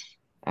hurlers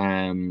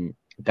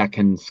that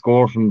can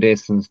score from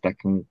distance, that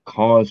can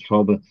cause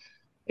trouble.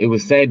 It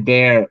was said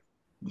there,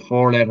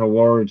 4-letter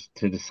word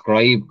to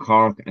describe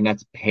Cork, and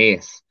that's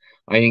pace.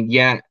 I think,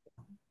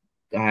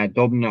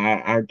 Dublin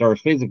they're a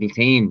physical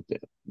team,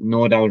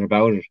 no doubt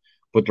about it,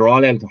 but they're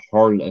all able to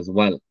hurl as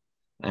well.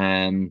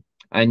 And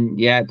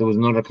yeah, there was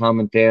another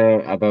comment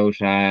there about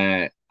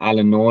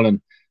Alan Nolan.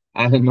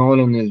 Alan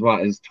Nolan is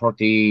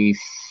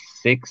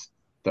 36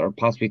 or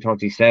possibly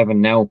 37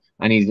 now,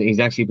 and he's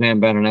actually playing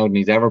better now than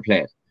he's ever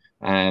played.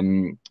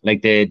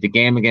 Like the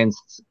game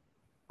against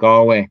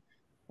Galway,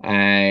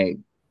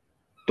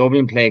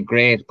 Dublin played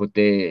great, but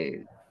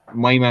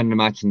my man in the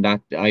match in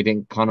that, I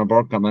think Conor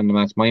Burke got man in the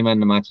match. My man in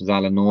the match was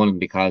Alan Nolan,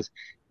 because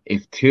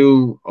if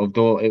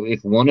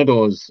one of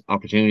those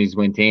opportunities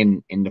went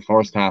in the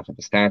first half at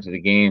the start of the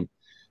game,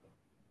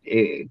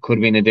 it could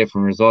have been a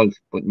different result.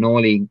 But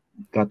Nolly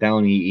got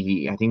down.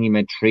 I think he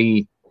made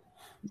three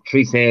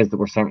saves that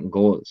were certain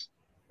goals.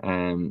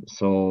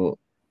 So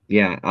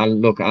yeah,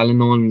 Alan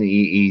Nolan,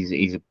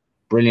 he's a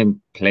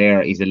brilliant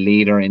player. He's a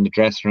leader in the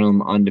dressing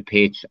room, on the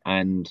pitch,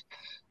 and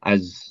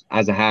as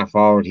a half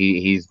forward,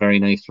 he's very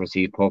nice to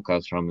receive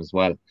pokeouts from as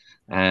well.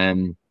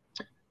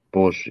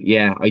 But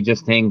yeah, I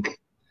think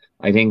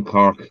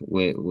Cork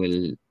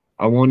will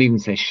I won't even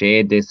say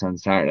shade this on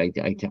Saturday.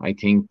 I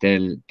think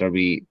there'll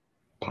be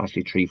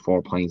possibly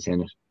 3-4 points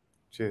in it.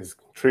 Jeez,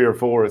 3 or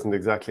 4 isn't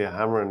exactly a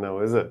hammering now,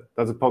 is it?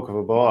 That's a puck of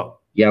a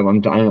ball. Yeah,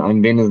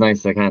 I'm being as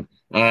nice as I can.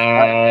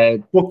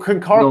 But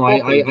can Cork? No, I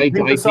think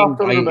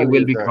it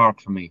will be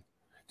Cork for me.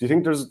 Do you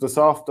think there's the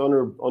soft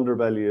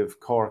underbelly of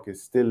Cork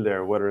is still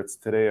there, whether it's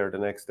today or the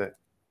next day?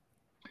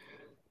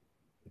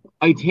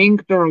 I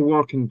think they're a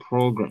work in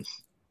progress.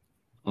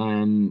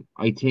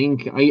 I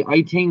think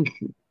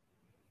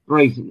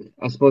right.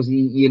 I suppose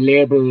you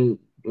label,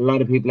 a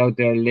lot of people out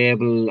there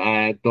label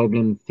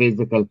Dublin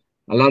physical.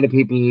 A lot of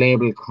people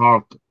label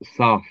Cork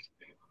soft.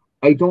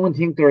 I don't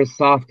think they're as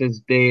soft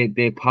as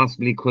they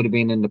possibly could have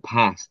been in the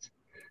past.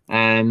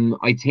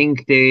 I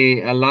think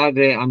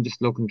I'm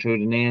just looking through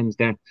the names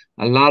there.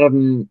 A lot of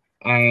them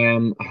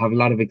have a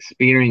lot of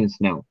experience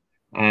now.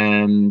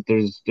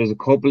 There's a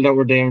couple that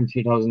were there in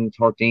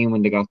 2013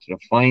 when they got to the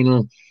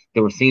final.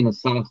 They were seen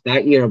as soft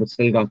that year, but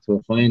still got to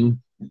a final.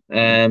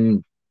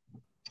 And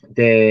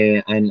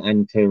to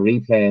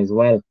replay as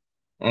well.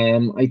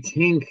 I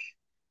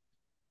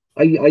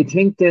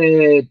think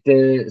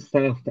the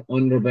soft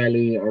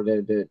underbelly, or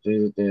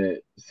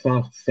the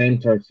soft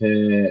centre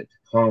to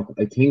Cork,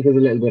 I think is a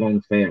little bit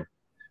unfair.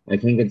 I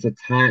think it's a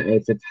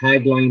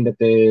tagline that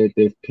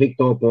they've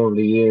picked up over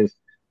the years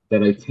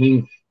that I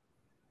think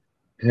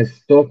has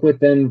stuck with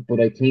them. But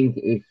I think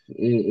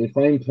if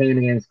I'm playing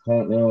against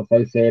Cork now, if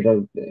I say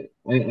that,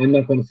 I'm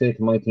not going to say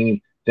to my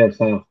team they're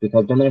soft,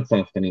 because they're not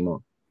soft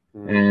anymore.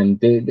 And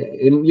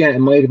it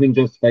might have been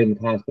justified in the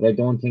past, but I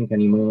don't think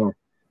anymore.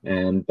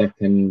 That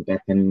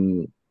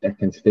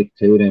can stick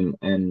to them.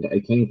 And I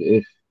think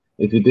if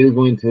you do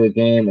go into a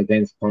game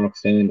against Cork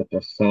saying that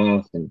they're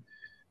soft and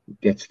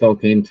get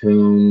stuck into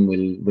him,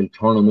 we'll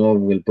turn him over,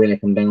 we'll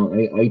break him down.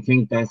 I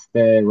think that's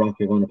the rock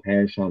you're going to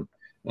perish on.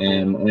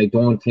 I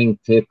don't think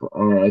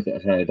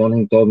I don't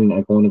think Dublin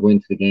are going to go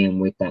into the game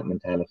with that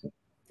mentality.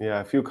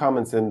 Yeah, a few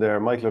comments in there.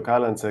 Michael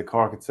O'Callaghan said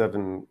Cork had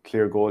 7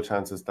 clear goal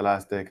chances the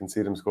last day, can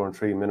see them scoring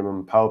 3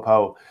 minimum.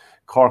 Pow.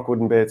 Cork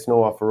wouldn't bait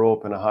snow off a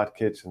rope in a hot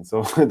kitchen.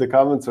 So the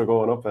comments are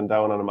going up and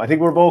down on them. I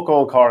think we're both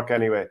going Cork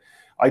anyway.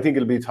 I think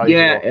it'll be tight.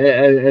 Yeah,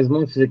 as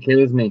much as it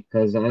kills me,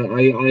 because I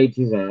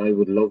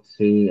would love to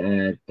see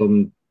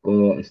them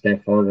go a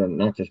step further,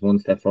 not just one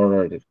step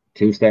further,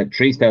 3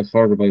 steps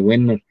further by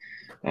winning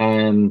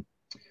it.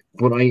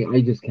 But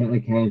I just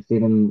can't see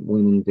them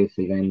winning this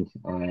weekend.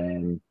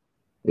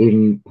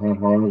 Even Pat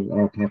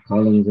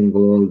Collins in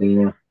goal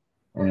there.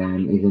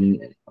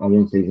 I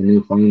won't say he's a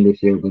new find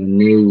this year, but a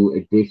new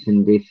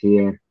addition this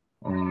year.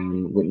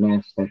 With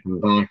Nash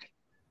stepping back,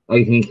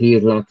 I think he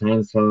has a lot to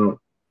answer.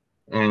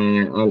 A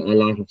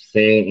lot of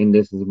say in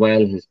this as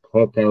well. His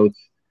putouts,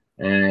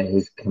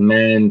 his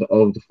command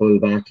of the full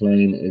back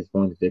line is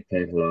going to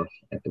dictate a lot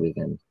at the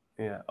weekend.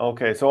 Yeah,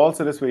 okay. So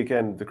also this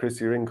weekend, the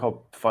Christy Ring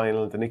Cup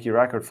final, the Nicky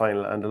Rackard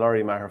final, and the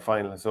Laurie Maher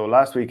final. So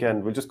last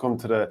weekend, we'll just come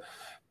to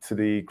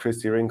the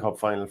Christy Ring Cup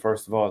final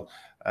first of all.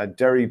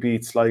 Derry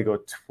beat Sligo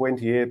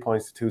 28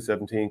 points to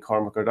 217.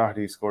 Cormac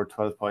O'Doherty scored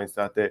 12 points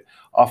that day.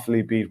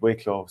 Offaly beat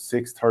Wicklow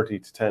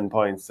 6-30 to 10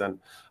 points. And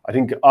I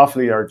think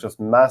Offaly are just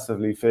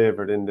massively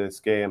favoured in this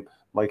game.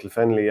 Michael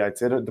Fennelly, I'd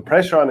say that the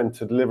pressure on him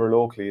to deliver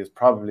locally is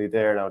probably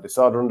there now. They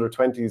saw their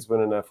under-20s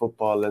winning a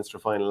football Leinster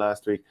final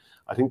last week.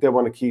 I think they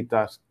want to keep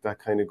that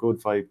kind of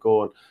good vibe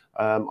going.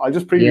 I'll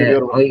just preview the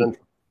other one.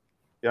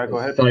 Yeah, go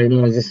ahead. Sorry, no,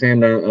 I was just saying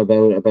that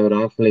about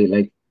Offaly.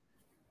 Like,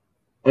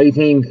 I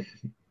think,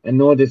 and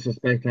no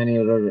disrespect to any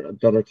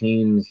other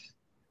teams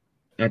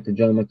at the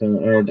John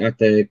McDonald or at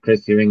the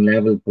Christy Ring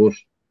level, but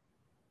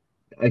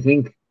I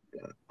think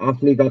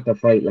Offaly got their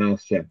fight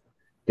last year.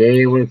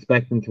 They were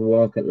expecting to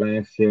walk it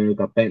last year,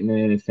 got beaten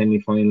in a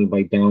semi-final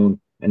by Down,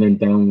 and then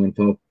Down went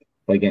up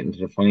by getting to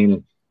the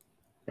final.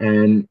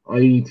 And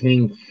I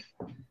think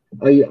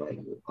I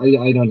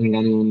don't think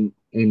anyone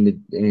in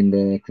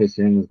the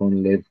Christy Ring is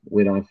going to live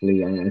with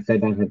Offaly. I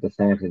said that at the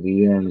start of the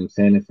year, and I'm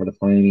saying it for the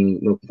final.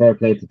 Look, fair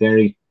play to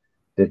Derry.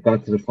 They've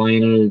got to the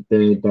final.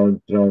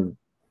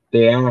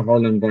 They are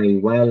hurling very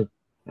well.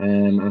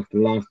 After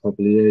the last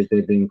couple of years,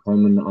 they've been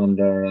coming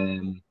under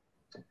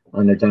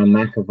John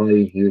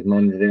McAvoy. He was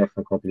manager there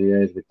for a couple of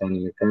years with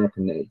Danny McGurk,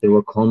 and they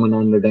were coming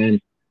under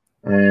them.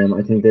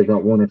 I think they've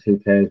got 1 or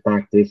 2 players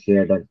back this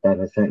year that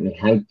has certainly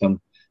helped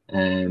them.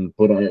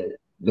 But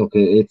look,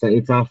 it's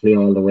Offaly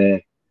all the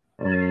way.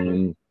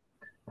 And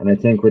I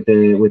think with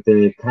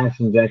the cash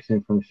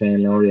injection from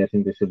Shane Lowry, I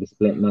think they should be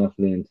splitting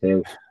Offaly in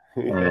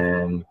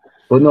 2.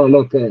 But no,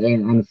 look,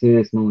 on a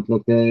serious note,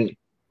 look,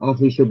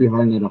 Offaly should be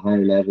hurling at a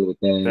higher level with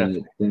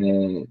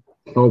the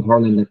club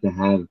hurling that they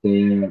have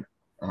there.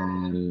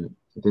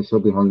 They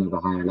should be hurling at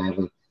a higher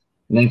level.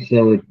 Next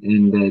year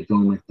in the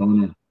John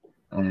McDonagh,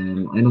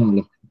 I know,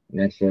 look,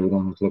 next year we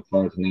don't have to look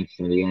forward to next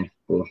year yet,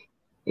 but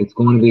it's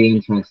going to be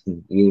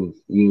interesting.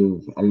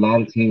 You've a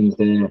lot of teams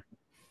there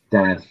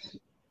that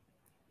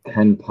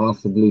can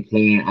possibly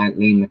play at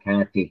Liam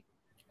McCarthy,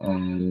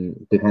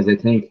 because I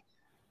think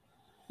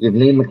if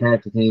Liam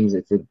McCarthy teams,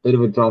 it's a bit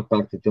of a drop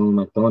back to John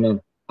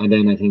McDonagh, and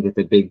then I think it's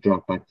a big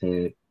drop back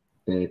to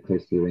the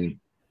Christy Ring.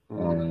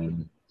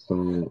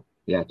 So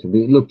yeah, to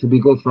be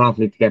good for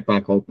Offaly to get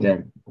back up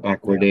there,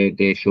 back where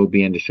they should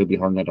be, and they should be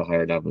hurling at a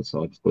higher level.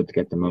 So it's good to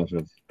get them out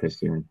of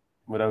Christy Ring.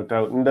 Without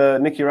doubt. And the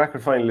Nicky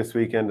Rackard final this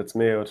weekend, it's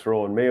Mayo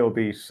Tyrone. Mayo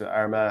beat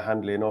Armagh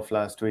handily enough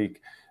last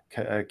week.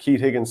 Keith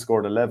Higgins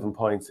scored 11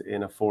 points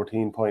in a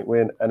 14-point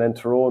win, and then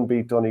Tyrone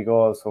beat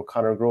Donegal, so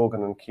Conor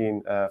Grogan and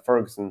Keane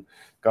Ferguson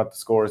got the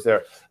scores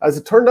there. As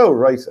it turned out,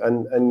 right,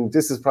 and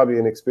this is probably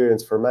an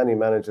experience for many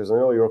managers. I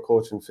know you're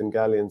coaching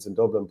Fingallians in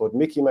Dublin, but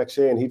Mickey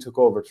McShane, he took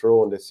over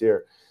Tyrone this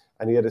year,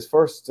 and he had his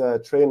first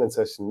training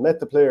session, met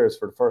the players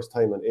for the first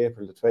time on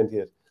April the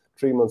 20th.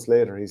 3 months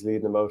later, he's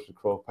leading them out at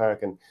Croke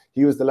Park, and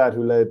he was the lad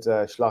who led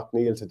Schlock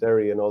Neal to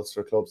Derry and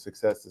Ulster club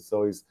successes,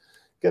 so he's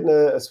getting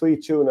a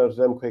sweet tune out of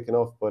them quick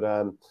enough. But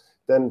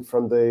then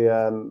from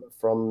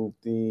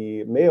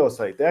the Mayo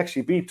side, they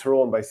actually beat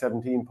Tyrone by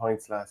 17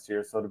 points last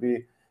year, so it'll be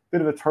a bit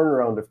of a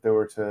turnaround if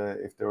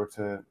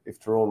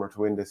Tyrone were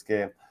to win this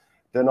game.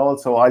 Then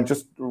also, I'll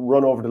just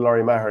run over to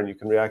Laurie Maher and you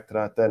can react to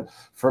that then.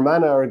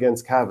 Fermanagh are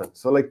against Cavan.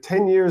 So like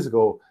 10 years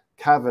ago,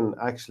 Cavan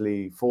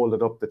actually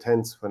folded up the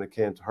tents when it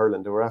came to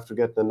hurling. They were after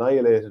getting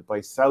annihilated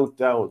by South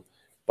Down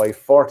by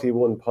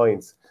 41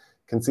 points,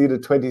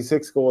 conceded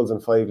 26 goals in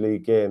 5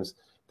 league games.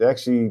 They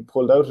actually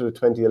pulled out of the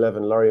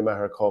 2011 Laurie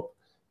Maher Cup,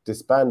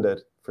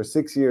 disbanded. For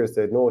 6 years,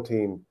 they had no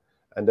team.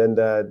 And then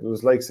it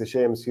was like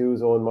Seamus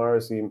Hughes, Owen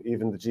Morrissey,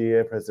 even the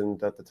GA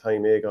president at the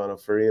time, Aegon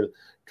of Farrell,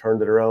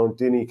 turned it around.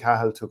 Dinny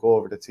Cahill took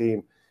over the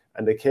team.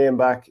 And they came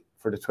back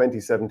for the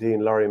 2017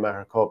 Laurie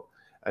Maher Cup.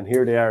 And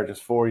here they are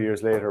just 4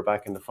 years later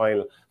back in the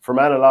final.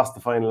 Fermanagh lost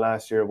the final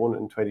last year, won it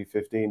in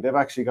 2015. They've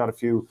actually got a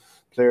few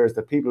players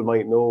that people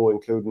might know,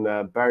 including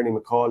Barney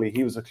McCauley.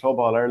 He was a Club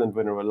All-Ireland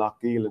winner with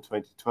Lochgiel in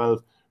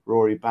 2012.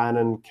 Rory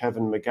Bannon,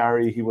 Kevin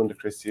McGarry, he won the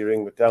Christie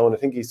Ring with Down. I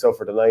think he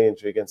suffered an eye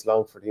injury against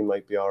Longford. He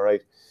might be all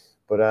right.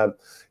 But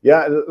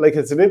yeah, like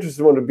it's an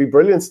interesting one. It'd be a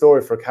brilliant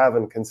story for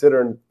Cavan,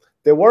 considering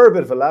they were a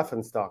bit of a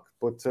laughing stock.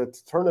 But to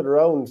turn it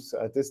around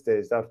at this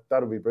stage, that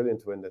would be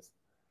brilliant to win this.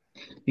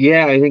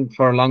 Yeah, I think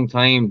for a long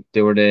time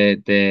they were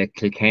the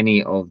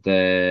Kilkenny of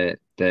the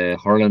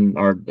hurling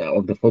or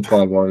of the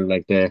football world,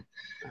 like the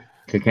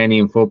Kilkenny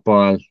in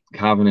football,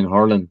 Cavan in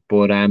hurling.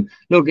 But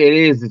look,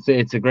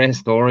 it's a great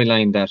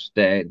storyline that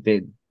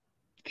a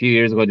few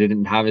years ago they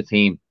didn't have a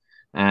team,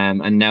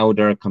 and now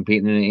they're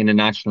competing in a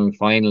national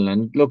final.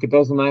 And look, it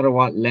doesn't matter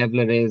what level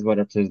it is,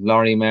 whether it's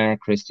Laurie Mayer,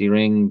 Christy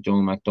Ring, Joe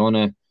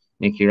McDonough,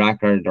 Nicky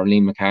Rackard, or Lee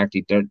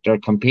McCarthy, they're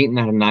competing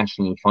at a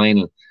national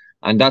final,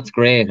 and that's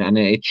great. And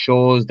it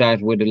shows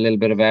that with a little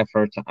bit of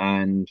effort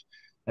and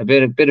a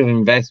bit of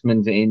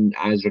investment in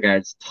as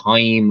regards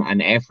time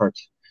and effort,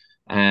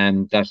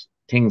 that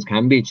things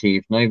can be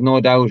achieved. And I've no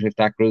doubt if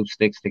that group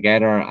sticks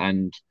together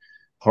and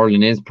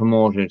hurling is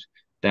promoted,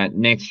 that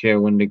next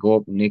year when they go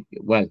up,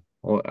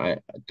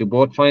 do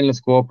both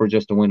finalists go up or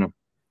just a winner?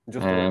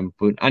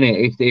 But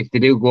anyway, if they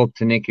do go up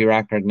to Nicky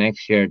Rackard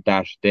next year,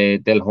 that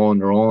they'll hone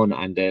their own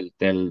and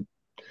they'll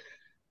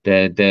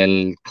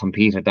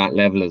compete at that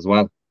level as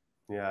well.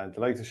 Yeah, the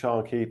likes of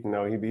Sean Keaton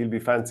now, he'll be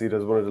fancied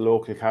as one of the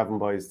local Cavan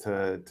boys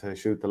to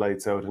shoot the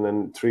lights out. And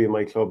then three of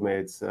my club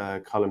mates,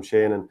 Colm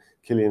Shannon,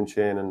 Killian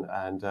Shannon,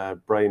 and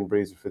Brian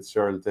Breezer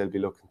Fitzgerald, they'll be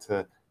looking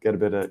to get a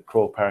bit of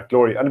Croke Park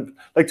glory. And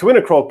like to win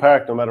at Croke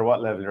Park, no matter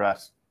what level you're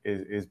at,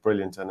 is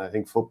brilliant. And I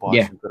think football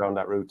should go down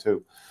that route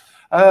too.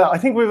 I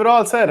think we've it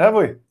all said, have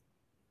we?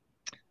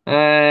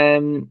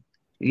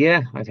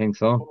 Yeah, I think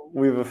so.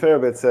 We've a fair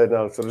bit said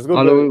now. So there's good.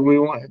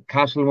 Although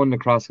Cashel won the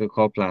Crosscut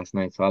Cup last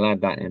night, so I'll add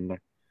that in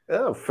there.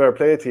 Oh, fair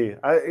play to you.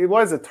 It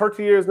was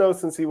 30 years now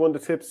since he won the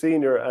Tip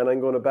Senior, and I'm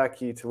going to back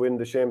you to win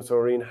the Seamus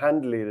O'Reen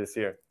handily this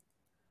year.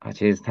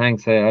 Cheers,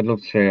 thanks. I'd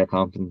love to share your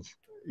confidence.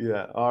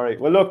 Yeah, all right.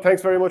 Well, look,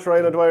 thanks very much,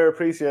 Ryan O'Dwyer.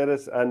 Appreciate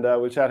it, and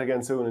we'll chat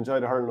again soon. Enjoy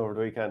the hurling over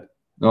the weekend.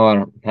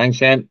 No, thanks,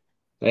 Shane.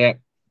 Yeah.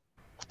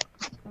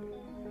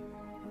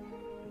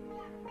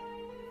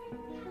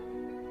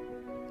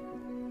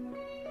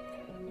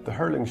 The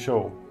Hurling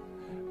Show,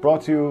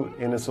 brought to you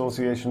in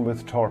association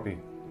with Torpy.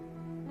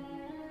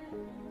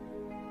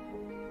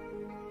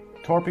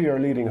 Torpy are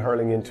leading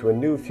hurling into a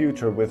new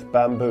future with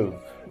Bamboo,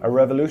 a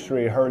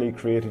revolutionary hurley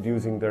created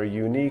using their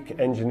unique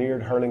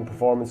engineered hurling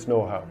performance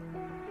know-how.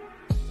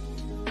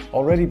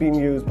 Already being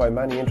used by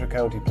many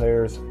inter-county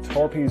players,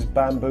 Torpy's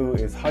Bamboo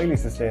is highly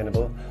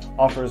sustainable,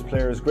 offers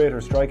players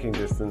greater striking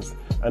distance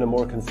and a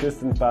more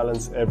consistent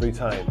balance every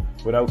time,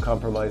 without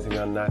compromising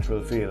on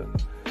natural feel.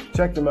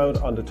 Check them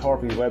out on the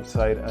Torpy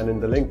website and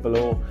in the link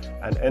below,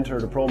 and enter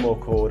the promo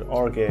code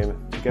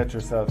OurGame to get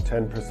yourself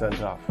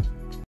 10% off.